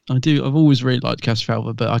it. I've always really liked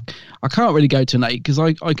Castrovalva, but I can't really go to an 8 because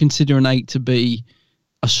I consider an 8 to be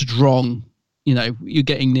a strong, you're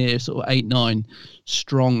getting near sort of 8, 9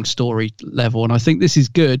 strong story level. And I think this is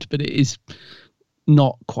good, but it is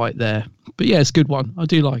not quite there. But yeah, it's a good one. I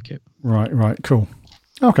do like it. Right, cool.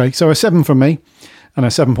 Okay, so a 7 from me and a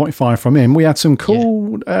 7.5 from him. We had some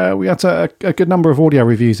cool, we had a good number of audio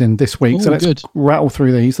reviews in this week. Ooh, so let's rattle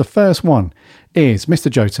through these. The first one is Mr.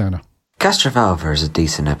 Joe Turner. Castrovalva is a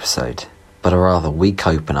decent episode, but a rather weak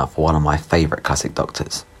opener for one of my favourite classic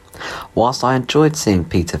Doctors. Whilst I enjoyed seeing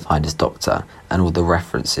Peter find his Doctor and all the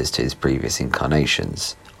references to his previous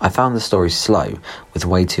incarnations, I found the story slow, with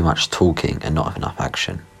way too much talking and not enough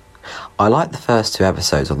action. I liked the first 2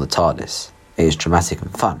 episodes on the TARDIS. It is dramatic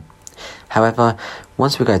and fun. However,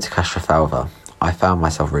 once we go to Castrovalva, I found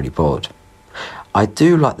myself really bored. I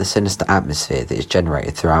do like the sinister atmosphere that is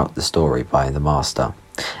generated throughout the story by the Master,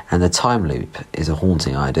 and the time loop is a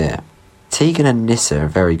haunting idea. Tegan and Nyssa are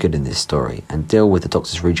very good in this story and deal with the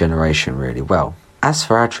Doctor's regeneration really well. As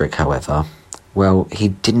for Adric, however, well, he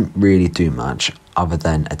didn't really do much other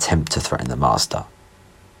than attempt to threaten the Master.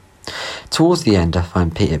 Towards the end, I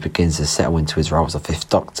find Peter begins to settle into his role as a 5th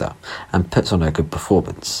Doctor and puts on a good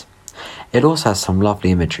performance. It also has some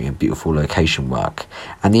lovely imagery and beautiful location work,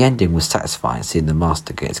 and the ending was satisfying seeing the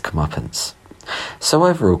Master get his comeuppance. So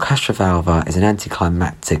overall, Castrovalva is an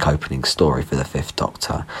anticlimactic opening story for the 5th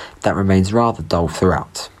Doctor that remains rather dull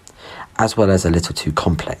throughout, as well as a little too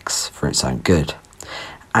complex for its own good,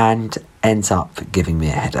 and ends up giving me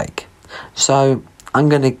a headache. So I'm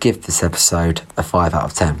going to give this episode a 5 out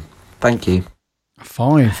of 10. Thank you.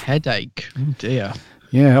 5. Headache. Oh dear.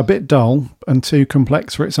 Yeah, a bit dull and too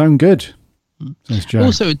complex for its own good, says Joe.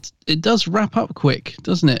 Also, it does wrap up quick,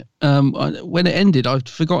 doesn't it? When it ended, I've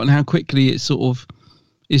forgotten how quickly it sort of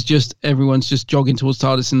is just everyone's just jogging towards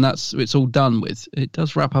TARDIS and it's all done with. It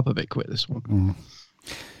does wrap up a bit quick, this one.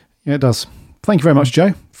 Yeah, it does. Thank you very much,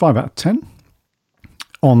 Joe. 5 out of 10.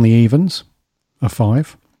 On the evens, a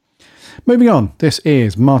 5. Moving on, this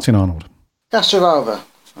is Martin Arnold. Castrovalva,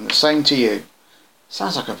 and the same to you.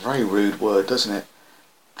 Sounds like a very rude word, doesn't it?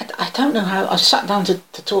 I don't know how... I sat down to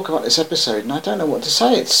talk about this episode and I don't know what to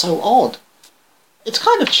say. It's so odd. It's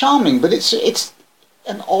kind of charming, but it's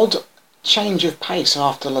an odd change of pace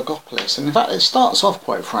after Logopolis. And in fact, it starts off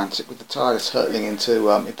quite frantic with the TARDIS hurtling into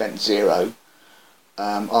Event Zero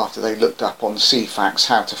after they looked up on CFAX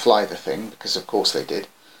how to fly the thing, because of course they did.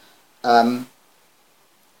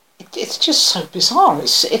 It's just so bizarre.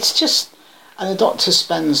 It's just... And the Doctor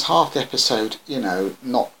spends half the episode,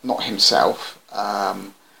 not himself,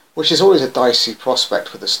 which is always a dicey prospect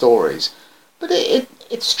for the stories. But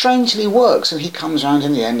it strangely works, and he comes around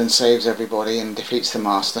in the end and saves everybody and defeats the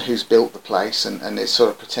Master who's built the place and is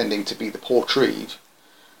sort of pretending to be the Portreeve.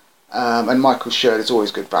 And Michael Sherd is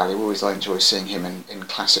always good value. Always I enjoy seeing him in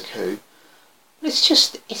Classic Who. It's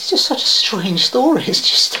just such a strange story. It's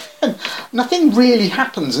just nothing really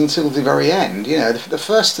happens until the very end. The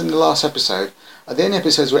first and the last episode are the only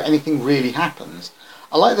episodes where anything really happens.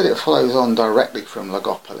 I like that it follows on directly from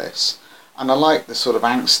Logopolis, and I like the sort of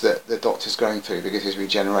angst that the Doctor's going through because his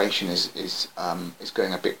regeneration is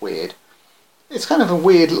going a bit weird. It's kind of a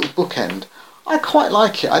weird little bookend. I quite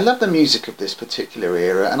like it. I love the music of this particular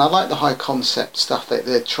era, and I like the high concept stuff that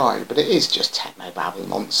they've tried, but it is just techno-babble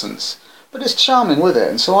nonsense. But it's charming with it,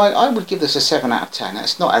 and so I would give this a 7 out of 10.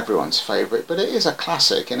 It's not everyone's favourite, but it is a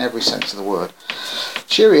classic in every sense of the word.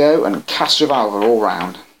 Cheerio and Castrovalva all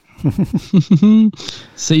round.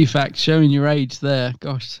 CFAX, showing your age there.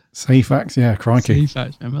 Gosh. CFAX, yeah, crikey.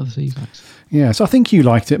 CFAX, remember the CFAX. Yeah, so I think you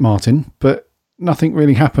liked it, Martin, but nothing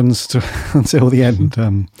really happens until the end.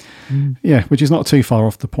 Yeah, which is not too far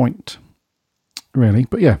off the point, really.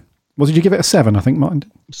 But yeah. Well, did you give it a 7, I think, Martin?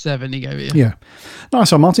 7, he gave it. Yeah.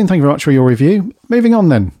 Nice one, Martin. Thank you very much for your review. Moving on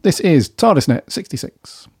then. This is TARDISNet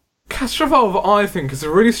 66. Castrovalva, I think, is a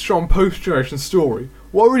really strong post-generation story.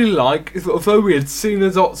 What I really like is that although we had seen the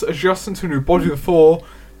Doctor adjust into a new body before,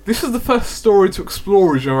 this is the first story to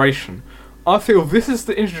explore regeneration. I feel this is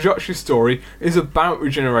the introductory story is about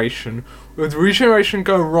regeneration, with regeneration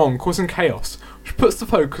going wrong causing chaos, which puts the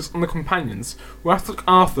focus on the companions who have to look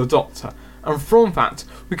after the Doctor. And from that,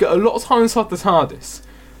 we get a lot of time inside the TARDIS.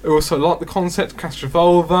 I also like the concept of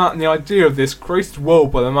Castrovalva and the idea of this created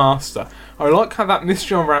world by the Master. I like how that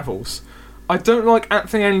mystery unravels. I don't like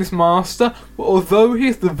Anthony Ainley's Master, but although he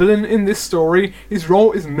is the villain in this story, his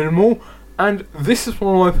role is minimal, and this is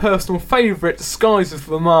one of my personal favourite disguises for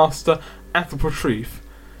the Master and the Portreeve.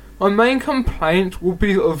 My main complaint will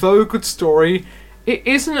be that although a good story, it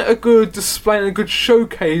isn't a good display and a good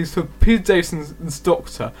showcase for Peter Davison's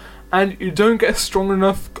Doctor, and you don't get a strong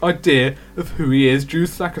enough idea of who he is due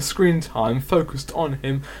to lack of screen time focused on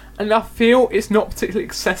him, and I feel it's not particularly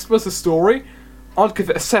accessible as a story. I'd give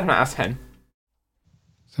it a 7 out of 10.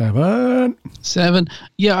 7.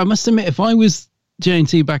 Yeah, I must admit, if I was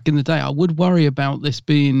JNT back in the day, I would worry about this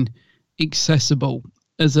being accessible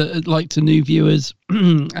as to new viewers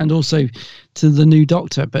and also to the new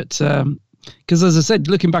Doctor. But because, as I said,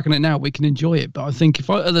 looking back on it now, we can enjoy it. But I think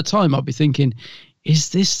at the time, I'd be thinking, is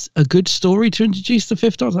this a good story to introduce the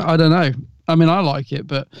Fifth Doctor? I don't know. I mean, I like it,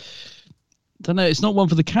 but I don't know. It's not one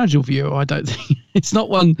for the casual viewer, I don't think. It's not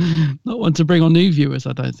one to bring on new viewers,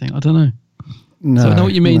 I don't think. I don't know. No, so I know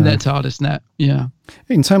what you mean there, TARDISNet. Yeah.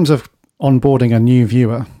 In terms of onboarding a new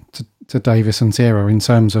viewer to Davison's era, in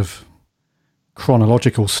terms of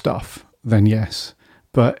chronological stuff, then yes.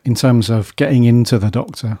 But in terms of getting into that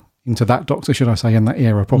Doctor, should I say, in that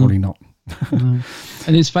era, probably not. No.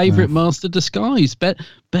 And his favourite Master disguise, better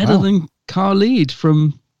than Khalid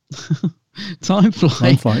from Time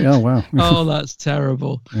Flight. Oh wow! Oh, that's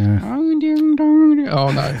terrible. Yeah.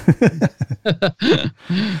 Oh no!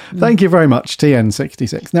 Thank you very much,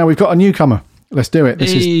 TN66. Now we've got a newcomer. Let's do it.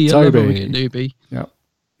 This is Toby. Newbie. Yeah.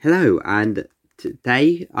 Hello, and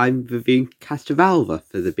today I'm reviewing Castrovalva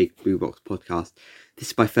for the Big Blue Box podcast.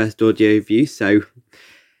 This is my first audio review, so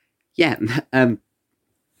yeah.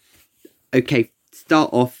 Okay, start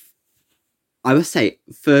off, I must say,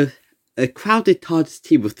 for a crowded TARDIS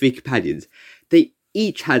team of 3 companions, they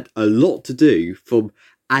each had a lot to do, from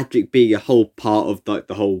Adric being a whole part of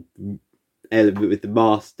the whole element with the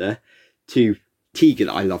Master, to Tegan.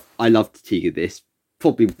 I loved Tegan this,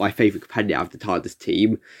 probably my favourite companion out of the TARDIS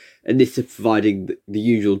team, and this is providing the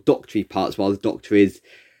usual doctory parts while the Doctor is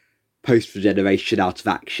post-regeneration out of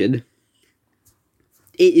action.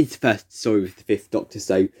 It is the first story with the Fifth Doctor,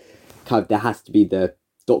 so kind of there has to be the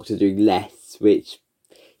Doctor doing less, which,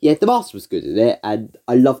 yeah, the Master was good at it, and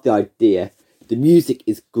I love the idea. The music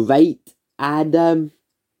is great, and I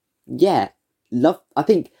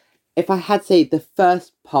think if I had to say the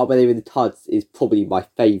first part where they're in the TARDIS is probably my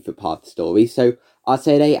favourite part of the story, so I'd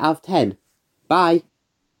say an 8 out of 10. Bye.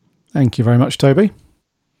 Thank you very much, Toby.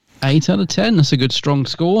 8 out of 10. That's a good strong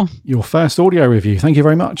score. Your first audio review. Thank you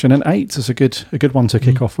very much. And an 8 is a good one to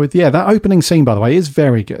kick off with. Yeah, that opening scene, by the way, is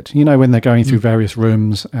very good. You know, when they're going through various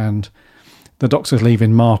rooms and the Doctor's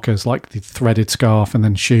leaving markers like the threaded scarf and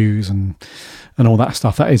then shoes and all that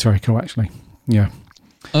stuff. That is very cool, actually. Yeah.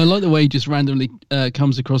 I like the way he just randomly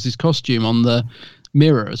comes across his costume on the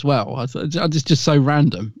mirror as well. It's just so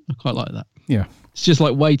random. I quite like that. Yeah. It's just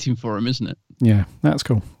like waiting for him, isn't it? Yeah, that's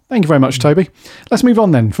cool. Thank you very much, Toby. Let's move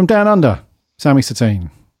on then. From Down Under, Sammy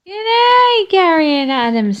Satine. G'day, Gary and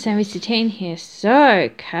Adam. Sammy Satine here. So,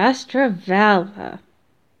 Castrovalva.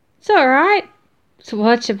 It's alright. It's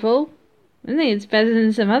watchable. I think it's better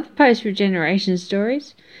than some other post-regeneration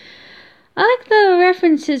stories. I like the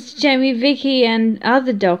references to Jamie, Vicky and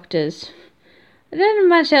other Doctors. I don't have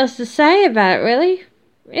much else to say about it, really.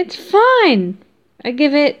 It's fine. I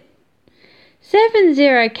give it 7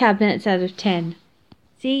 zero cabinets out of 10.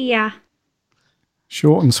 See ya.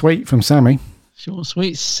 Short and sweet from Sammy. Short and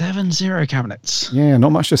sweet, 7 0 cabinets. Yeah,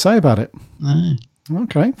 not much to say about it. No.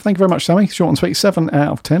 Okay, thank you very much, Sammy. Short and sweet, 7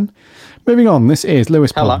 out of 10. Moving on, this is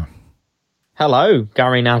Lewis Palmer. Hello,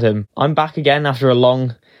 Gary and Adam. I'm back again after a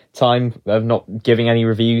long time of not giving any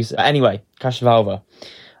reviews. Anyway, Castrovalva.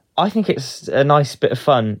 I think it's a nice bit of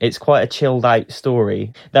fun. It's quite a chilled out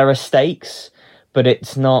story. There are stakes, but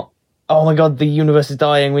it's not, oh my god, the universe is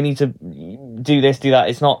dying, we need to do this, do that.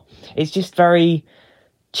 It's just very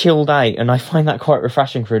chilled out, and I find that quite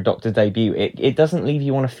refreshing for a Doctor debut. It doesn't leave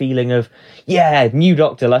you on a feeling of, yeah, new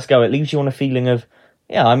Doctor, let's go. It leaves you on a feeling of,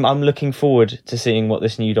 yeah, I'm looking forward to seeing what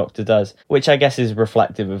this new Doctor does, which I guess is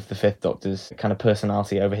reflective of the Fifth Doctor's kind of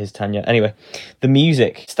personality over his tenure. Anyway, the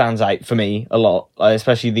music stands out for me a lot,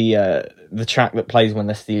 especially the track that plays when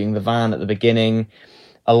they're stealing the van at the beginning.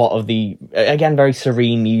 A lot of the, again, very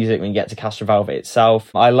serene music when you get to Castrovalva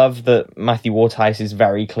itself. I love that Matthew Waterhouse is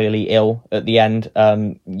very clearly ill at the end.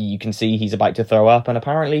 You can see he's about to throw up, and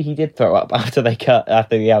apparently he did throw up after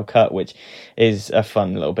the L cut, which is a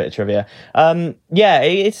fun little bit of trivia. Yeah,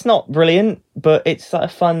 it's not brilliant, but it's a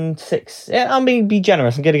fun 6. I'm going to be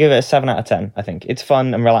generous. I'm going to give it a 7 out of 10, I think. It's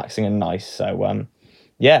fun and relaxing and nice. So,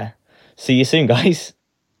 yeah. See you soon, guys.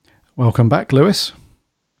 Welcome back, Lewis.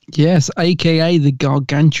 Yes, a.k.a. the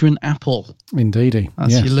Gargantuan Apple. Indeedy.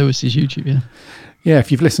 That's your Lewis's YouTube, yeah. Yeah,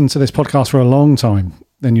 if you've listened to this podcast for a long time,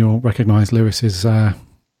 then you'll recognise Lewis's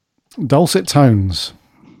dulcet tones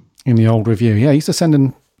in the old review. Yeah, he used to send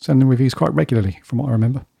in reviews quite regularly, from what I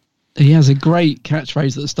remember. He has a great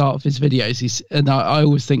catchphrase at the start of his videos. And I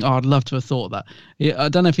always think, I'd love to have thought of that. I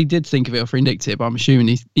don't know if he did think of it or if he nicked it, but I'm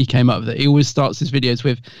assuming he came up with it. He always starts his videos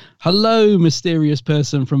with, "Hello, mysterious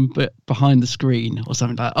person from behind the screen," or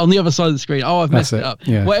something like that. On the other side of the screen. Oh, I've messed it up.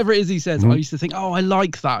 Yeah. Whatever it is he says, I used to think, I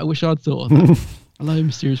like that. I wish I'd thought of that. Hello,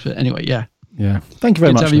 mysterious person. Anyway, yeah. Yeah. Thank you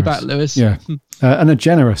very much, Good to have you back, Lewis. Yeah. And a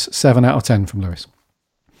generous 7 out of 10 from Lewis.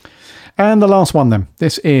 And the last one then.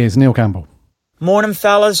 This is Neil Campbell. Morning,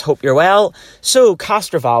 fellas. Hope you're well. So,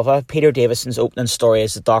 Castrovalva, Peter Davison's opening story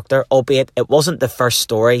as the Doctor, albeit it wasn't the first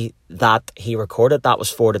story that he recorded. That was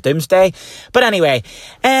for the Doomsday. But anyway,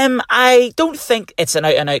 I don't think it's an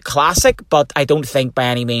out-and-out classic, but I don't think by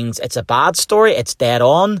any means it's a bad story. It's dead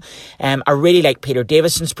on. I really like Peter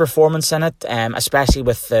Davison's performance in it, especially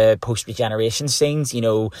with the post-regeneration scenes,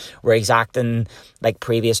 where he's acting like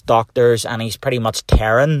previous Doctors, and he's pretty much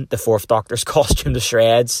tearing the Fourth Doctor's costume to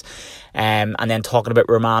shreds, and then talking about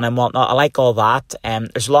Romana and whatnot. I like all that.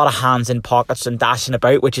 There's a lot of hands in pockets and dashing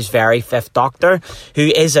about, which is very Fifth Doctor, who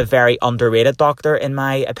is a very underrated Doctor in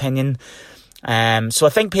my opinion. So I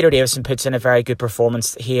think Peter Davison puts in a very good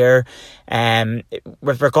performance here.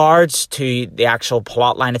 With regards to the actual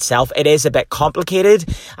plot line itself, it is a bit complicated.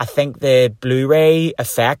 I think the Blu-ray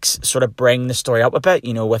effects sort of bring the story up a bit,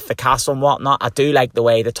 with the castle and whatnot. I do like the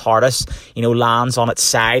way the TARDIS, lands on its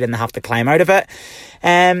side and they have to climb out of it.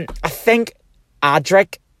 I think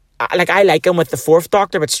Adric, I like him with the Fourth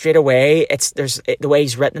Doctor, but straight away, the way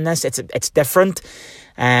he's written in this, it's different.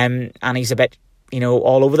 And he's a bit,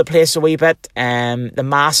 all over the place a wee bit. The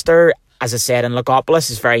Master, as I said in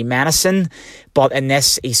Logopolis, is very menacing, but in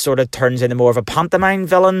this he sort of turns into more of a pantomime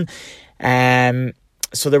villain.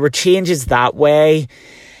 So there were changes that way.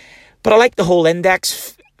 But I like the whole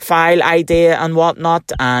index file idea and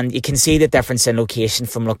whatnot, and you can see the difference in location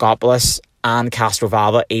from Logopolis and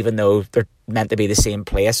Castrovalva, even though they're meant to be the same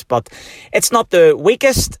place. But it's not the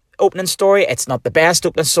weakest opening story, it's not the best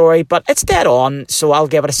opening story, but it's dead on, so I'll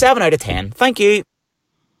give it a 7 out of 10. Thank you.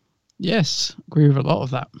 Yes, agree with a lot of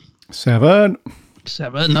that. 7.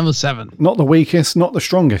 Number 7. Not the weakest, not the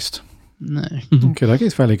strongest. No. Okay,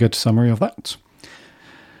 it's a fairly good summary of that.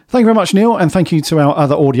 Thank you very much, Neil, and thank you to our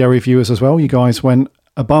other audio reviewers as well. You guys went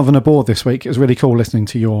above and aboard this week. It was really cool listening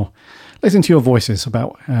to your voices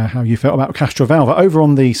about how you felt about Castrovalva. Over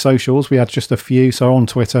on the socials, we had just a few. So on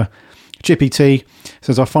Twitter, Chippy T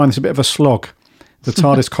says, I find this a bit of a slog. The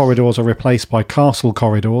TARDIS corridors are replaced by castle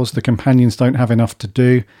corridors. The companions don't have enough to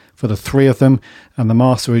do for the 3 of them, and the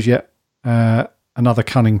Master is yet another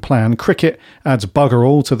cunning plan. Cricket adds bugger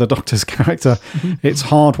all to the Doctor's character. It's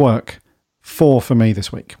hard work. 4 for me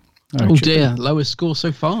this week. Oh dear, lowest score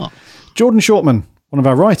so far. Jordan Shortman, one of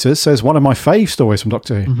our writers, says one of my fave stories from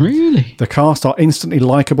Doctor Who. Really? The cast are instantly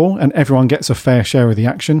likeable and everyone gets a fair share of the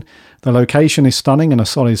action. The location is stunning and a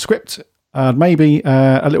solid script. Maybe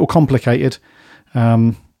a little complicated,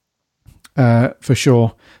 for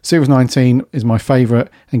sure. Series 19 is my favourite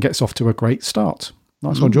and gets off to a great start.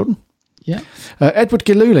 Nice one, Jordan. Yeah. Edward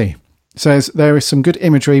Giluli says there is some good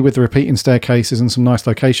imagery with the repeating staircases and some nice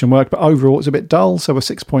location work, but overall it's a bit dull, so a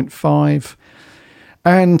 6.5.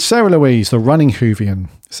 And Sarah Louise, the running Whovian,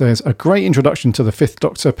 says a great introduction to the 5th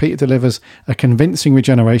Doctor. Peter delivers a convincing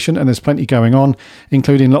regeneration and there's plenty going on,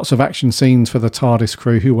 including lots of action scenes for the TARDIS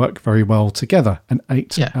crew who work very well together. An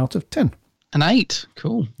 8 out of 10. An 8.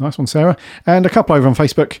 Cool. Nice one, Sarah. And a couple over on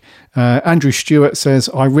Facebook. Andrew Stewart says,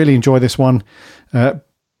 I really enjoy this one.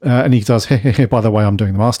 And he does, by the way, I'm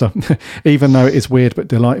doing the Master. Even though it is weird but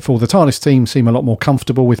delightful. The TARDIS team seem a lot more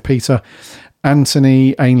comfortable with Peter.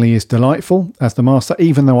 Anthony Ainley is delightful as the Master,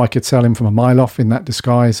 even though I could sell him from a mile off in that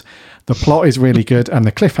disguise. The plot is really good, and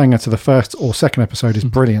the cliffhanger to the 1st or 2nd episode is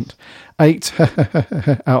brilliant. 8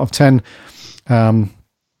 out of 10.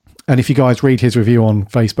 And if you guys read his review on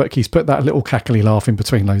Facebook, he's put that little cackly laugh in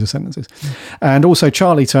between loads of sentences. And also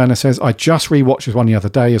Charlie Turner says, I just rewatched this one the other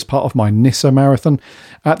day as part of my Nissa marathon.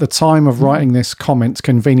 At the time of writing this comment,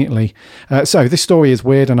 conveniently. So this story is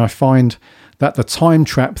weird, and I find that the time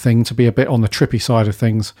trap thing to be a bit on the trippy side of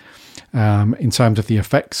things in terms of the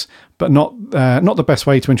effects, but not the best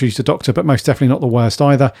way to introduce the Doctor, but most definitely not the worst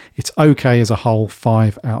either. It's okay as a whole.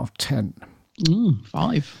 5 out of 10.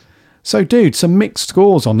 5. So, dude, some mixed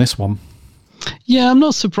scores on this one. Yeah, I'm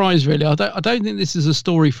not surprised, really. I don't think this is a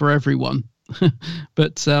story for everyone.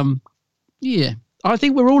 But, yeah, I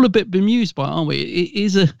think we're all a bit bemused by it, aren't we? It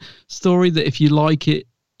is a story that if you like it,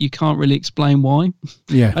 you can't really explain why.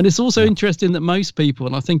 Yeah. And it's also interesting that most people,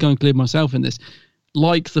 and I think I include myself in this,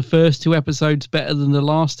 like the first 2 episodes better than the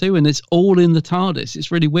last 2, and it's all in the TARDIS. It's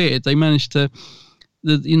really weird. They managed to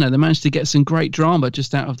get some great drama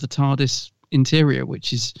just out of the TARDIS interior,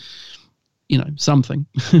 which is, something.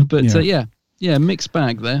 But yeah, mixed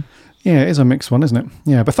bag there. Yeah, it is a mixed one, isn't it?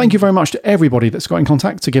 Yeah, but thank you very much to everybody that's got in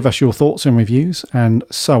contact to give us your thoughts and reviews and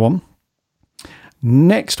so on.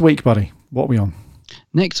 Next week, buddy, what are we on?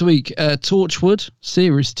 Next week, Torchwood,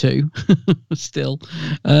 Series 2. Still.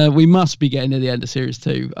 We must be getting to the end of Series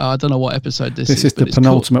 2. I don't know what episode this is. This is the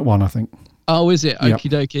penultimate one, I think. Oh, is it? Yep.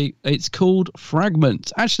 Okie dokie. It's called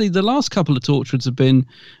Fragments. Actually, the last couple of Torchwoods have been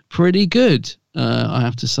pretty good, I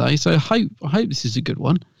have to say. So I hope this is a good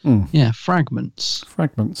one. Yeah, Fragments.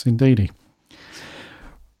 Fragments, indeedy.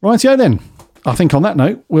 Rightio then. I think on that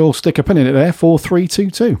note, we'll stick a pin in it there for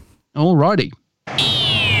 322. Alrighty.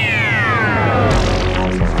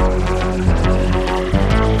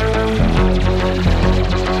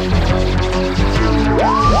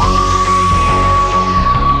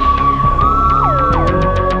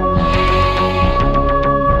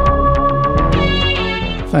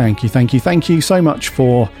 Thank you so much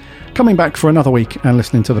for coming back for another week and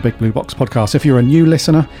listening to the Big Blue Box podcast. If you're a new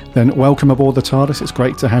listener, then welcome aboard the TARDIS. It's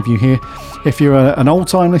great to have you here. If you're an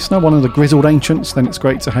old-time listener, one of the grizzled ancients, then it's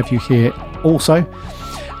great to have you here also.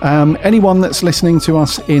 Anyone that's listening to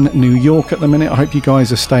us in New York at the minute, I hope you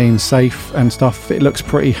guys are staying safe and stuff. It looks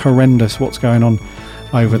pretty horrendous what's going on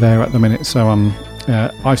over there at the minute. So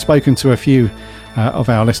I've spoken to a few of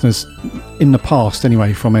our listeners in the past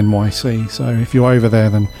anyway from NYC, so if you're over there,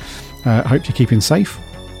 then I hope you're keeping safe.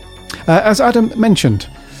 As Adam mentioned,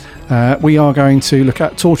 we are going to look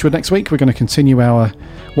at Torchwood next week. We're going to continue our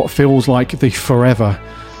what feels like the forever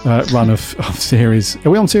run of series. Are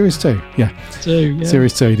we on series 2? Yeah. 2, yeah.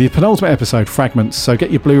 Series 2. The penultimate episode, Fragments. So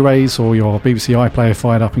get your Blu-rays or your BBC iPlayer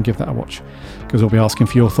fired up and give that a watch, because we'll be asking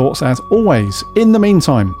for your thoughts as always. In the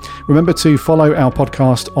meantime, remember to follow our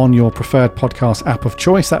podcast on your preferred podcast app of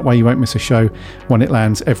choice. That way you won't miss a show when it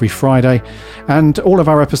lands every Friday. And all of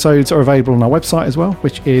our episodes are available on our website as well,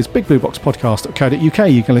 which is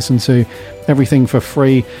bigblueboxpodcast.co.uk. You can listen to everything for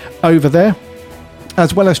free over there,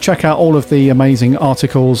 as well as check out all of the amazing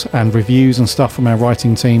articles and reviews and stuff from our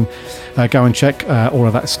writing team. Go and check all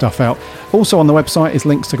of that stuff out. Also on the website is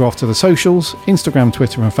links to go off to the socials, Instagram,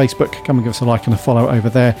 Twitter and Facebook. Come and give us a like and a follow over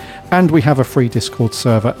there. And we have a free Discord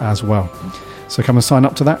server as well. So come and sign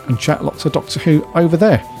up to that and chat lots of Doctor Who over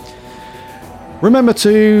there. Remember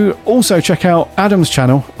to also check out Adam's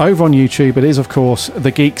channel over on YouTube. It is, of course,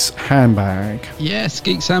 The Geek's Handbag. Yes,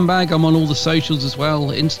 Geek's Handbag. I'm on all the socials as well,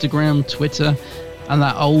 Instagram, Twitter, and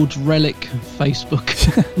that old relic Facebook.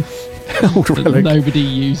 Old relic. Nobody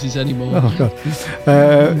uses anymore. Oh, God.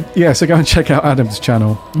 Yeah, so go and check out Adam's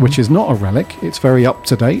channel, which is not a relic. It's very up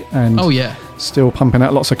to date and still pumping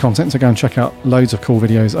out lots of content. So go and check out loads of cool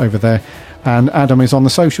videos over there. And Adam is on the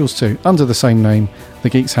socials too, under the same name, The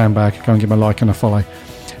Geek's Handbag. Go and give him a like and a follow.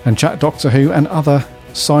 And chat Doctor Who and other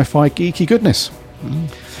sci-fi geeky goodness.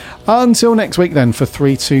 Until next week then, for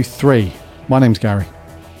 323. My name's Gary.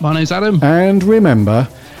 My name's Adam. And remember...